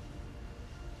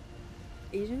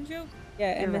 Asian joke?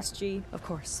 Yeah, You're MSG. right. Of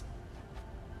course.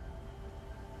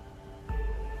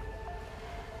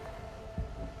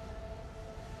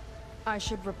 I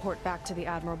should report back to the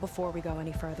Admiral before we go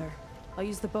any further. I'll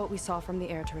use the boat we saw from the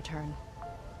air to return.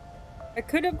 I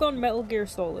could have gone Metal Gear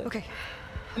Solid. Okay.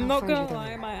 I'm not gonna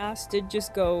lie, my ass did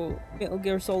just go Metal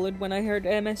Gear Solid when I heard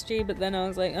MSG, but then I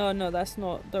was like, oh no, that's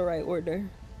not the right order.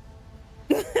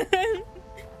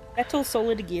 Metal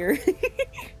Solid Gear.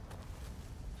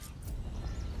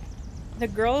 The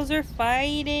girls are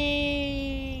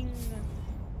fighting.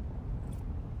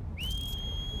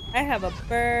 I have a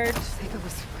bird. Sega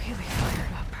was really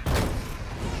fired up.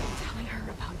 Telling her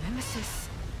about Nemesis.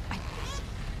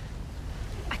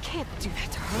 I can't do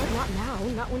that to her. Not now.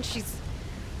 Not when she's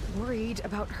worried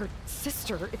about her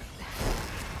sister.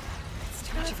 It's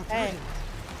too much of a burden.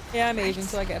 Yeah, I'm Asian,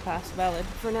 so I get a pass. Valid.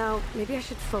 For now, maybe I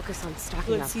should focus on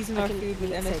stocking Let's up. season I our can food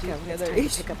with meet MSG Seiko when it's together. time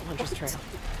to pick up Laundra's trail.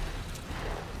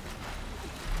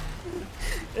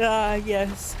 Ah,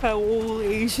 yes. How all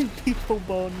Asian people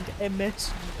bond.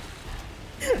 MSG.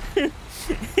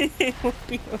 It will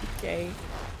be okay.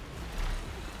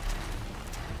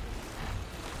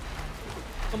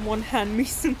 Someone hand me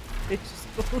some fish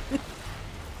sauce.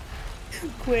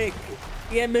 Quick.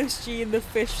 The MSG and the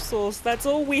fish sauce. That's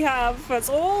all we have. That's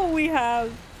all we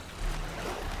have.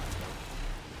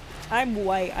 I'm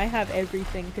white. I have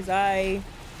everything because I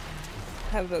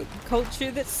have a culture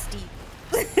that's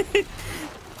steep.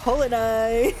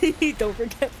 Colonize. Don't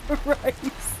forget the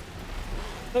rice.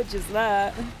 Not just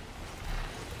that.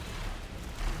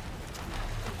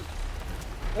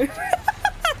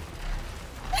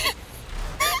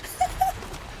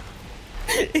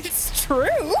 It's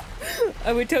true.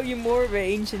 I would tell you more about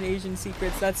ancient Asian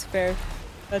secrets. That's fair.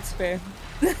 That's fair.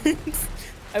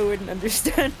 I wouldn't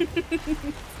understand.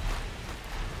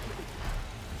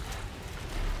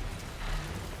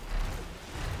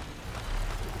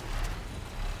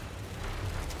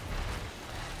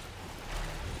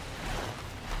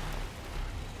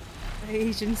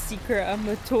 Asian secret, I'm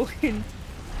a talking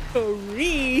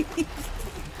tree.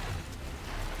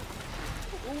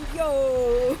 Oh,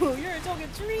 yo, you're a talking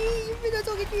tree. You've been a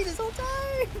talking tree this whole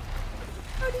time.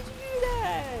 How did you do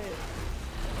that?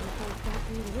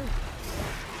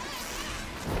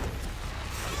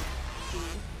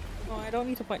 Oh, I don't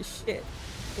need to fight shit.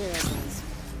 Yeah, it does.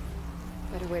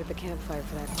 Better wait at the campfire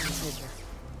for that horn soldier.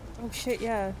 Oh shit,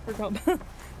 yeah. Forgot about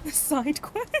the side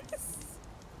quest.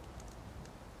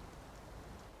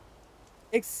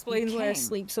 Explains why I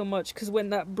sleep so much, because when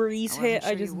that breeze hit,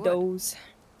 I just doze.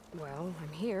 Well,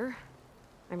 I'm here.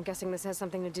 I'm guessing this has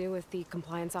something to do with the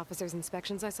compliance officer's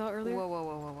inspections I saw earlier?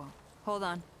 Whoa. Hold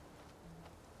on.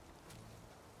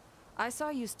 I saw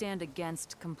you stand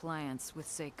against compliance with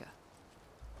Seika.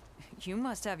 You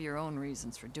must have your own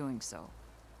reasons for doing so.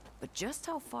 But just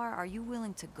how far are you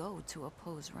willing to go to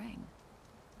oppose Rang?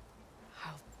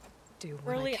 I'll do what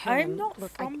Really, I can. I'm not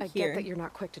Look, from I here. get that you're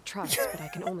not quick to trust, but I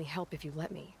can only help if you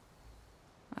let me.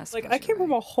 Like, I came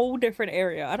from a whole different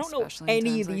area. I don't know Especially in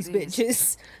any of times these like these.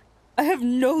 bitches. I have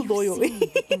no loyalty. You've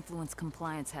seen the influence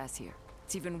compliance has here.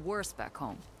 It's even worse back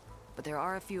home. But there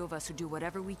are a few of us who do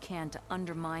whatever we can to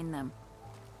undermine them.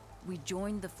 We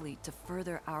joined the fleet to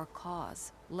further our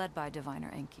cause, led by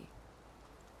Diviner Enki.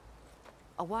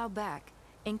 A while back,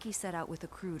 Enki set out with a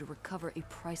crew to recover a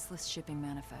priceless shipping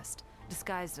manifest,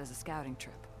 disguised as a scouting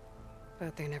trip.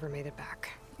 But they never made it back.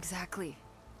 Exactly.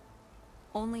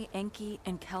 Only Enki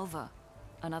and Kelva,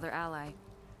 another ally,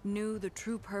 knew the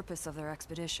true purpose of their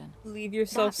expedition. Leave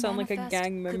yourself That sound like a manifest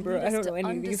gang could member. lead I us don't to know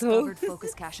any of these undiscovered hoes.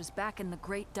 focus caches back in the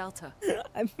Great Delta.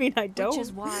 I mean, I don't. Which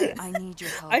is why I need your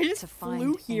help I just to find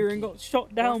flew here Enki, and got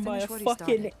shot down by a finish what he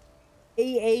fucking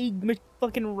started.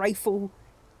 fucking rifle.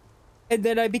 And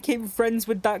then I became friends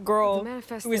with that girl The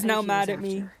manifest who is that now Enki mad was at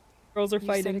me. after. Girls are You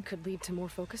fighting. said it could lead to more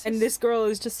focuses? And this girl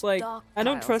is just like, I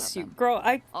don't Stockpiles trust of you. them. Girl,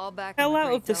 I All back fell in the out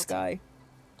Great of this Delta. guy.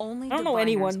 Only I don't know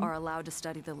diviners anyone. are allowed to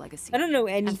study the legacy. I don't know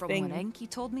And from anything. what Enki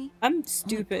told me, I'm only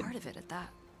stupid. part of it at that.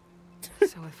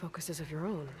 So with focuses of your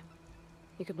own,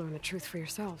 you could learn the truth for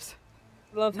yourselves.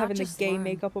 I love Not having the just gay learn.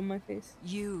 makeup on my face.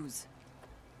 Use.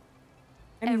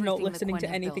 I'm Everything not the listening Quen to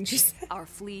have anything built, she said. Our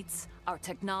fleets, our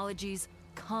technologies,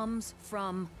 comes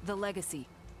from the legacy.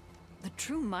 The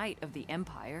true might of the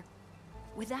Empire.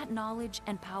 With that knowledge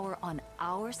and power on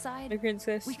our side, My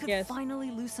princess, we could yes.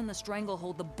 finally loosen the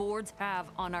stranglehold the boards have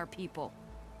on our people.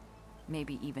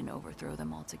 Maybe even overthrow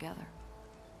them altogether.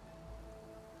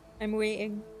 I'm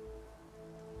waiting.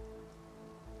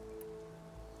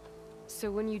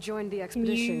 So when you joined the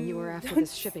expedition, you were after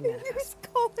this shipping manifest.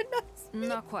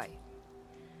 Not quite.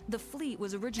 The fleet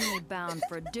was originally bound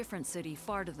for a different city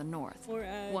far to the north.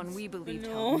 One we believed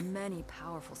held many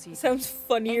powerful secrets. Sounds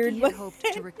funnier in Enki my had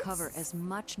hoped to recover as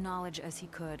much knowledge as he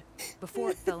could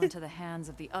before it fell into the hands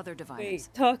of the other diviners. Wait,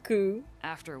 Taku.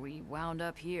 After we wound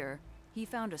up here, he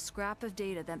found a scrap of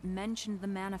data that mentioned the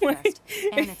manifest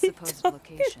and its supposed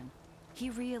location. He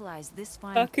realized this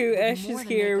find Taku, would Ash more is than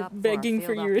here make up begging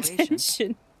for our your failed operation.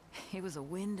 attention. It was a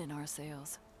wind in our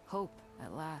sails. Hope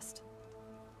at last.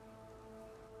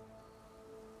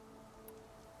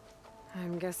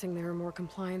 I'm guessing there are more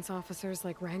compliance officers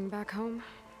like Rang back home?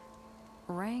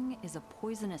 Rang is a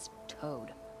poisonous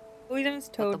toad. Poisonous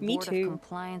But toad, the me Board of too.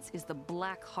 Compliance is the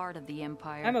black heart of the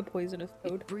Empire. I'm a poisonous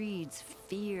toad. It breeds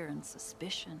fear and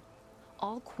suspicion.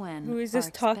 All Quen Who is are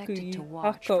this Taku? expected to You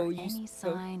watch Taco, for you any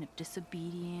so- sign of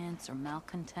disobedience or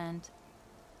malcontent.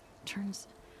 Turns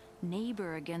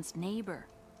neighbor against neighbor.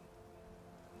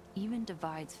 Even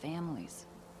divides families.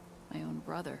 My own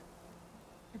brother,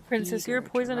 Princess, you're a eager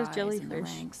to poisonous rise in the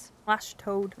jellyfish. ranks, Slash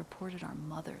toad. reported our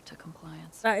mother to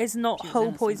compliance. That is not She was whole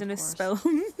innocent, of poisonous course.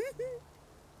 spell.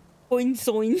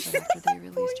 Poinsoin. But after they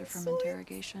released her from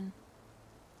interrogation,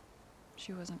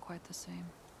 she wasn't quite the same.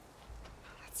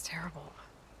 That's terrible.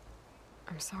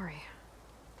 I'm sorry.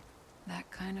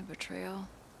 That kind of betrayal,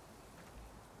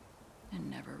 it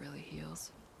never really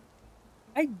heals.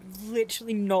 I'm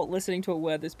literally not listening to a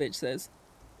word this bitch says.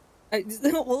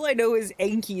 All I know is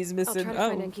Enki is I'll missing. try to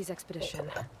find Enki's expedition.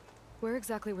 Where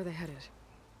exactly were they headed?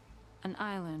 An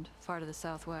island far to the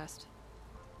southwest.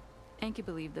 Enki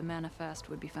believed the manifest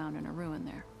would be found in a ruin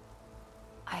there.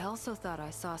 I also thought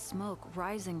I saw smoke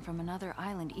rising from another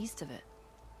island east of it.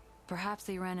 Perhaps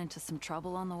they ran into some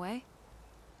trouble on the way?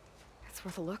 It's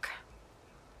worth a look.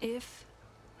 If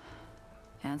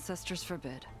ancestors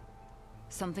forbid,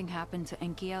 something happened to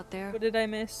Enki out there, What did I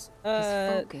miss? his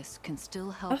focus can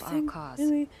still help Nothing, our cause.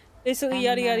 really. Basically, And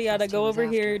yada the yada yada. manifest Go he was over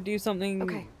here, after. do something.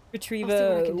 Okay, Retrieve I'll see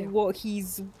what I can do. what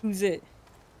he's. Who's it?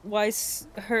 Why's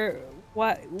her?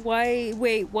 Why?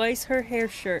 Wait. Why's her hair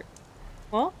short?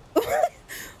 What?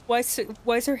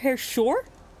 why's her hair short?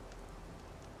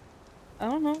 I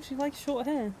don't know. She likes short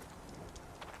hair.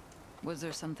 Was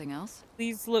there something else?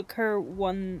 Please look her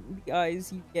the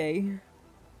eyes, you gay.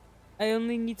 I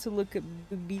only need to look at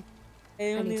booby. I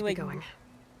I only need to like. be going.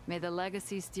 May the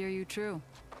legacy steer you true.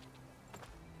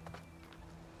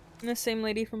 The same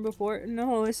lady from before?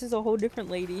 No, this is a whole different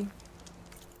lady.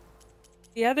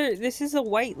 This is a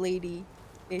white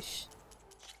lady-ish.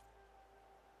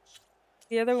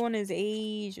 The other one is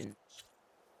Asian.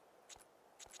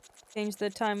 Change the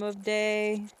time of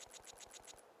day.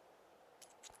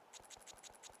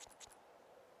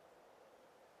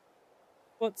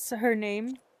 What's her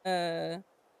name? Aowa.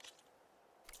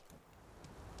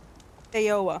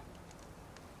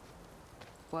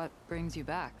 What brings you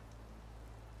back?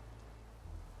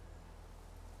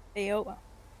 Aowa.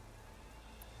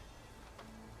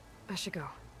 I should go.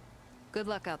 Good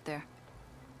luck out there.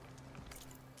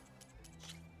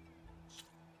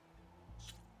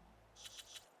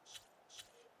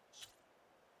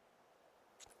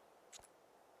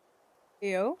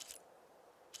 Yo.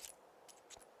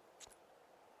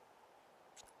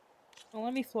 Well,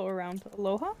 let me float around.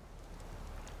 Aloha?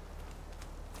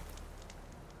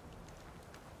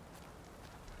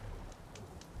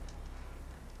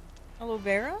 Aloe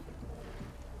vera?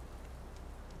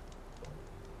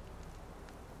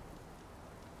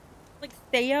 Like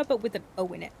Thea, but with an O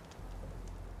in it.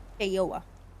 Aowa.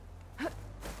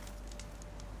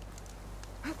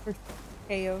 Or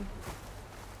Theo.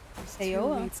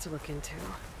 Two needs to look into.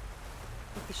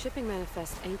 If the shipping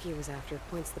manifest Enki was after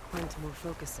points the Quen to more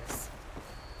focuses,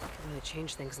 it could really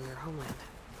change things in their homeland.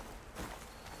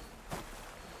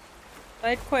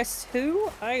 Side quests who?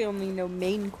 I only know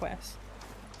main quest.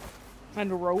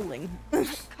 And rolling.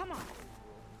 Come on.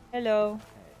 Hello.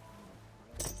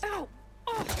 Ow!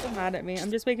 Oh. Don't mad at me.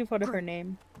 I'm just making fun of her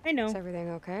name. I know. Is everything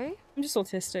okay? I'm just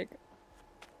autistic.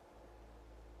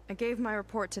 I gave my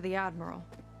report to the Admiral.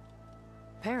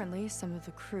 Apparently, some of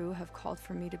the crew have called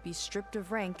for me to be stripped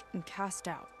of rank and cast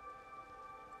out.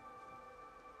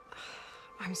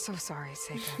 I'm so sorry,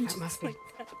 Seika. That must be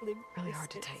really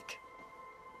hard to take.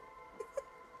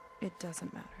 It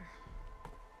doesn't matter.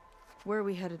 Where are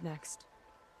we headed next?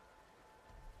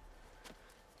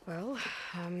 Well,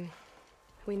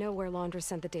 we know where Laundra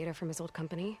sent the data from his old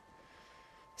company.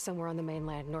 Somewhere on the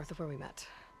mainland, north of where we met.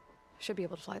 Should be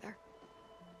able to fly there.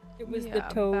 It was the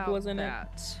toad, wasn't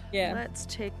it? Yeah. Let's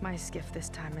take my skiff this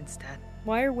time instead.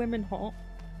 Why are women hot?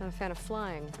 Not a fan of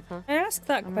flying, huh? I ask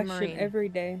that I'm a question Marine. every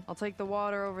day. I'll take the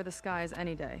water over the skies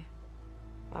any day.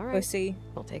 All right. Pussy.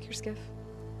 I'll take your skiff.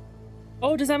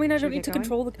 Oh, does that mean I Should don't we need to get going?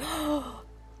 control the...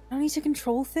 I don't need to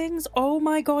control things? Oh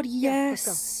my god,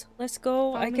 yes! Yeah, let's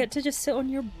go. Follow I me. get to just sit on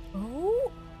your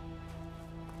boat?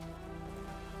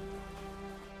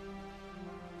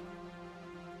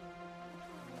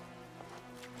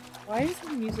 Why is the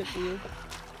music weird?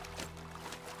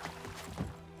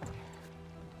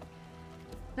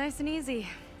 Nice and easy.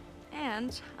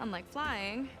 And, unlike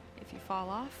flying, if you fall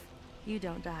off, you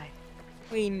don't die.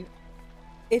 Queen,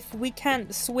 if we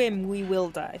can't swim, we will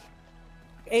die.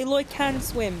 Aloy can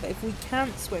swim, but if we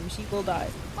can't swim, she will die.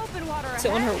 Open water ahead.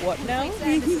 Sit on her what now?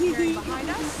 Fleet sand disappearing behind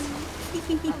us.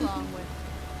 Along with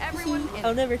everyone in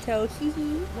I'll never tell.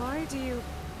 Why do you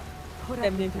put up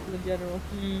Feminine with people in general.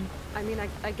 I mean,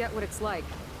 I get what it's like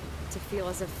to feel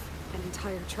as if an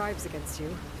entire tribe's against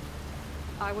you.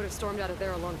 I would have stormed out of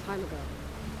there a long time ago.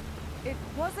 It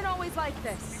wasn't always like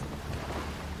this.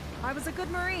 I was a good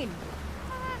Marine.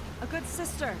 A good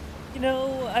sister. You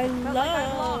know, I Felt like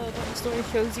I love belonged. when the story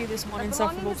shows you this one That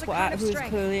belonging insufferable is a twat kind of who is strength.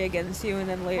 clearly against you, and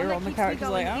then One later that on the keeps me character's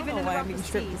like, going I don't even know in why the I'm being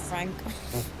stripped of roughest rank.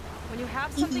 When you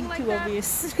have something like Too that,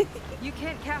 obvious. you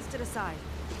can't cast it aside.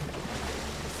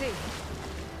 I see.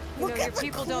 You Look know, at your the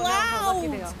people don't know how lucky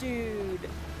they clouds, are. dude!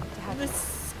 To have The you.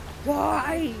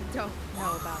 sky! Don't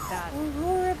know about that.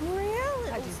 Aurora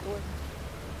Borealis! I do.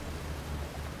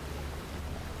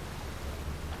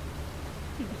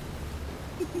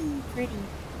 Pretty.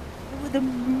 Oh, the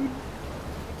moon.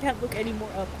 I can't look any more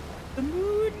up. The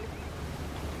moon!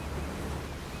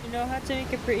 You know how to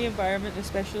make a pretty environment,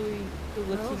 especially for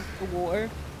looking for water?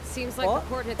 Seems like What? the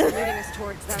coordinates are leading us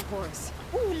towards that horse.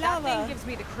 Ooh, That lava! thing gives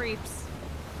me the creeps.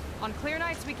 On clear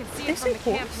nights, we can see They it from say the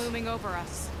camp horse. looming over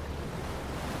us.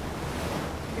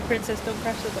 Your princess, don't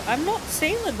crash the boat. I'm not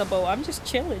sailing the boat, I'm just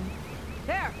chilling.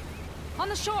 There! On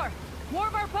the shore! More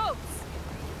of our boats!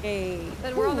 Hey.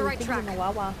 Then we're on the right things track. in the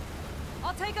Wawa.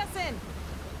 I'll take us in!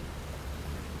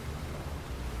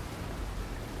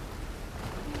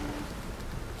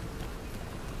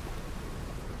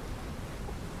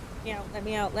 Let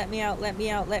me out, let me out, let me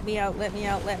out, let me out, let me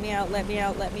out, let me out, let me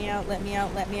out, let me out, let me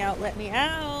out, let me out, let me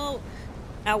out!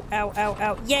 Out, out, out,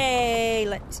 out. Yay!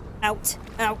 Let's out,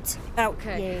 out, out.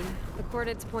 Okay. Yay. The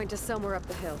coordinates point to somewhere up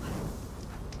the hill.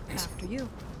 After you.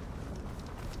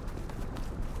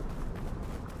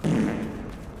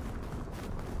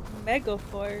 Mega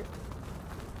fart.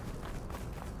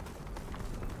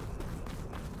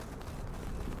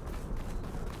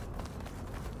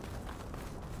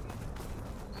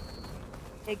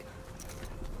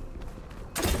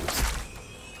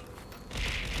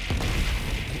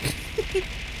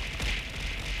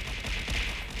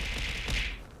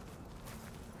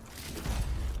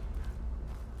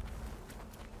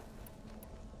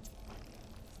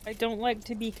 I don't like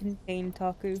to be contained,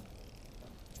 Taku.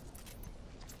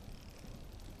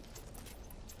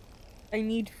 I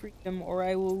need freedom or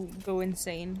I will go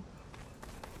insane.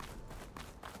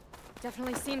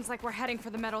 Definitely seems like we're heading for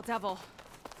the Metal Devil.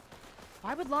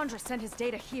 Why would Landra send his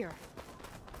data here?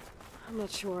 I'm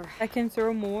not sure. I can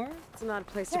throw more? It's not a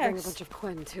place to bring a bunch of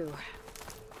Quen, too.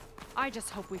 I just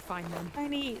hope we find them.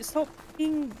 Tiny, stop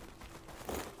being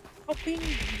you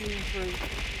for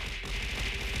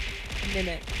a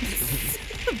minute.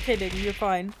 I'm kidding, you're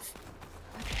fine.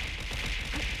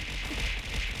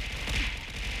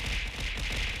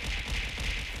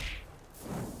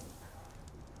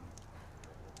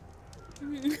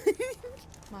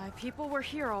 My people were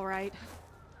here, all right.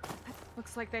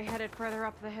 Looks like they headed further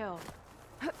up the hill.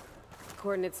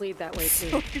 Coordinates lead that way,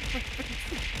 too.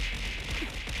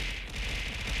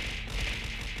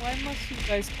 Why must you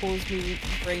guys cause me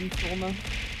brain trauma?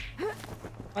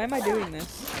 Why am I doing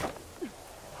this?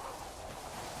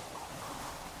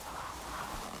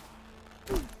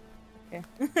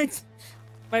 Okay.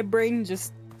 My brain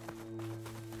just...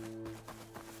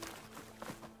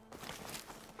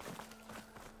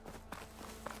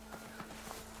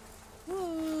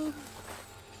 Whoa.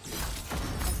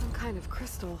 Some kind of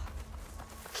crystal.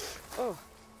 Oh,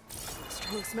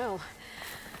 strong smell.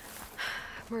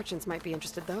 Merchants might be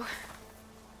interested, though.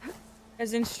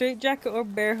 As in straitjacket or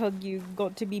bear hug, you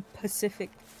got to be Pacific.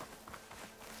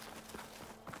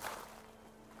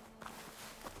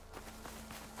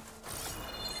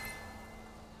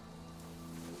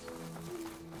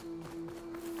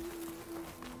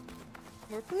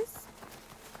 More, please?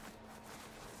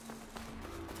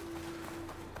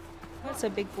 That's a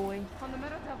big boy. On the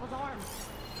Metal Devil's arm.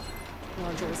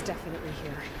 Landra was definitely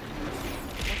here.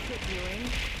 What's it doing?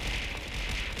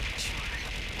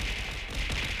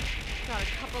 Got a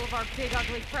couple of our big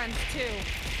ugly friends too.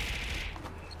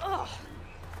 Ugh,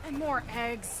 and more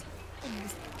eggs.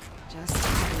 Just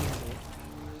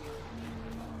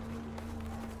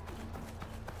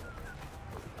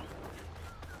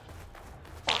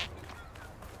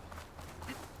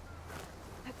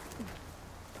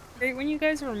Great when you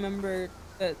guys remember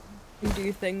that you can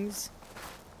do things.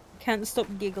 Can't stop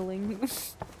giggling.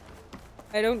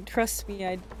 I don't trust me.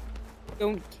 I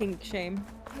don't kink shame.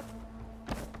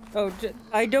 Oh,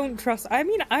 I don't trust. I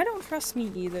mean, I don't trust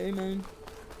me either, man.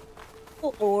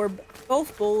 Orb,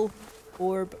 golf ball,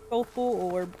 orb, golf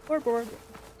ball, orb, orb.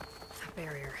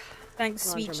 Barrier. Thanks,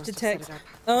 Landra speech must to have set text. it up.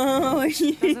 Oh,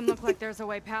 Doesn't look like there's a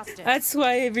way past it. That's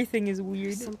why everything is weird.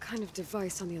 There's some kind of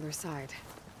device on the other side.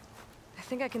 I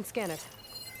think I can scan it.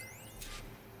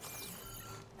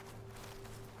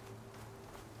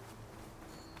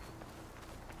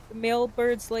 The male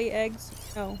birds lay eggs?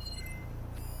 No.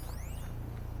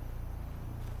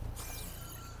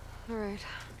 Alright.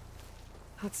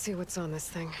 Let's see what's on this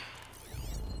thing.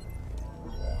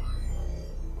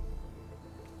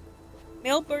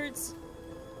 Male birds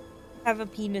have a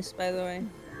penis, by the way.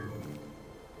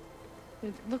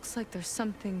 It looks like there's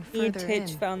something Me and further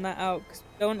Titch in. found that out, because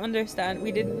we don't understand.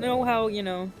 We didn't know how, you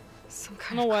know. Some I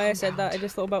kind don't know of why I said that. compound. I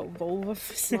just thought about vulva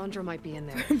for a second. Landra might be in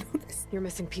there. You're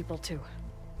missing people too.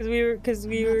 Because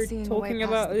we were seeing a way talking past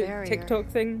about the a barrier. TikTok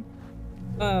thing.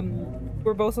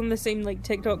 We're both on the same like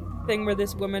TikTok thing where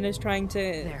this woman is trying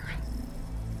to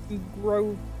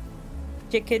grow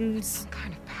chickens. Some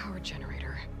kind of power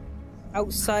generator.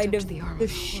 Outside of the arm the of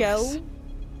the shell. horse.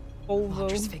 Volvo.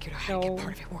 Landra's figured out how to No. get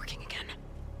part of it working again.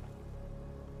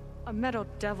 A Metal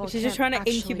Devil. She's just can't trying to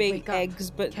actually incubate wake up, eggs,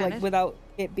 but can like it? without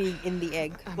it being in the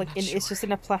egg. I'm Like not it's just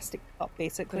in a plastic cup, But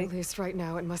basically. at least right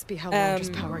now, it must be how Landra's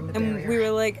powering the and barrier. we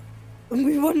were like,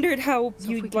 we wondered how So if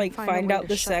we you'd can like find a find way out to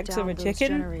the shut sex of down a those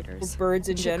chicken or generators, birds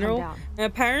in it should come general. down. And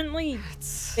apparently,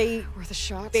 It's they worth a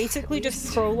shot. basically at just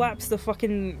least. prolapse the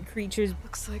fucking creature's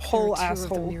Looks like whole there are two of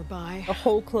them asshole, nearby. a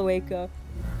whole cloaca.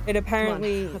 And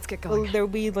apparently, let's get going. there'll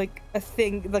be like a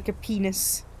thing, like a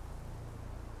penis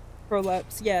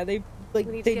prolapse. Yeah, they like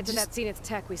We need they to get to just that Zenith's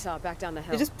tech we saw back down the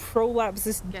hill. they just prolapse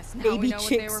this Guess now we baby know what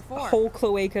they chick's were for. whole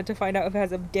cloaca to find out if it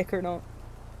has a dick or not.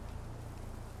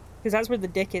 Because that's where the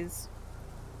dick is.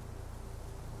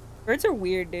 Birds are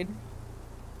weird, dude.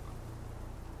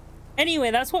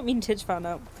 Anyway, that's what me and Titch found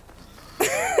out.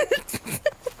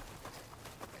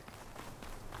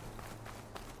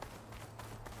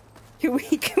 Can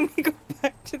we go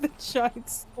back to the giant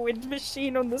squid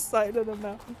machine on the side of the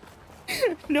mountain?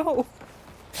 No.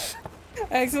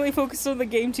 I accidentally focused on the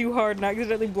game too hard and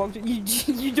accidentally blocked it.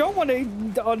 You don't want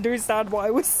to understand what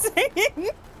I was saying.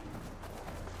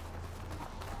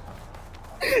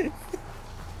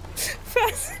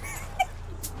 Fascinating.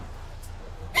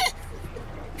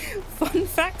 Fun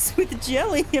facts with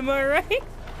jelly, am I right?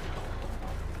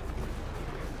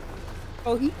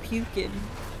 Oh, he puking.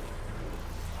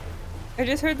 I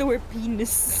just heard the word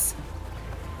penis.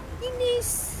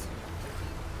 Penis.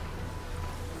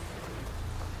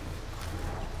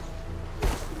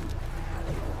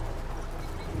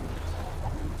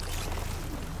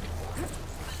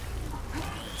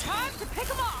 Time to pick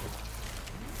him off.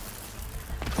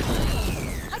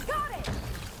 I got it.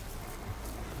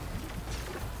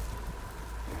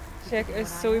 Check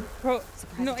so pro.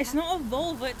 No, it's not a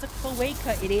vulva. It's a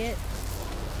cloaca, idiot.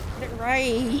 Get it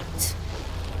right.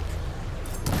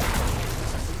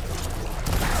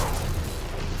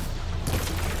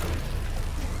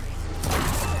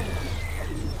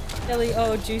 Ellie,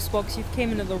 oh, Juicebox, you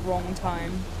came in at the wrong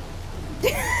time.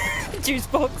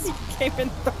 Juicebox, you came in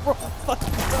at the wrong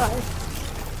fucking time.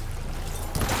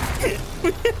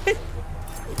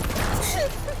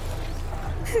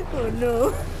 Oh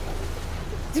no.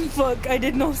 Fuck, I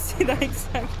did not see that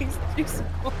exactly.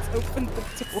 Juicebox opened the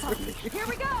door. Here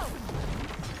we go.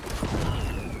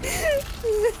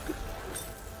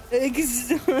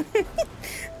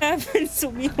 Happens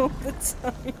to me all the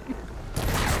time.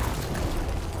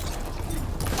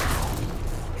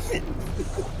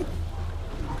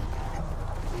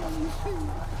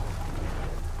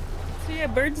 So yeah,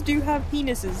 birds do have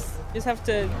penises. Just have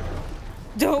to...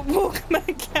 Don't walk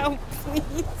back out,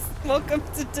 please. Welcome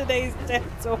to today's TED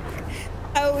Talk.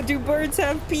 How do birds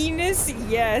have penis?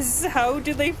 Yes. How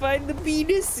do they find the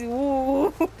penis?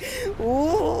 Ooh.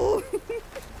 Ooh.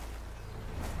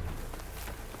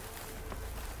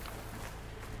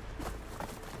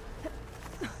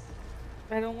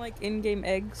 I don't like in-game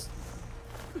eggs.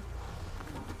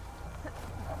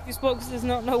 Xbox does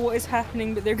not know what is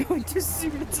happening, but they're going to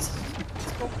assume it's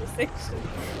a conversation.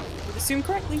 But assume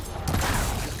correctly.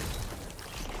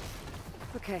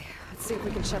 Okay, let's see if we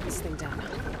can shut this thing down.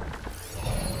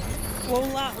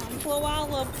 Koala Pro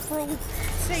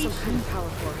Some kind of power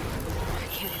core. I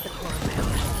can't hit the core on my own.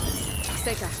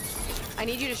 Seika, I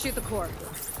need you to shoot the core.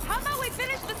 How about we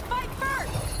finish this fight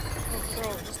first? Oh,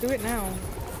 bro, just do it now.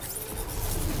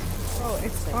 Oh,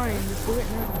 it's fine. Just do it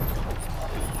now.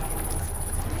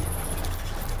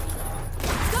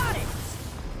 Got it!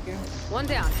 One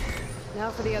down.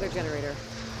 Now for the other generator.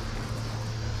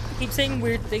 Keep saying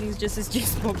weird things just as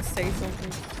Juicebox say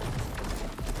something.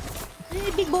 Hey,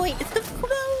 big boy, it's the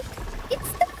float!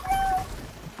 It's the float!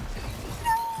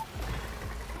 No!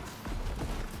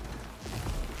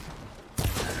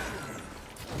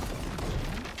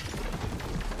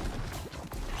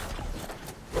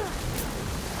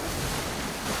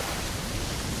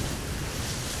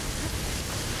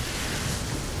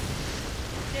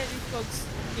 Yeah, Juicebox,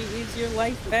 is your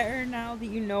life better now that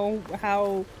you know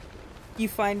how you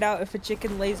find out if a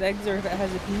chicken lays eggs or if it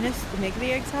has a penis to make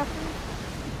the eggs happen?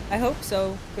 I hope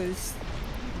so, because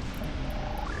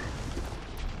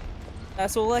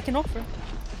that's all I can offer.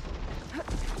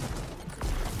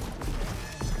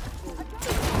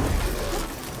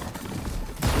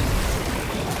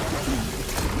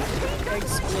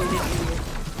 Exploded idiot.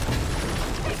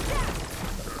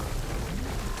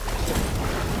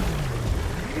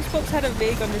 These folks had a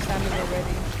vague understanding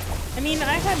already. I mean,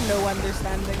 I had no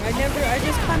understanding. I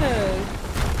just kind of...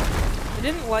 I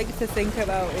didn't like to think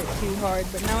about it too hard,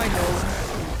 but now I know.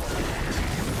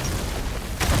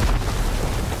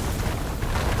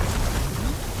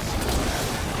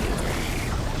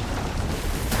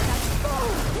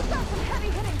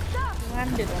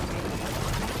 Landed on me.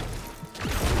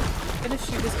 I'm gonna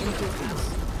shoot this into his face.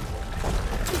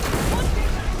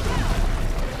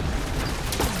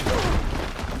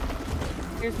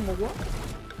 Here's more.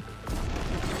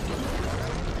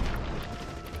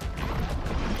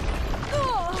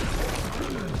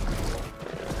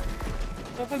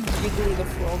 Look how jiggly the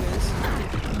frog is.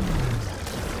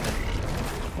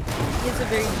 He's a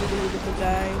very jiggly little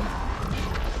guy.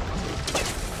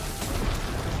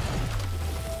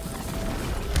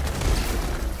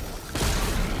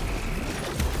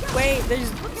 Wait,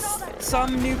 there's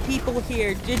some new people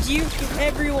here.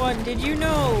 Everyone, did you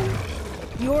know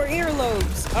your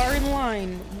earlobes are in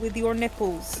line with your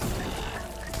nipples?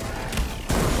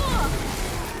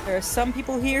 There are some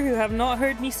people here who have not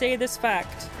heard me say this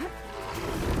fact.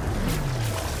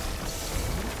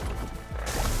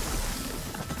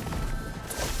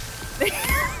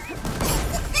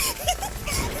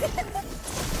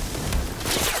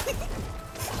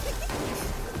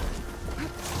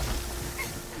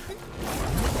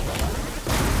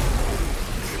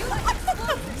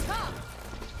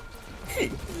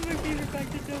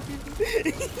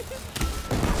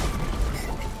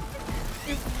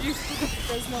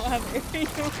 Does not have any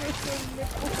nipples.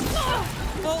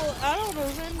 Well, I don't know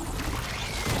then.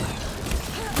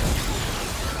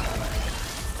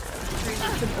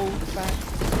 It's an old fact.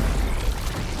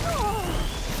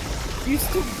 You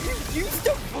used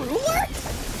a ruler?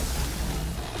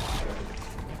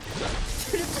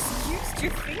 Should have just used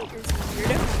your fingers,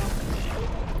 weirdo.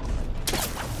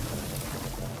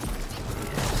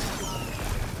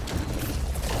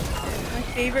 My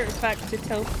favorite fact to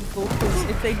tell people is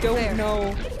if they don't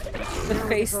know the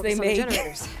face they make.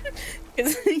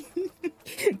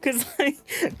 Because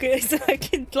I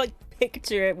can like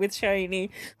picture it with Shiny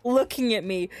looking at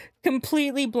me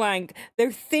completely blank.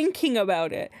 They're thinking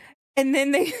about it, and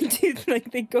then they do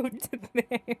like they go to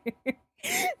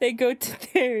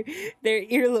their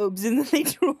earlobes, and then they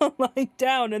draw a line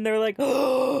down, and they're like,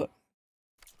 oh,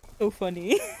 so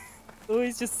funny.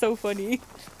 Always just so funny.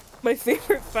 My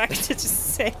favorite fact to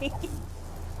just say.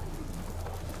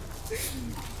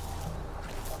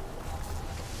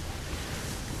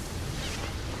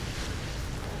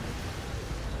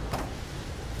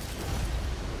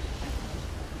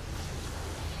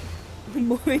 The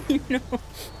more you know.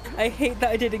 I hate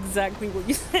that I did exactly what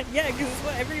you said. Yeah, because it's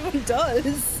what everyone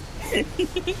does.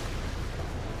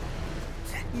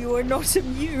 You are not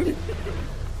immune.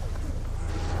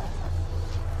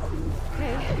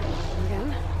 Okay,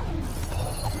 again.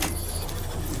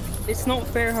 It's not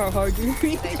fair how hard you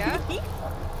read.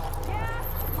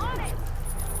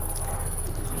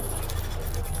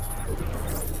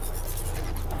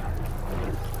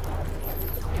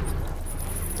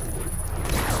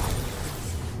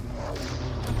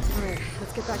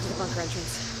 Let's get back to the bunker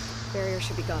entrance. Barrier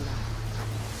should be gone now.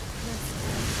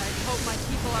 I hope my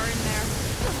people are in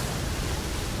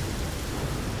there.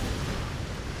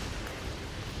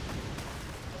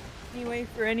 Anyway,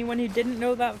 for anyone who didn't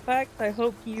know that fact, I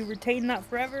hope you retain that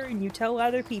forever and you tell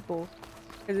other people.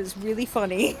 Because it's really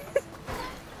funny.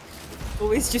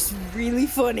 Always just really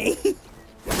funny.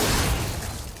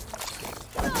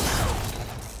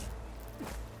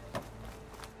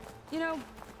 You know,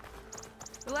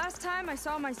 the last time I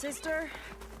saw my sister,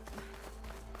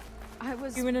 I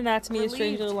was Human anatomy is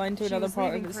strangely relieved aligned to she another was part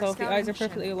of leaving for a itself. The eyes are scouting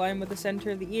perfectly mission. aligned with the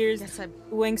center of the ears. Guess I The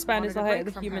wingspan is wanted the a height break of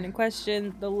the from human her. in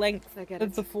question. The length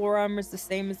of the forearm is the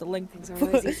same as the length of the Things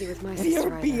aren't always foot. easy with my sister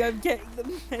BRB, either. I'm getting the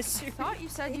measure. I thought you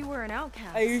said you were an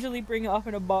outcast. I usually bring it up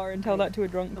in a bar and tell that to a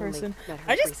drunk person. met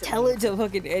her I just recently. tell it to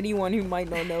fucking anyone who might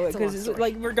not know it It's a long because it's story.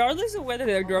 like regardless of whether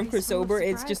they're drunk or Always full of sober,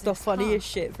 it's just the surprises, huh? funniest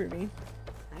shit for me.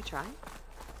 I try.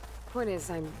 Point is,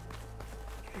 I'm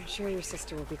sure your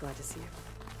sister will be glad to see you.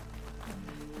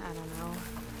 I don't know.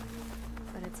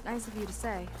 But it's nice of you to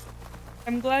say.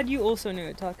 I'm glad you also knew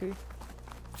it, Taku.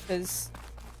 Because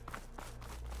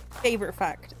favorite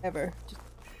fact ever. Just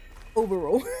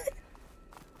overall.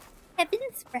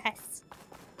 Heaven's rest.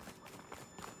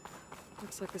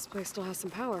 Looks like this place still has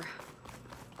some power.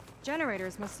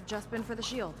 Generators must have just been for the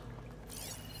shield.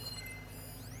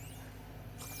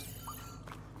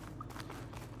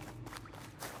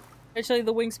 Actually,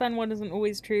 the wingspan one isn't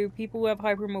always true. People who have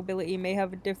hypermobility may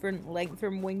have a different length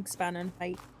from wingspan and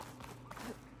height.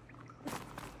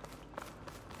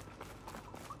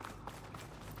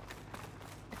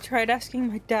 I tried asking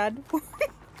my dad.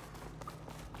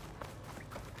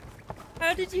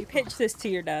 How did you pitch this to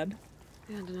your dad?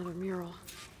 And another mural.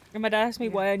 And my dad asked me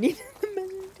why I needed the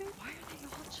measuring tape. Why are they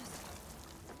all just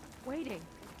waiting?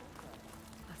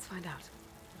 Let's find out.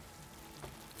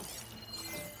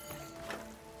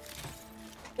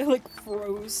 I like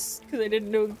froze because I didn't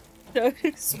know how to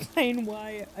explain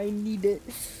why I need it.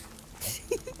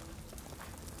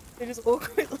 I just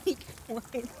awkwardly climbed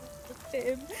up to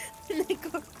him and I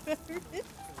got covered.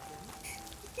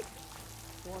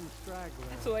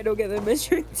 So I don't get the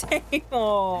measuring tape.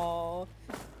 Aww.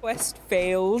 Quest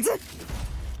failed.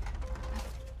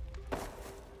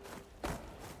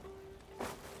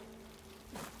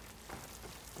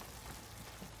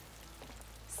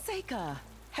 Seika,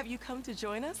 have you come to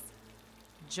join us?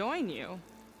 Join you?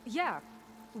 Yeah,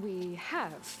 we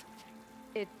have.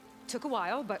 It took a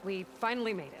while, but we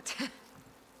finally made it.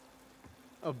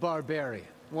 A barbarian,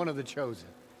 one of the chosen.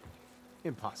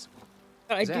 Impossible.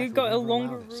 I do Exactly got a what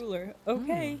longer allowed us. ruler.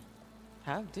 Okay.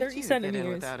 How did 30 you get in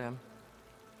centimeters. without him?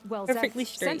 Well, Perfectly Zeth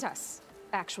straight. sent us,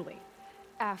 actually.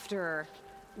 After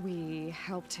we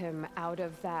helped him out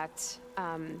of that,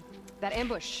 that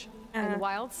ambush in the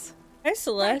wilds. Hi,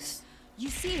 Celeste. You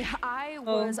see, I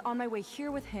was on my way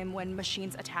here with him when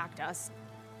machines attacked us.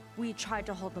 We tried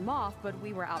to hold them off, but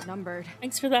we were outnumbered.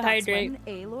 Thanks for the That's hydrate.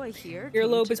 when Aloy here Your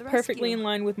came lobe to is the perfectly rescue. in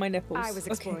line with my nipples. I was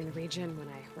exploring Okay. the region when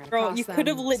I ran Girl, across you could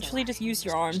have them, literally so just used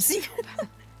your arms.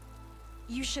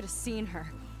 You should have seen her.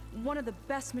 One of the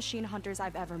best machine hunters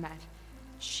I've ever met.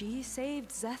 She saved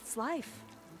Zeth's life.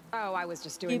 Oh, I was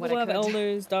just doing People what I who have could.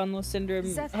 Ehlers, Danlos syndrome,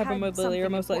 Zeth had hypermobility something are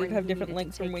most likely to important have he different needed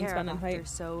lengths to from take care wingspan of and after, height.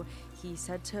 so he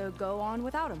said to go on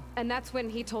without him. And that's when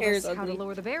he told Hair's us how to ugly.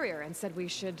 lower the barrier and said we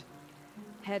should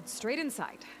head straight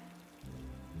inside.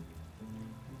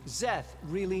 Zeth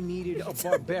really needed a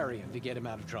barbarian to get him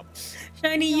out of trouble.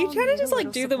 Shiny, you try to just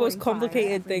like do the most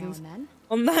complicated things.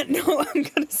 On that note, I'm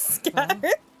gonna scatter.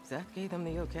 Zeth gave them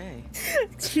the okay.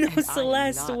 No, And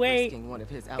Celeste, I'm not wait. risking one of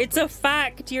his It's a outbursts.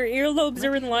 fact. Your earlobes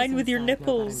are in line with your Inside, know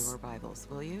that I nipples. know our Bibles,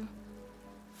 will you?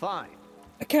 Fine.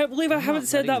 I can't believe I I'm haven't not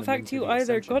said letting that them fact to into you the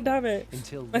either. Ascension God damn it.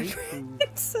 Until My they prove brain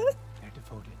said- they're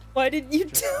devoted. Why didn't you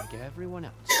Just tell like everyone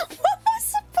else. What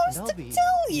was I And supposed I'll to be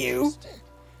tell you? interested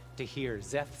to hear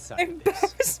Zeth's side I of this.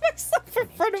 embarrassed myself in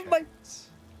front of my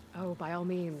Oh, by all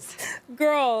means.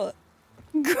 girl.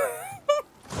 Don't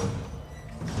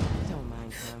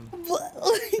mind him.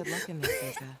 Good luck in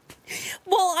this, Zeth.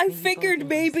 Well, I Maybe figured both of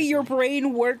maybe us your is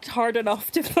brain worked hard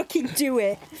enough to fucking do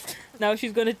it. Now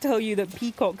she's gonna tell you that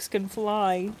peacocks can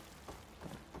fly.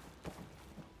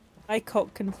 My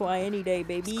cock can fly any day,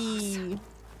 baby.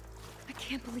 I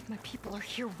can't believe my people are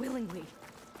here willingly.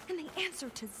 And they answer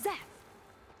to Zeth.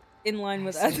 In line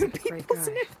with Seems other like a great people's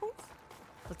guy. nipples.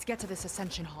 Let's get to this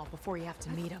Ascension Hall before you have to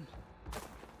meet him.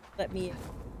 Let me in.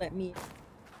 Let me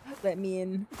in. Let me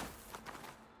in.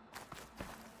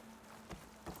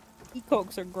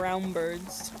 Peacocks are ground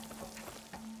birds.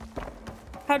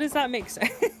 How does that make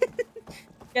sense?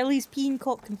 Jelly's peeing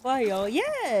cock can fly, y'all. Yeah!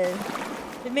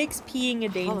 It makes peeing a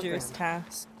dangerous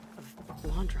task.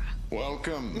 Blandra.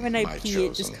 Welcome, When I my pee, chosen.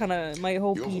 it just kind of, my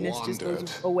whole You've penis just wandered,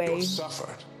 goes away. You've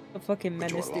suffered, A fucking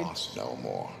but menace, you're dude. lost no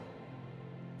more.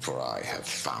 For I have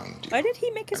found you. Why did he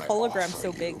make his and I hologram offer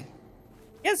so big? you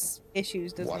He has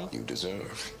issues, doesn't what you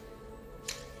deserve.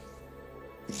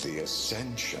 The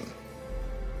Ascension.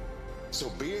 So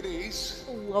be at ease.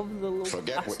 he? I love the little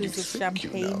Forget what you glasses of think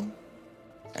champagne. you know.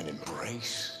 And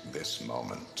embrace this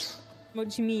moment. What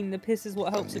do you mean? The piss is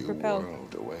what helps A it new propel.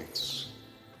 world awaits.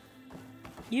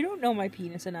 You don't know my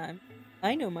penis anatomy.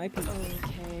 I know my penis.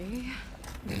 Okay.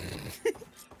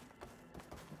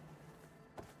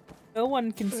 No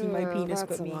one can see my penis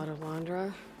that's but me. a lot of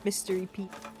Blandra. Mystery Pete.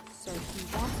 So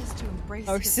he wants us to embrace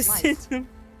his light. Narcissism.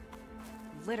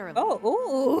 Literally.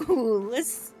 Oh, ooh,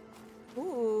 let's.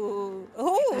 Ooh,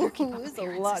 oh, keep up there's a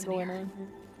appearances lot in going here. on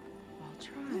I'll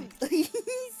try. here.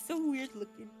 He's so weird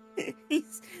looking.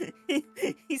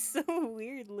 He's so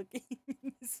weird looking.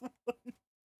 This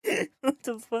one. What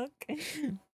the fuck?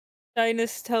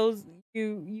 Dinus tells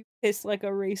you piss like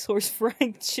a racehorse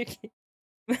fried chicken.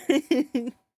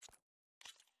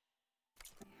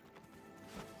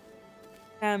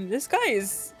 This guy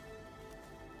is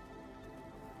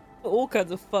all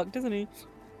kinds of fucked, isn't he?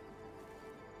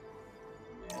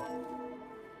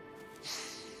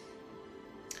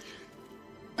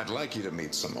 I'd like you to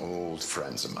meet some old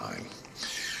friends of mine.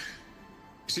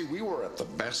 See, we were at the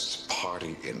best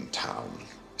party in town,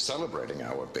 celebrating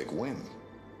our big win.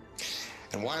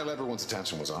 And while everyone's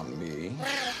attention was on me,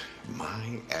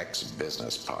 my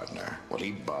ex-business partner, well,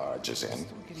 he barges in,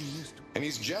 and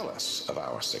he's jealous of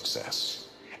our success.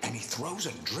 And he throws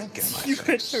a drink in my You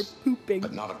guys are face, pooping.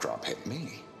 but not a drop hit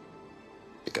me.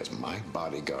 Because my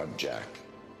bodyguard, Jack,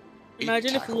 he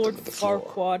Imagine if tackled Lord him to the floor.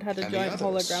 Farquaad had a And the giant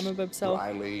others, hologram of himself.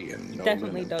 Riley and Nolan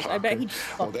Definitely and does. I bet Parker, he'd oh,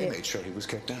 fuck they it. made sure he was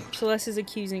kicked out. Celeste is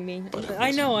accusing me. But it I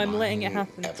was know, I'm letting it my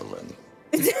happen. Evelyn,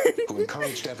 who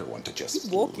encouraged everyone to just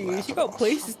Keep walking, laugh she it got off.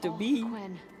 places to be.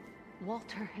 Gwen,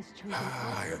 Walter has chosen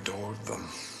I adored them.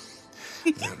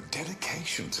 Their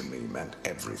dedication to me meant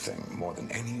everything, more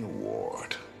than any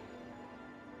award.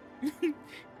 And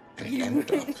it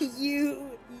ended up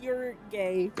You're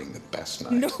gay. being the best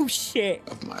night No shit.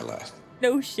 of my life.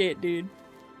 No shit, dude.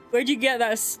 Where'd you get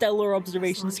that stellar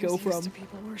observation As long skill as he's used from? to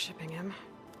people worshiping him.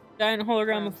 Giant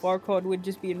hologram of Farquaad would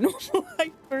just be a normal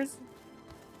white person.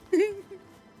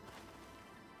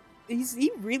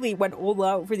 He really went all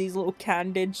out for these little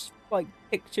candid like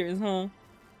pictures, huh?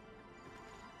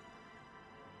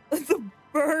 The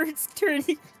birds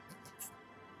turning.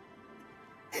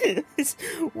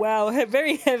 Wow,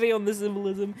 very heavy on the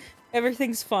symbolism.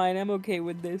 Everything's fine. I'm okay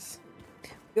with this.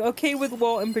 Okay with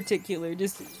Walt in particular.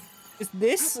 Just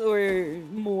this or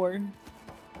more?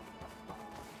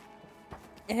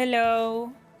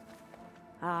 Hello.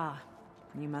 Ah,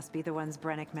 you must be the ones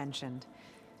Brennick mentioned.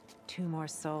 2 more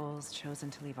souls chosen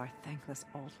to leave our thankless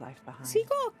old life behind. Has he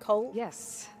got a cult?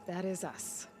 Yes, that is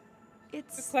us.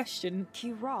 It's Good question.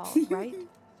 Kiral, right?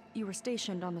 You were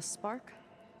stationed on the Spark?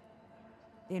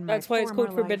 In That's my why it's called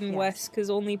former Forbidden life, West, because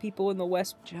only people in the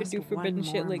West could Just do one forbidden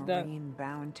shit more like that. Marine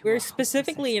bound to We're a hopeless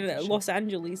specifically in exhibition. Los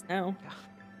Angeles now.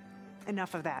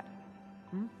 Enough of that.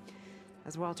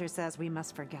 As Walter says, we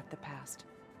must forget the past.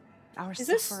 Our Is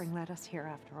this- suffering led us here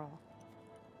after all.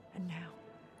 And now...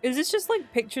 Is this just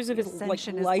like pictures of his like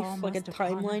Ascension is life, like a almost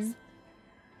upon timeline? us.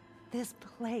 This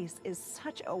place is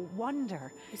such a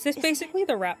wonder. Is this basically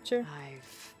the Rapture?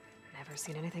 I've never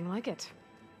seen anything like it.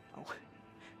 Oh,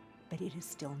 but it is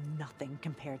still nothing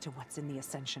compared to what's in the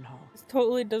Ascension Hall. This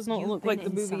totally does not You've look like the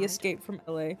been movie inside. Escape from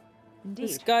LA. Indeed.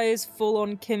 This guy is full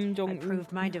on Kim Jong-un, I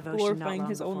proved my devotion not glorifying long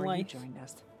his own before you life. joined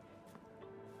us.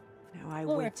 Now I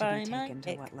wait to Glorify be my taken to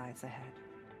dick. what lies ahead.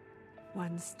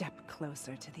 One step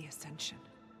closer to the Ascension.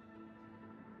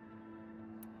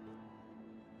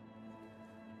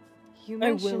 You I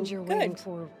mentioned will. you're waiting Good.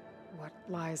 for what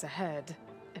lies ahead,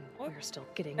 and we're still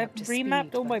getting I've up to remapped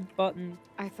speed. all but my buttons.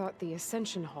 I thought the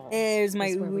Ascension Hall There's my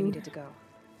was where we ooh. needed to go.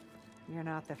 You're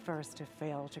not the first to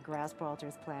fail to grasp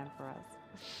Walter's plan for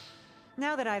us.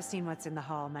 Now that I've seen what's in the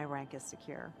hall, my rank is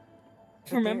secure.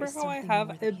 But Remember there is how I something have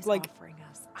more that he's like offering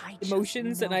us. I just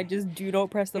emotions and know I it. just do not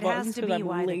press the It buttons has to because be I'm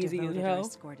why lazy the as devoted are hell.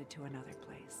 escorted to another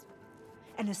place.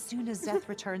 And as soon as Zeth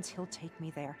returns, he'll take me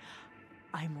there.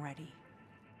 I'm ready.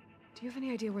 Do you have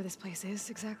any idea where this place is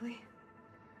exactly?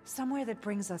 Somewhere that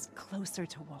brings us closer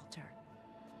to Walter.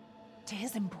 To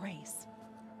his embrace.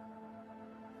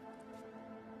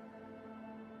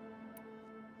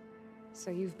 So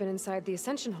you've been inside the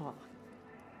Ascension Hall.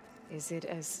 Is it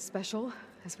as special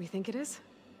as we think it is?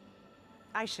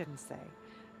 I shouldn't say.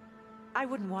 I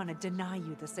wouldn't want to deny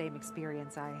you the same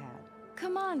experience I had.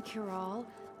 Come on, Kiral.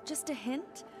 Just a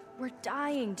hint? We're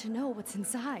dying to know what's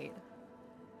inside.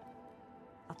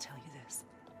 I'll tell you this.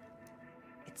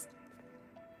 It's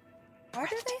Why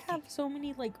do they have so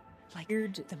many like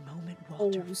weird the moment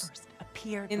Walter holes first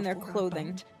appeared in their before our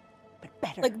clothing? boat, but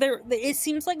better. Like it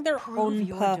seems like they're Prove on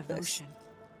your purpose. devotion.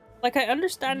 Like I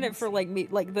understand it for like me,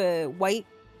 like the white,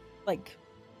 like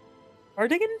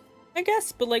cardigan, I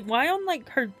guess. But like, why on like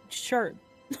her shirt?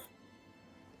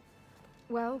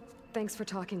 Well, thanks for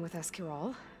talking with us,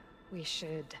 Kiral. We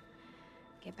should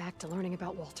get back to learning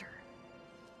about Walter.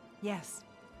 Yes,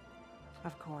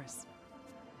 of course.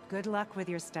 Good luck with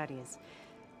your studies.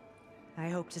 I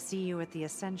hope to see you at the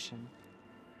Ascension.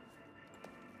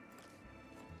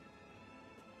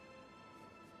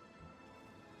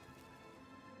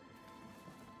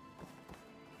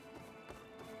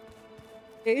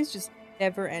 It is just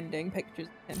never-ending pictures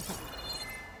of him.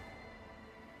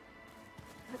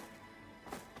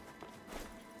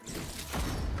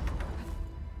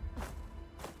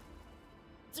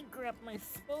 To grab my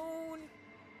phone.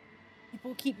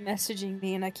 People keep messaging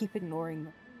me and I keep ignoring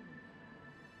them.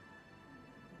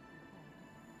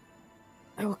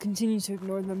 I will continue to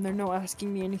ignore them. They're not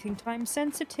asking me anything time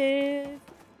sensitive.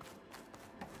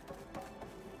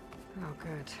 Oh,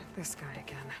 good. This guy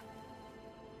again.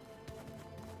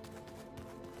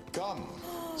 Come,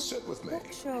 sit with me.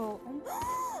 Show.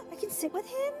 I can sit with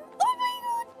him? Oh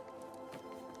my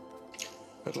god!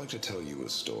 I'd like to tell you a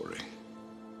story.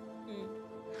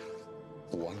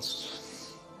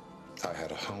 Once, I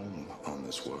had a home on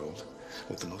this world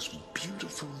with the most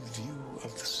beautiful view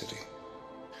of the city.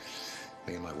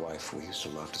 Me and my wife, we used to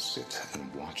love to sit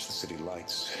and watch the city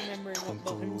lights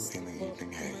twinkle in the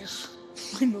evening haze.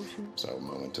 It's our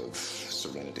moment of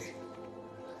serenity.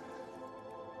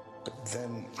 But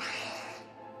then,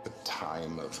 the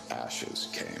time of ashes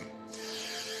came.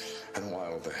 And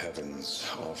while the heavens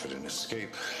offered an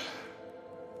escape,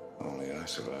 only I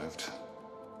survived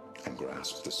and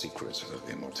grasped the secrets of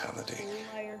immortality.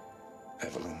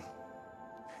 Evelyn,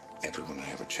 everyone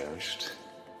I ever cherished,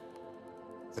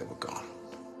 they were gone.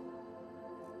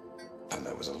 And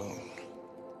I was alone.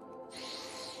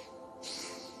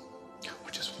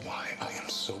 Which is why I am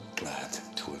so glad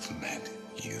to have met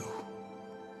you.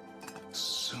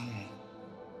 Soon,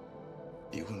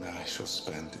 you and I shall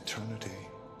spend eternity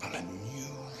on a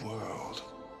new world.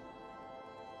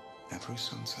 Every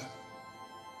sunset.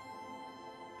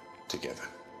 Together.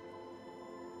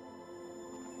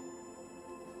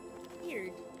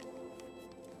 Weird.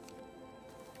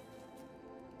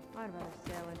 I'd rather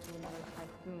sail into another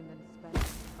typhoon than spend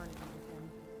eternity with him.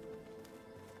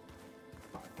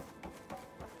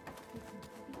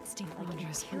 Steve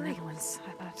Wonders benevolence,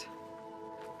 I bet.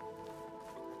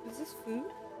 Is this food?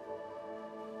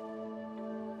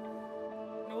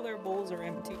 No, their bowls are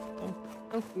empty. Oh,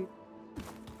 no food.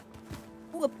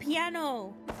 Oh, a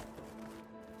piano!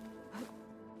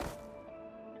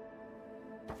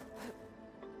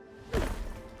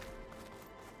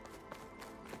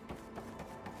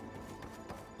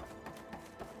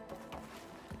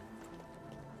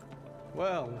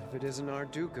 Well, if it isn't our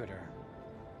do-gooder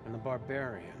and the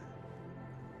barbarian.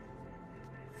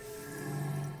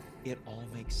 It all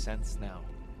makes sense now.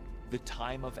 The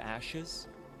time of ashes?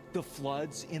 The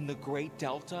floods in the Great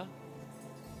Delta?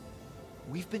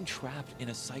 We've been trapped in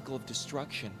a cycle of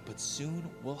destruction, but soon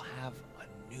we'll have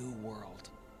a new world.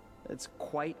 That's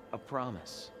quite a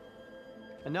promise.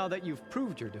 And now that you've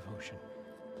proved your devotion,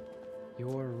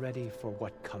 you're ready for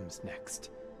what comes next.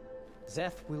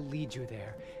 Zeth will lead you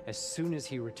there as soon as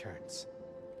he returns.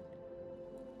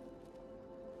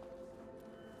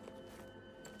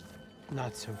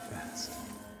 Not so fast.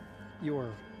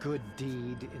 Your good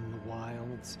deed in the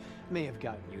wilds may have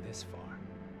gotten you this far,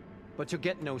 but you'll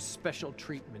get no special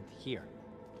treatment here.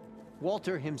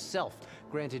 Walter himself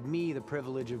granted me the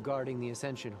privilege of guarding the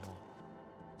Ascension Hall.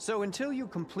 So until you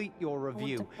complete your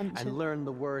review and learn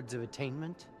the words of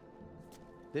attainment,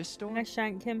 this door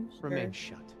remains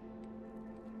shut.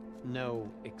 No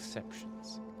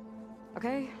exceptions.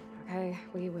 Okay,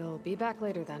 we will be back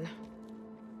later then.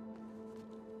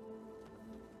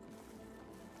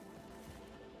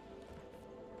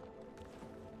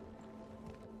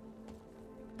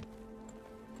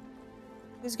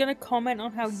 I was gonna comment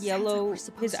on how yellow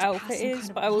his outfit is,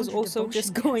 but I was also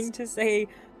just going to say,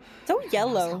 so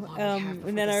yellow.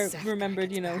 And then I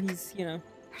remembered, you know, he's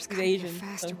Asian. A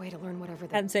faster way to learn whatever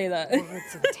the can't say that.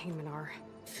 words of attainment are.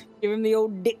 Give him the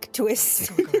old dick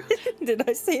twist. Did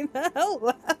I say that out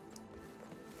loud?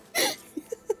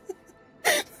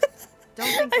 Don't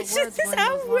think the words his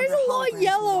outfit's a lot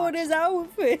yellow in his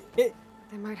outfit.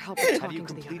 They might help with Have you talking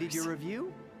to the completed others. your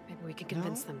review? Maybe we could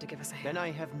convince them to give us a hand. Then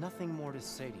I have nothing more to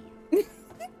say to you.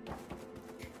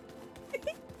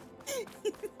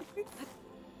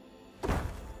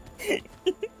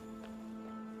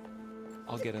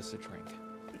 I'll get us a drink.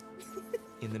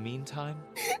 In the meantime,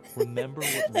 remember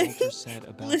what Walter said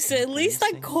about... Listen, at least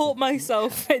I caught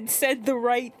myself and said the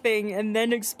right thing and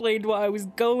then explained what I was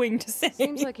going to say.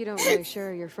 Seems like you don't really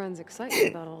share your friend's excitement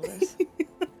about all this.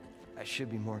 I should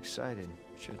be more excited,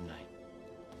 shouldn't I?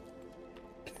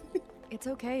 It's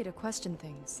okay to question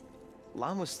things.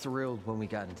 Lon was thrilled when we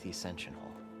got into the Ascension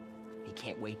Hall. He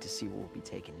can't wait to see what we'll be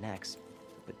taking next.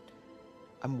 But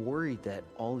I'm worried that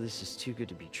all this is too good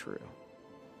to be true.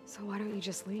 So why don't you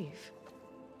just leave?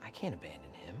 I can't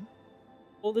abandon him.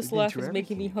 All this laugh is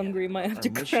making me hungry. Might have to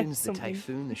grab missions, something. the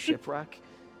typhoon, the shipwreck.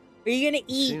 Are you gonna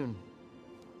eat? Soon.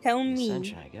 Tell me.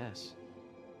 Ascension, I guess.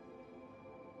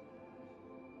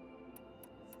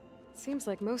 Seems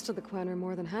like most of the clan are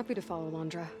more than happy to follow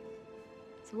Londra.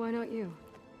 So why not you?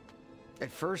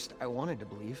 At first, I wanted to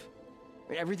believe.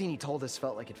 I mean, everything he told us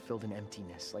felt like it filled an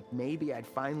emptiness. Like maybe I'd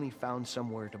finally found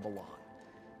somewhere to belong.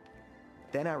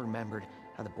 Then I remembered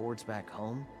how the boards back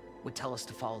home would tell us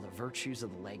to follow the virtues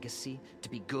of the legacy, to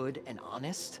be good and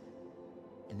honest.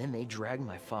 And then they dragged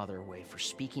my father away for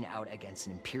speaking out against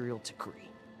an imperial decree.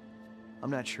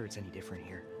 I'm not sure it's any different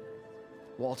here.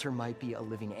 Walter might be a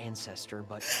living ancestor,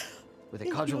 but with a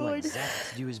cudgel like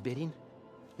Zeth to do his bidding,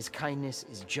 his kindness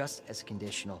is just as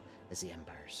conditional as the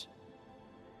Empire's.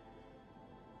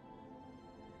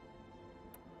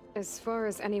 As far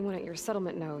as anyone at your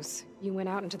settlement knows, you went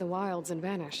out into the wilds and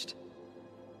vanished.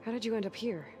 How did you end up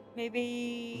here?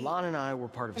 Maybe Lon and I were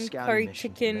part of a some scouting curry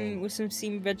mission chicken with some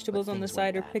steamed vegetables on the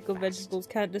side or pickled vegetables.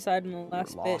 Can't decide on the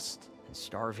last we were bit. lost and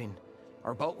starving.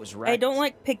 Our boat was wrecked. I don't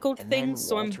like pickled and then things,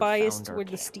 so I'm Walter biased found our toward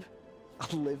the camp. steam.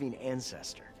 A living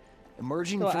ancestor,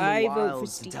 emerging So from I the vote for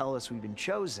wilds to Steve. tell us we've been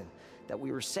chosen, that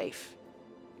we were safe.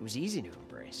 It was easy to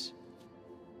embrace.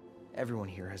 Everyone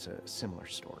here has a similar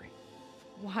story.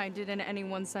 Why didn't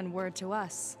anyone send word to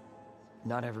us?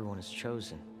 Not everyone is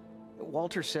chosen.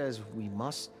 Walter says we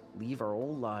must leave our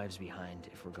old lives behind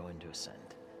if we're going to ascend.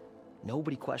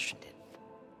 Nobody questioned it.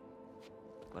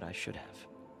 But I should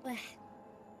have.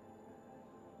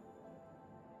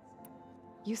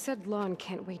 You said Lon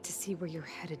can't wait to see where you're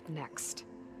headed next.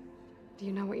 Do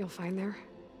you know what you'll find there?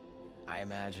 I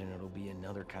imagine it'll be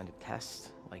another kind of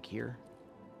test, like here.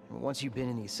 Once you've been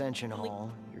in the Ascension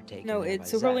Hall, you're taken No, there by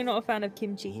it's really Zeth. not a fan of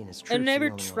kimchi. He and his I've troops are never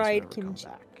the only ones who tried ever come kimchi,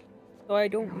 back. so I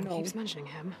don't Everyone know. keeps mentioning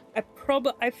him.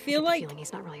 I feel like feeling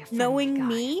he's not really a friendly knowing guy.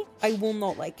 me, I will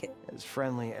not like it. As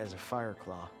friendly as a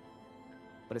fireclaw.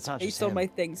 But it's not I just stole him. my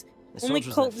things. The Only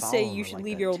soldiers cults that say follow you him are should like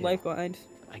leave that your old too. life behind.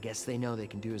 I guess they know they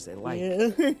can do as they like. Yeah.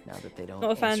 Now that they don't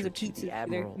Not fans answer of to pizza the either.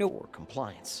 Admiral Nope. or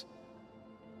compliance.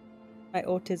 My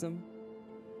autism.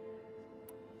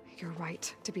 You're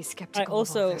right to be I skeptical of all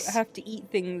also this. have to eat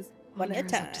things one at a Londra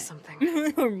is time. up to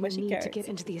something. Or We mushy need carrots. to get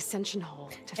into the Ascension Hall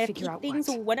to I have figure to eat out things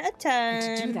what. one at a time.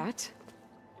 And to do that,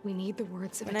 we need the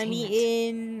words of When I'm attainment.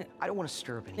 eating I don't want to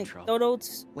stir up any trouble.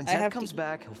 McDonald's, When I Zeth have comes to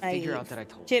back, he'll I figure eat out that I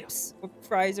told chips or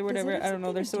fries or whatever. it I don't know.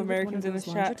 have There's some something to do with Americans in one of this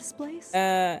those Londra chat. displays?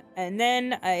 And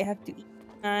then I have to eat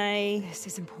my This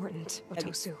is important, nugget.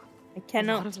 Otosu. I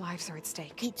cannot. A lot of lives are at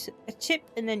stake. Eat a chip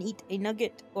and then eat a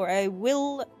nugget, or I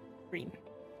will scream.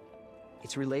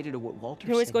 It's related to what Walter You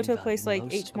can always said go you to a value place like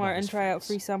most H about Mart his and try out friends.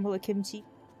 free sample of kimchi.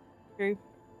 True.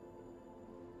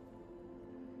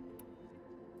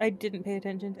 I didn't pay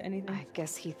attention to anything. I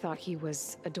guess he thought he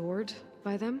was adored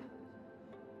by them?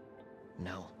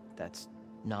 No, that's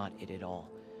not it at all.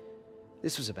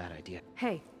 This was a bad idea.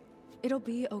 Hey, it'll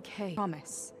be okay.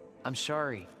 Promise. I'm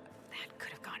sorry. That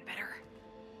could have gone better.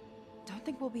 Don't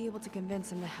think we'll be able to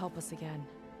convince him to help us again.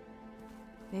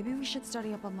 Maybe we should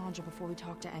study up on Landra before we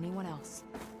talk to anyone else.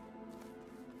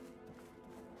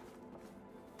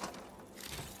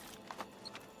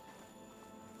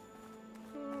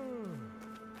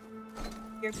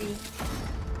 Here be.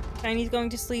 Shiny's going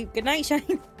to sleep. Good night,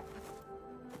 Shiny.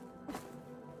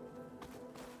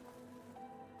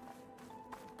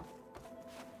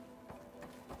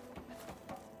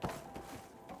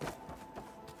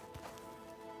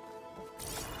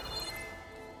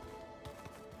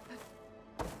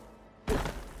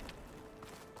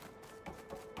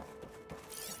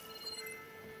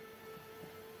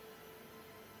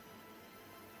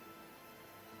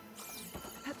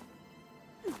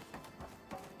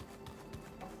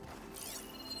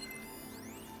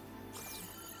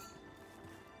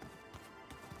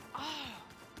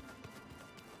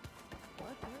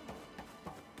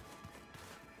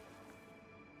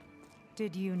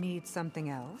 Did you need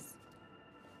something else?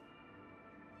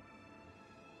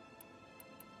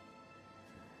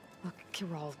 Look,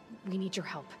 Kiral, we need your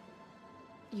help.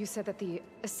 You said that the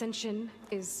Ascension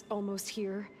is almost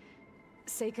here.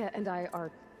 Seika and I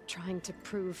are trying to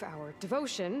prove our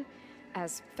devotion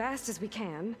as fast as we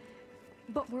can.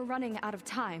 But we're running out of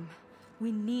time.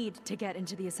 We need to get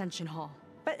into the Ascension Hall.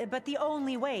 But the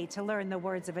only way to learn the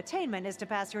words of attainment is to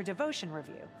pass your devotion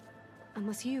review.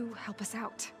 Unless you help us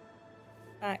out.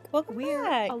 Welcome We're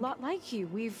back. a lot like you.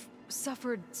 We've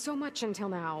suffered so much until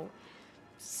now.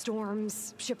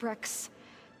 Storms, shipwrecks,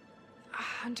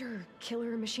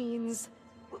 hunter-killer machines.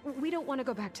 We don't want to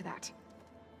go back to that.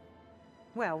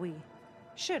 Well, we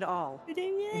should all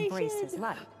embrace his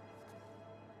light.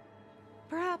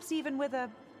 Perhaps even with a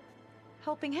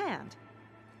helping hand.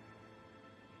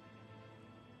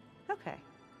 Okay.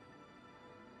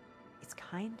 It's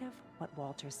kind of what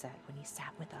Walter said when he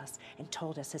sat with us and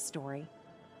told us his story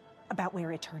about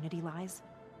where eternity lies.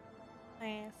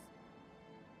 Yes.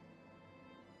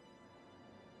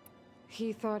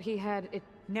 He thought he had it.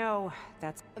 No,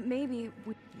 that's... Maybe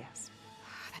we... Yes.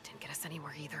 That didn't get us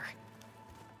anywhere either.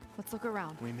 Let's look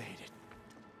around. We made it.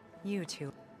 You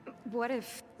two. What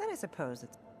if... Then I suppose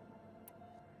it's...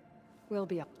 We'll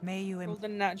be up. May you... Rolled a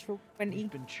natural 20.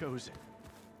 You've been chosen.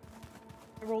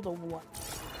 I rolled a 1.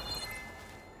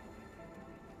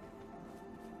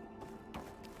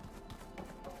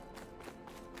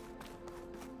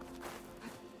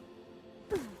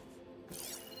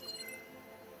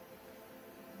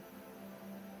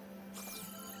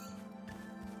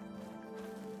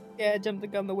 Yeah, I jumped the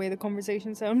gun the way the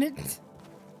conversation sounded.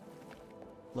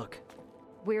 Look.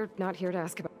 We're not here to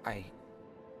ask about... Be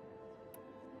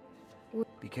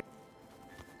careful.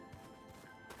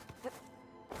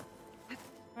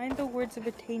 Find the words of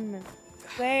attainment.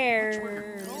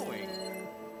 Where?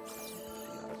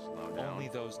 Only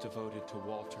those devoted to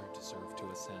Walter deserve to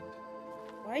ascend.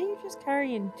 Why are you just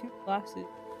carrying 2 glasses,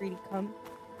 greedy cunt?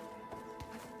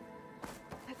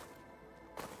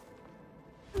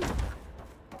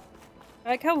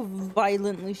 I like how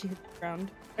violently she hit the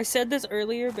ground. I said this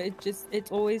earlier, but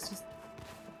it's always just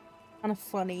kind of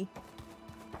funny.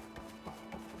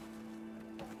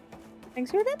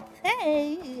 Thanks for the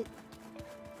pay.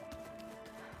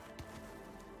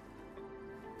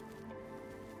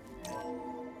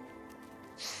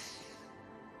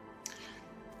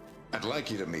 I'd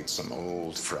like you to meet some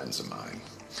old friends of mine.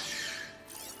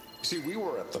 See, we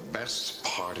were at the best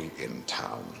party in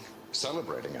town,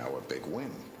 celebrating our big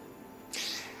win.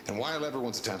 And while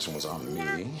everyone's attention was on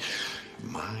me,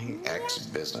 my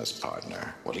ex-business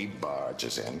partner, well, he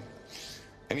barges in,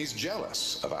 and he's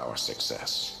jealous of our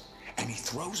success. And he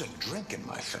throws a drink in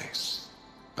my face,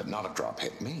 but not a drop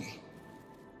hit me.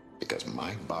 Because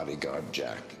my bodyguard,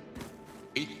 Jack,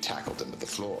 he tackled him to the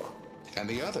floor. And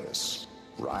the others,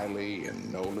 Riley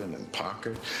and Nolan and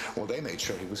Parker, well, they made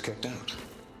sure he was kicked out.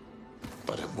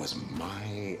 But it was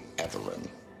my Evelyn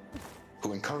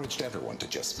who encouraged everyone to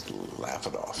just laugh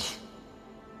it off.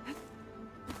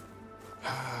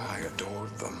 I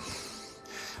adored them.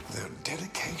 Their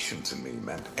dedication to me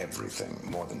meant everything,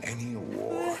 more than any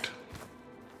award.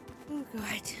 Oh,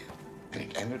 God. And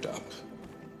it ended up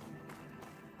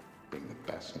being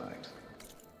the best night.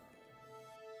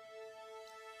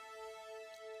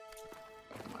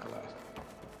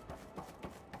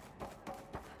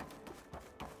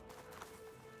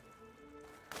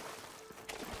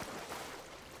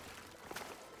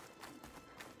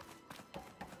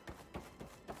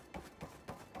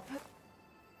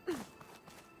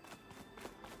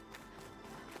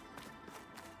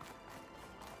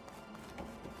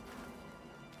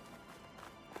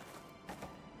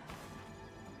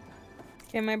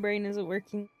 Okay, my brain isn't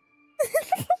working.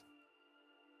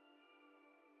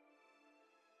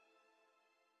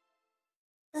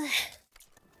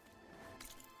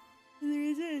 There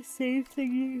isn't a safe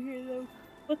thing in here though.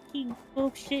 Fucking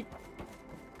bullshit.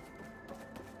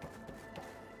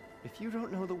 If you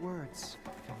don't know the words,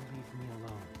 then leave me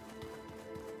alone.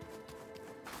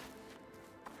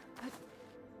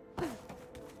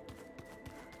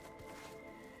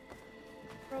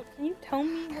 Bro, can you tell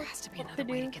me There what has to be what another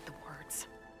way do? to get the words.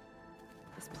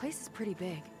 This place is pretty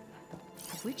big.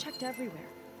 Have we checked everywhere?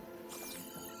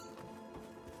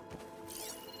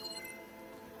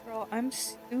 Bro, I'm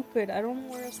stupid. I don't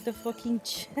know where else to fucking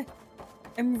check.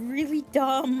 I'm really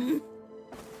dumb.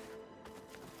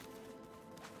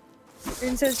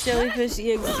 Princess Jellyfish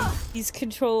EXE. Use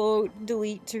Control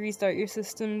Delete to restart your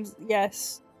systems.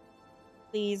 Yes.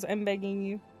 Please, I'm begging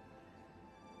you.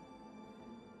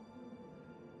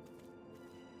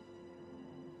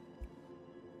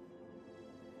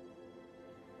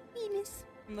 Penis.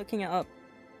 I'm looking it up.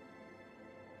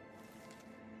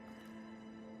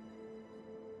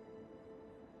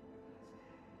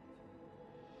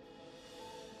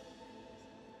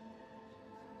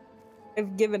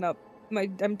 I've given up.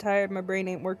 I'm tired, my brain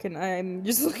ain't working. I'm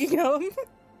just looking up.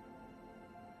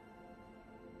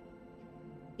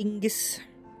 Dingus.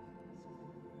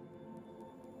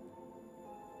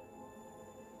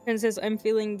 And says, I'm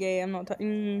feeling gay, I'm not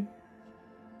You're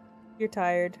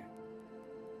tired.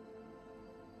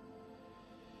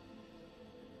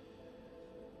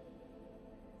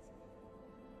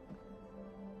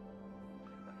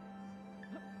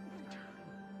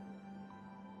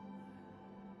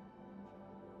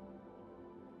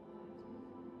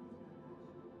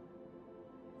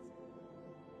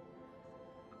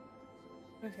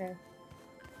 Okay.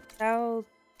 How?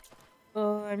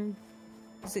 I'm.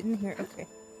 Is it in here? Okay.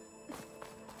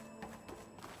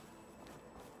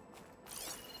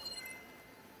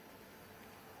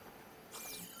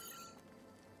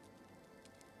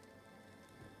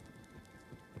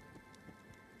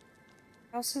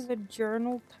 House is a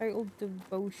journal titled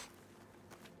Devotion.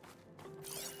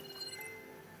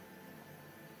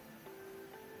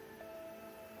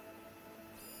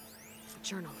 It's a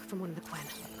journal from one of the Gwen.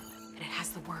 And it has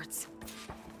the words.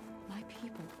 My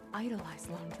people idolize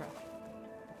Londra.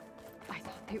 I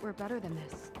thought they were better than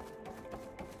this.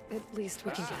 At least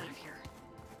we can get out of here.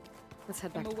 Let's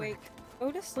head back I'm to awake.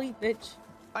 Go to sleep, bitch.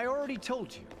 I already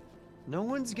told you. No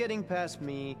one's getting past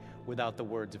me without the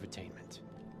words of attainment.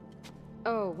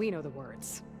 Oh, we know the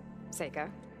words. Seika.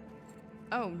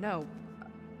 Oh, no.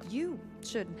 You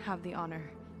should have the honor,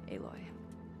 Aloy.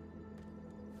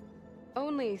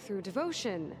 Only through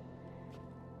devotion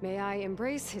may I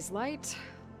embrace his light.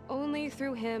 Only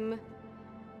through him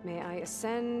may I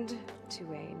ascend to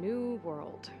a new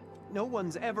world. No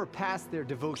one's ever passed their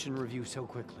devotion review so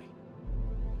quickly.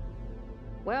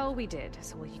 Well, we did,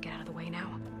 so will you get out of the way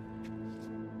now?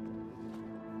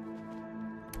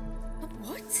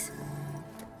 What?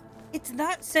 It's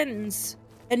that sentence,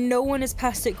 and no one has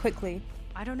passed it quickly.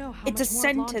 I don't know how it's much a more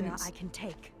sentence. Londra I can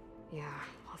take. Yeah,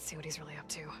 let's see what he's really up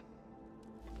to.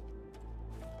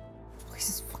 This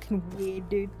is fucking weird,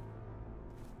 dude.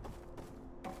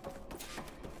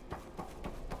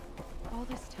 All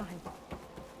this time,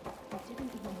 I didn't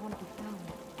even want to be found.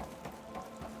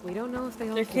 We don't know if they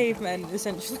all They're feel cavemen,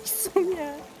 essentially, so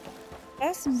yeah.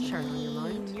 That's mean. Turn on your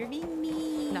mind. You're being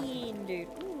mean, Nothing. dude.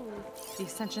 Ooh. The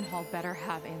Ascension Hall better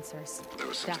have answers. There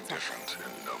was something That's different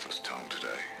in Nova's tone today.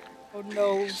 Oh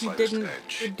no, he Slightest didn't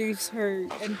edge reduce her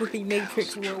empathy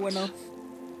matrix low enough.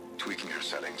 Tweaking her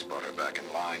settings brought her back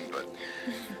in line, but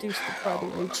Reduce the I'll tribal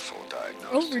run a age. full I'll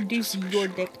diagnostic reduce just to be your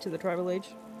sure. dick to the tribal age.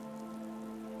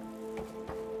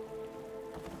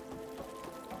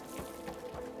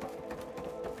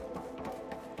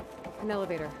 An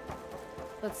elevator.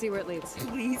 Let's see where it leads.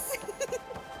 Please.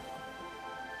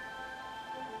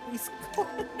 Please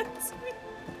colonize me.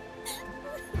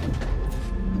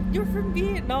 You're from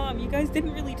Vietnam. You guys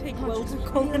didn't really take well to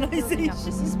Building up the colonization.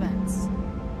 suspense.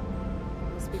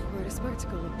 Must be quite a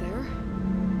spectacle up there.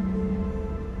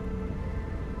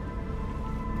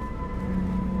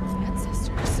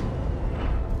 Ancestors.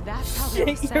 That's how they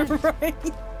were Shit, you're sent.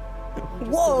 right.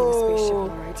 I'm just building a spaceship, Whoa. all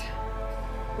right.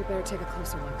 We better take a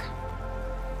closer look.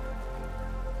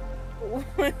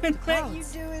 Why would let you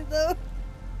Clouds. do it though?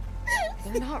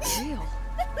 They're not real.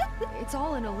 It's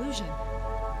all an illusion.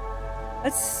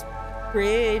 That's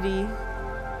pretty.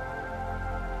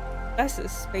 That's a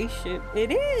spaceship.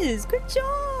 It is. Good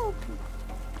job.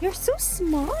 You're so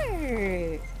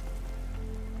smart.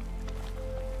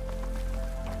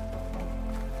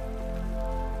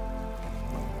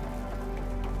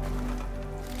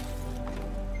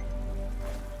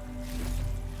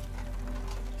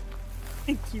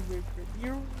 Thank you, Richard.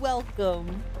 You're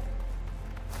welcome.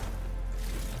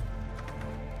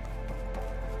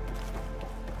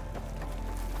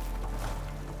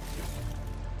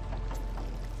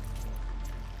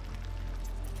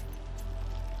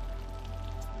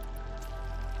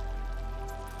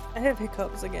 I have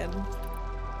hiccups again.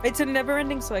 It's a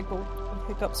never-ending cycle of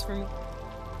hiccups for me.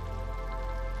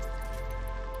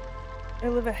 I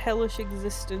live a hellish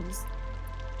existence.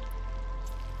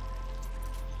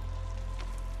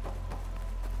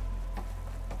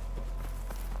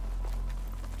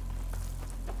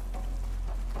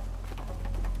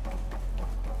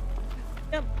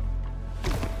 Yep.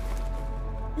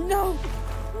 No!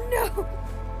 No!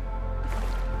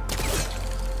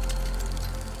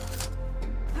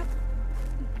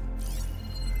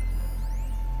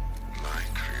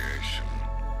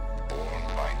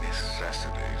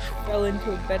 Fell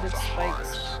into a bed of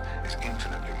spikes. Is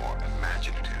infinitely more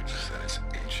imaginative than its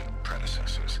ancient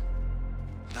predecessors.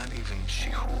 Not even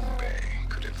Chihumbe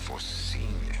could have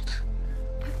foreseen it.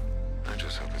 I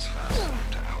just hope it's fast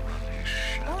enough to outrun his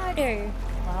shadow. Water.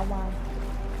 Wow, wow.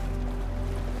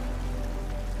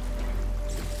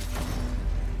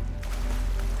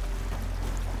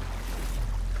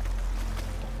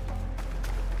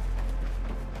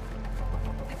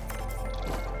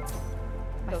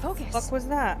 My focus. What the fuck was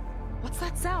that? What's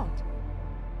that sound?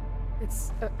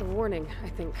 It's a warning, I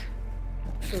think.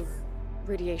 For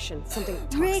radiation, something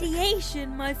toxic.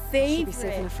 Radiation, my favorite. Should be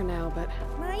safe enough for now, but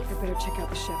I better check out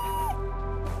the ship.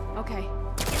 Okay,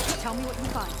 tell me what you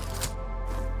find.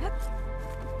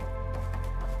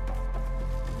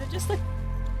 Is it just like...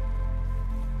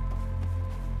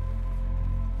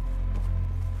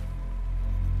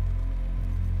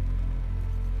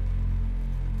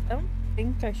 I don't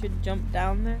think I should jump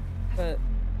down there, but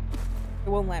it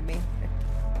won't let me.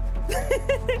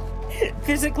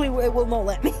 Physically, it will not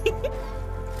let me.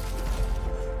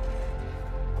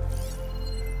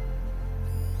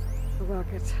 The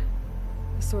rocket.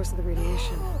 The source of the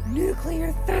radiation.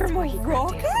 Nuclear That's why thermal he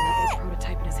grabbed rocket? Dan from that old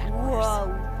prototype in his headquarters.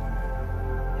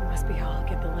 Whoa. It must be how I'll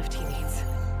get the lift he needs.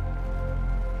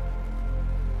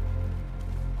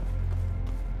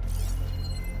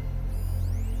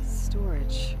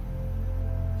 Storage.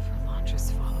 For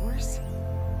Londra's followers?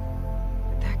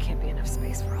 But that can't be enough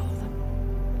space for all of them.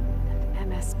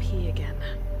 And MSP again.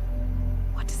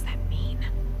 What does that mean?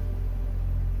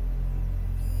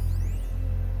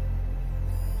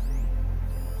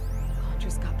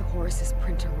 Londra's got the Horus's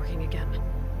printer working again.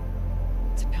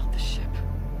 To build the ship.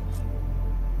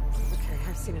 Okay,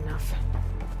 I've seen enough.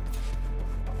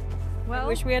 I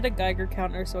wish we had a Geiger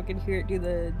counter so I could hear it do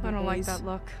the I don't like noise. that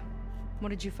look. What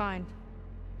did you find?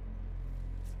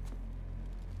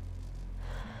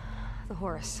 The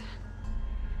Horus.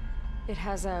 It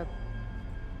has a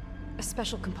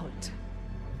special component.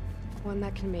 One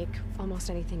that can make almost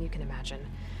anything you can imagine.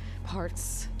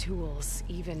 Parts, tools,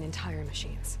 even entire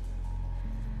machines.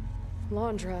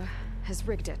 Londra has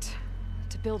rigged it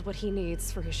to build what he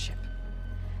needs for his ship.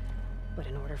 But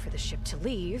in order for the ship to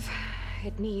leave,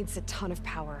 it needs a ton of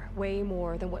power, way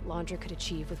more than what Londra could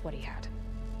achieve with what he had.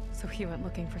 So he went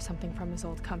looking for something from his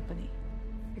old company.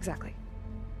 Exactly.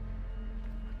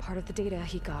 Part of the data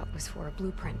he got was for a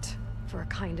blueprint, for a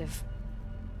kind of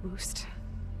boost.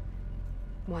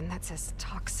 One that's as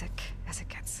toxic as it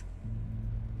gets.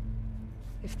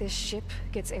 If this ship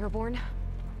gets airborne,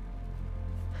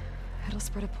 it'll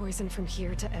spread a poison from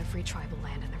here to every tribal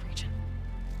land in the region.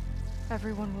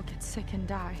 Everyone will get sick and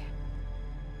die.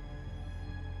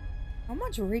 How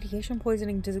much radiation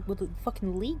poisoning does it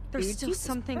fucking leak? There's dude? still Jesus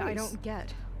something I Christ. don't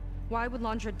get. Why would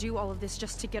Londra do all of this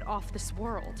just to get off this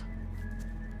world?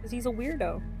 Because he's a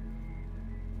weirdo.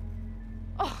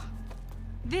 Oh,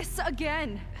 this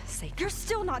again. You're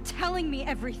still not telling me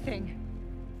everything.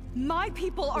 My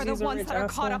people are the He's a ones rich that are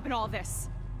caught asshole. up in all this.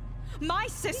 My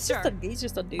sister. He's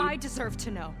just a dude. I deserve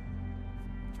to know.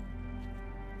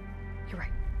 You're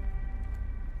right.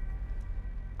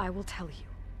 I will tell you.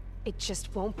 It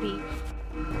just won't be.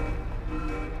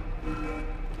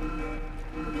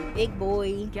 Big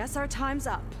boy. Guess our time's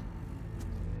up.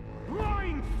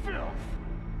 Lying filth!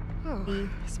 Oh,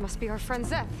 this must be our friend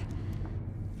Zeth.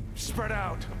 Spread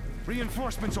out.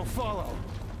 Reinforcements will follow.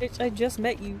 Bitch, I just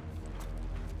met you.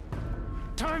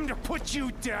 Time to put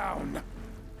you down!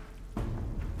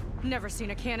 Never seen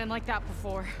a cannon like that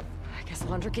before. I guess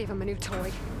Londra gave him a new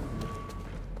toy.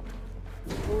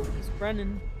 Oh, he's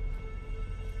running.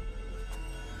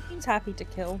 Seems happy to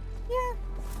kill. Yeah.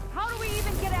 How do we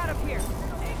even get out of here?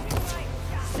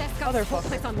 Zeth got the whole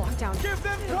place on lockdown. Give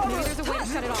them Maybe cover! there's a way to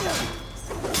shut it off.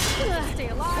 Stay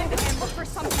alive and look for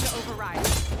something to override.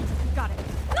 Got it.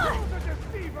 The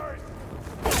deceivers!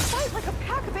 fight like a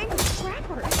pack of angry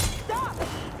scrappers. Stop!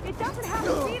 It doesn't have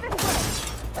to be this way.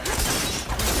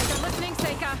 They're listening,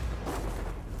 Seika.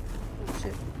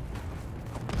 Shit.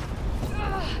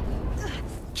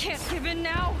 Can't give in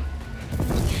now.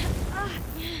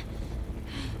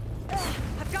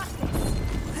 I've got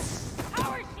this.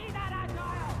 How is she that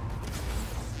agile?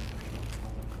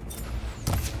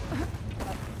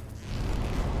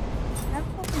 I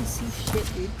don't fucking see shit,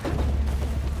 dude.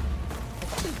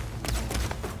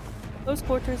 Close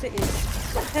quarters it is.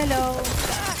 Hello.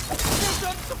 Give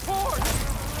them support!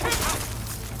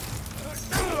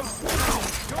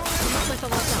 With the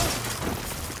left out.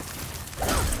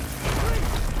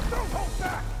 Don't hold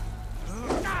back!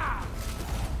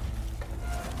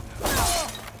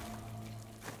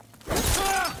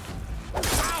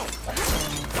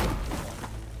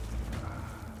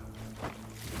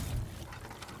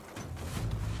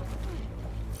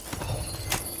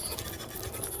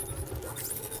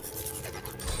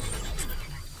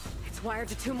 It's wired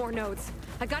to 2 more nodes.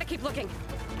 I gotta keep looking.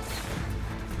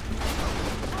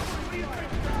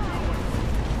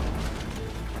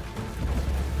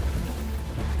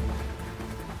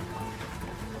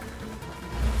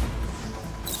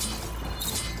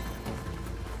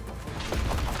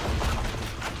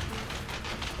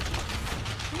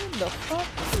 What the fuck?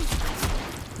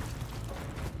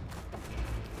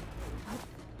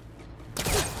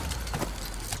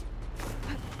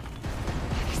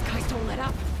 These guys don't let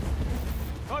up.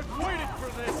 I've waited for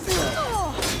this!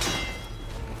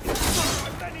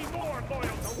 Many more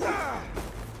loyal to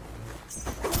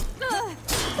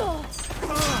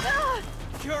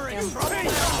Curing trouble!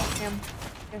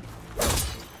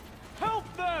 Help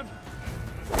them!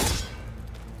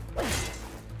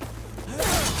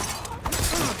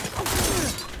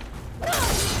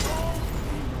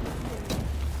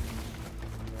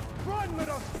 Run,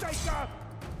 little Seika!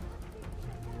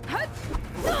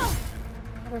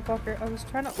 Motherfucker, I was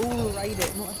trying to override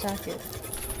it, not attack it.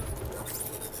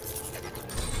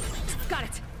 Got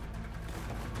it.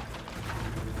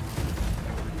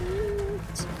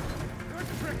 Your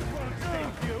trick won't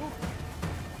save you!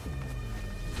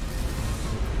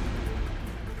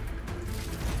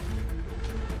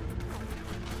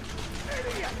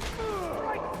 Idiot!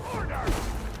 Right order!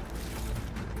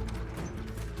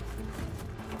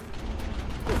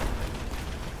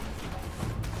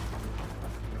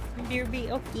 Dear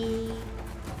be okay.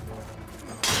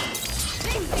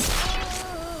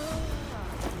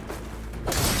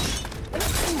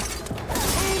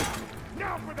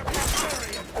 Now for the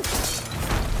barbarian!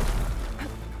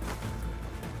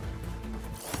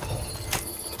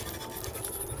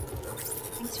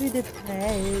 Thanks for the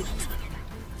pledge.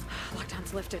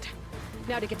 Lockdown's lifted.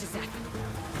 Now to get to Zeth.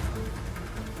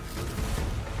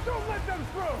 Don't let them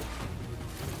through!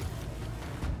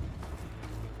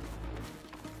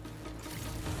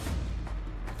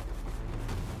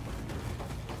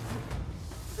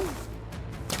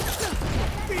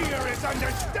 Fear is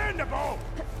understandable!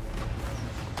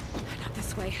 Not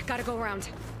this way. Gotta go around.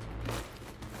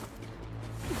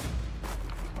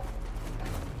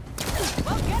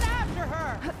 Well, get after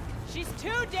her! She's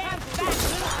too damn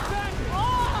fat!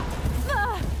 Oh!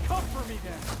 Come for me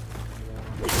then!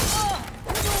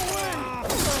 No way!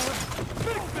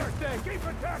 Fix their thing! Keep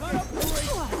attacking!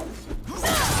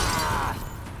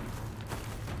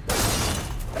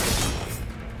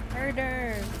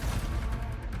 Murder!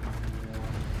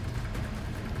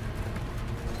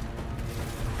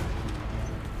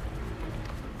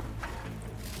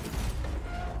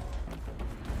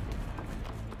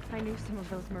 I knew some of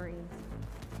those Marines.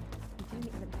 You didn't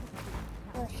even...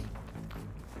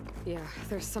 Yeah,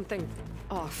 there's something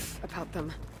off about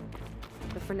them.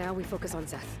 But for now, we focus on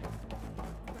Zeth.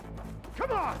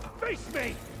 Come on! Face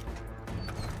me!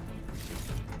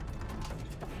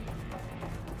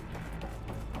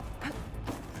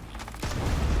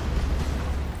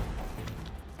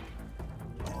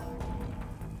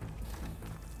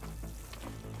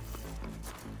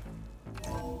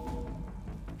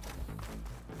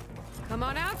 Come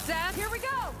on out, Zeth! Here we go!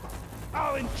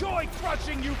 I'll enjoy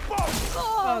crushing you both!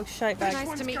 Oh, shite back.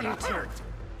 Nice to meet you, too. Hurt.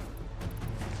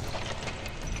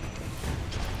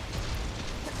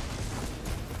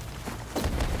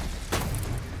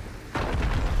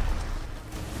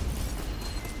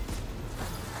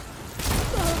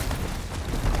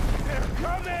 They're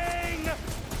coming!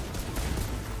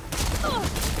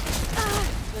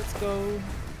 Let's go.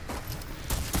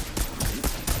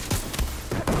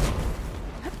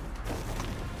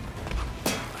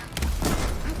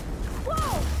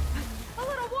 Whoa! A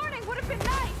little warning would have been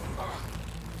nice!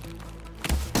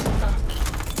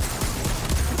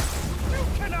 You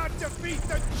cannot defeat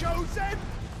the Chosen!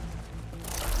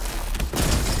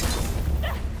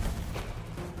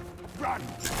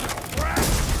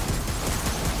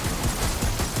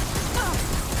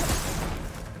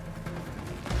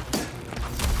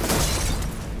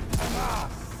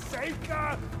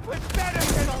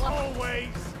 always!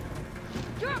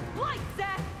 You're a blight,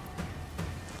 Zach!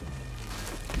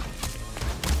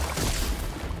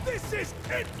 This is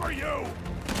it for you!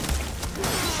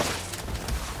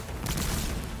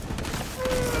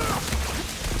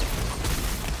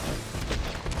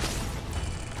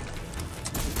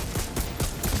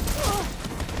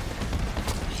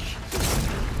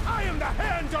 I am the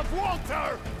hand of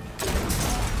Walter!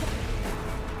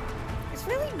 It's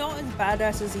really not as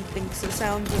badass as he thinks it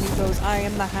sounds when he goes, I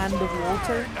am the hand of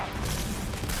Walter.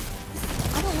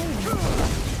 I don't know.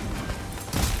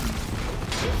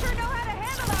 You sure know how to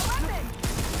handle that weapon!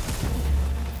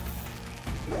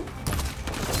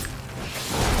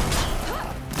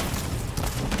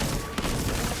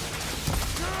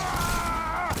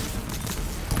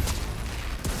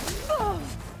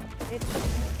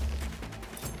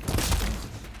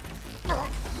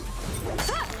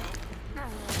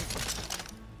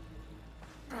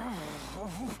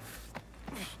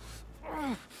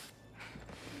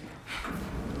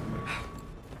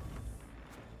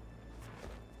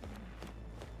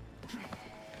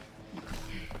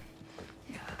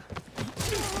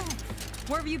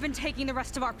 Where have you been taking the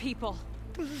rest of our people?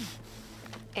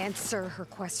 Answer her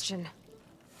question.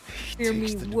 Hear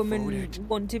me, woman,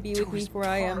 want to be with me, for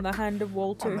I am the hand of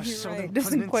Walter. You're right. It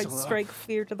doesn't quite strike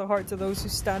fear to the hearts of those who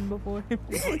stand before him.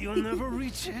 But you'll never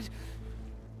reach it.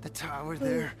 The tower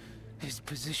there is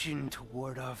positioned to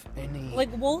ward off any...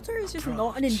 Like, Walter is just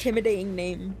not an intimidating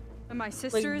name. And my Like,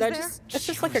 sister is that's there?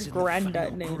 just like a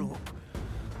granddad name.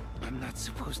 I'm not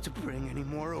supposed to bring any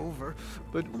more over.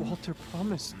 But Walter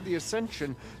promised the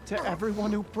Ascension to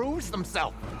everyone who proves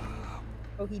themselves.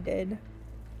 Oh, he did.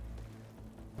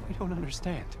 I don't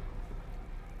understand. Yeah,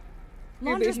 but if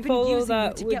Londra's you been follow using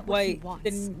that you to with get what he White, wants.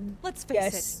 then Let's face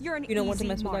yes, it, you're an you don't want to easy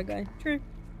mess mark. with that guy. True.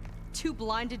 Too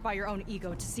blinded by your own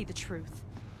ego to see the truth.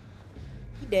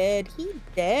 He did. He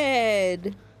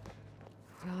did.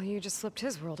 Well, you just flipped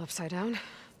his world upside down.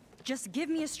 Just give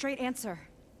me a straight answer.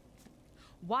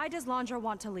 Why does Londra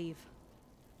want to leave?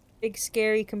 Big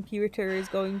scary computer is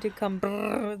going to come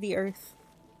the Earth.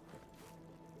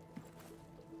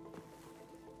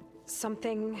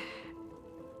 Something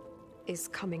is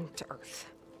coming to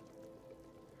Earth.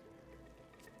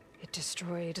 It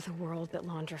destroyed the world that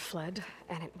Londra fled,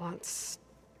 and it wants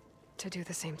to do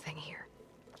the same thing here.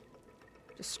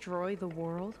 Destroy the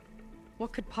world?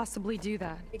 What could possibly do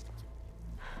that?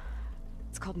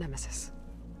 It's called Nemesis.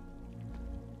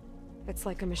 It's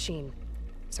like a machine,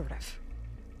 sort of.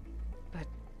 But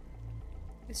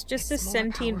it's just a more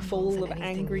sentient powerful bowl than of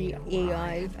anything angry you or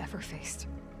I AI. have ever faced.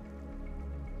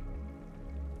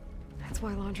 That's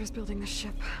why Londra's building this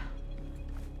ship.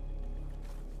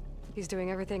 He's doing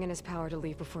everything in his power to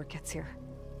leave before it gets here.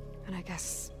 And I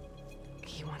guess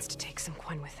he wants to take some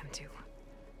Quen with him too.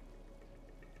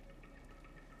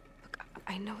 Look,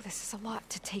 I know this is a lot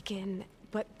to take in,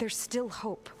 but there's still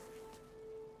hope.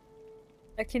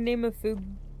 I can name a food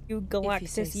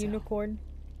Galactus so. unicorn.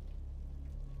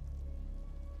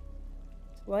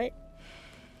 What?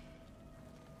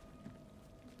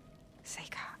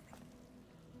 Seika.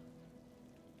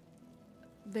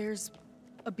 There's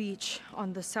a beach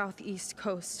on the southeast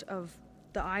coast of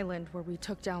the island where we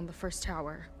took down the first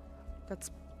tower.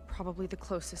 That's probably the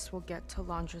closest we'll get to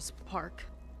Londra's park.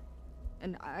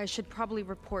 And I should probably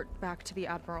report back to the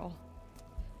Admiral.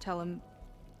 Tell him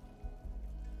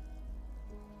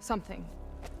something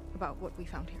about what we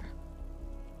found here.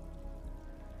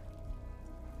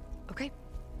 Okay.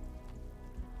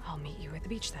 I'll meet you at the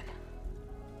beach then.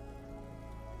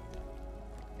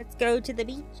 Let's go to the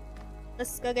beach.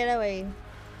 Let's go get away.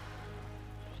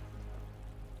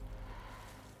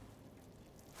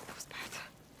 That was bad.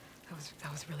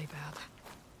 That was really bad.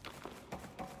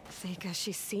 Seika,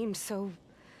 she seemed so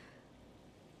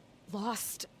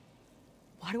lost.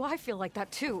 Why do I feel like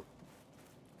that too?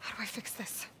 How do I fix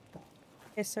this?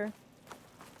 Yes, sir.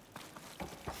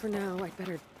 For now, I'd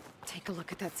better take a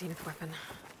look at that zenith weapon.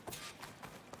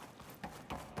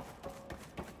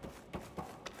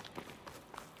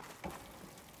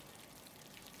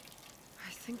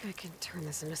 I think I can turn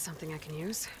this into something I can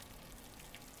use.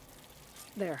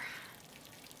 There.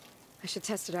 I should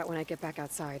test it out when I get back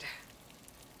outside.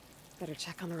 Better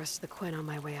check on the rest of the Quen on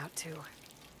my way out, too.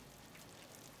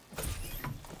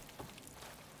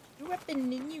 Your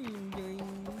weapon in your inventory.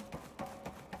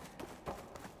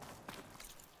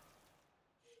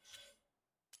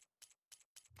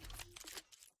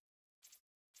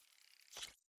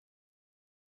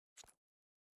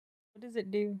 What does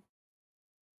it do?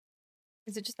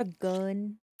 Is it just a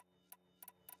gun?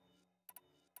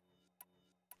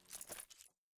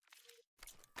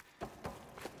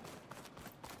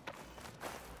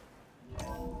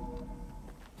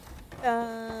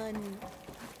 Fun.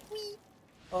 Whee.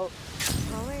 Oh.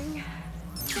 Falling.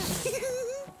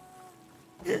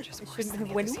 Just I worse shouldn't than have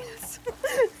the went. other Zeniths.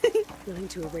 Willing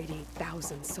to irradiate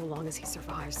thousands so long as he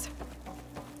survives.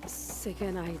 Seika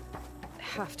and I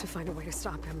have to find a way to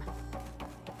stop him.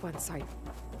 Once I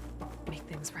make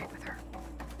things right with her.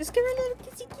 Just give her a little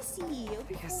kissy kissy.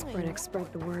 I guess Brennick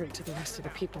spread the word to the rest of the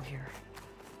people here.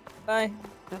 Bye.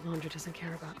 That Laundra doesn't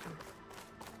care about them.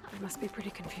 I must be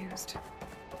pretty confused.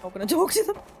 I'm gonna talk to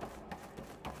them.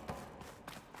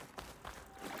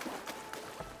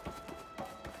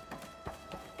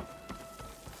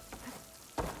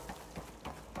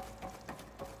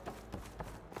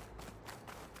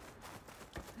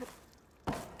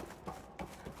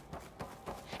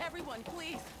 Everyone,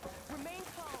 please, remain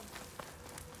calm.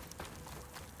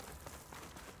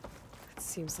 It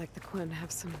seems like the Quen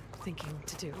have some thinking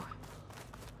to do.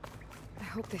 I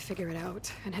hope they figure it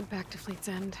out and head back to Fleet's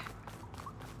End.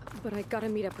 But I gotta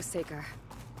meet up with Seika.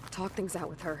 Talk things out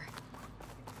with her.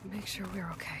 Make sure we're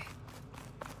okay.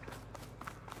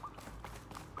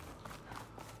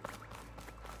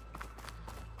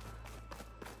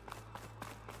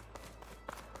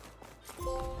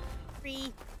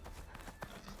 Free.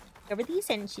 Cover the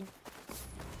ascension.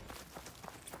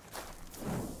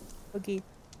 Okay.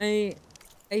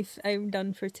 I'm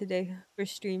done for today for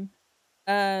stream.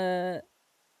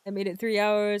 I made it 3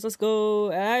 hours. Let's go.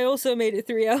 And I also made it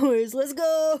 3 hours. Let's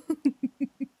go.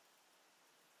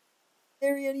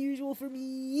 Very unusual for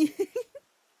me.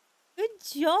 Good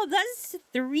job. That's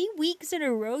 3 weeks in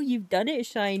a row you've done it,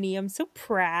 Shiny. I'm so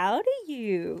proud of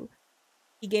you.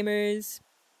 Hey, gamers.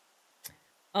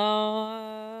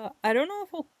 I don't know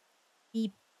if I'll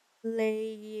be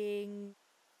playing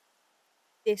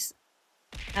this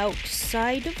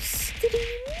outside of Steam.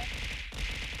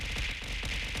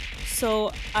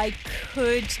 So I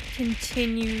could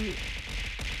continue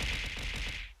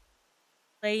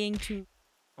playing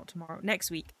not tomorrow, next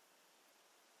week.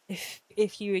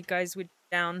 If you guys would be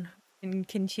down and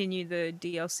continue the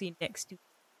DLC next week.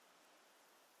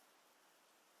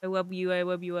 I love you, I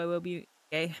love you, I love you.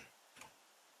 Okay.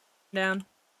 Down.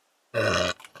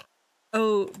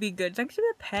 Oh, be good. Thanks for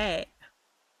the pet.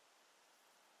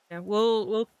 Yeah,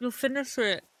 we'll finish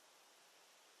it.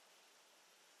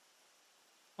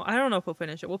 Well, I don't know if we'll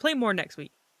finish it. We'll play more next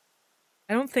week.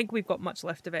 I don't think we've got much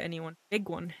left of it, anyone. Big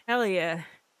one. Hell yeah.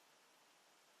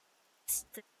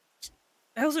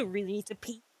 I also really need to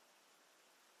pee.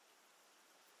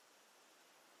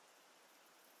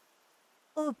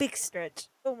 Oh, big stretch.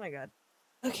 Oh my god.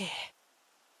 Okay.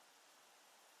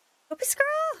 Hope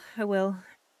scroll. I will.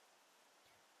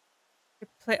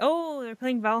 They're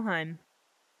playing Valheim.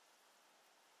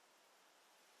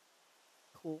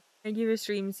 Cool. Thank you for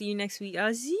stream. See you next week.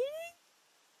 See.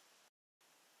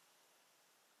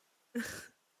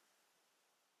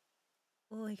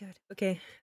 Oh my god. Okay.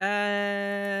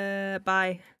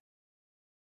 Bye.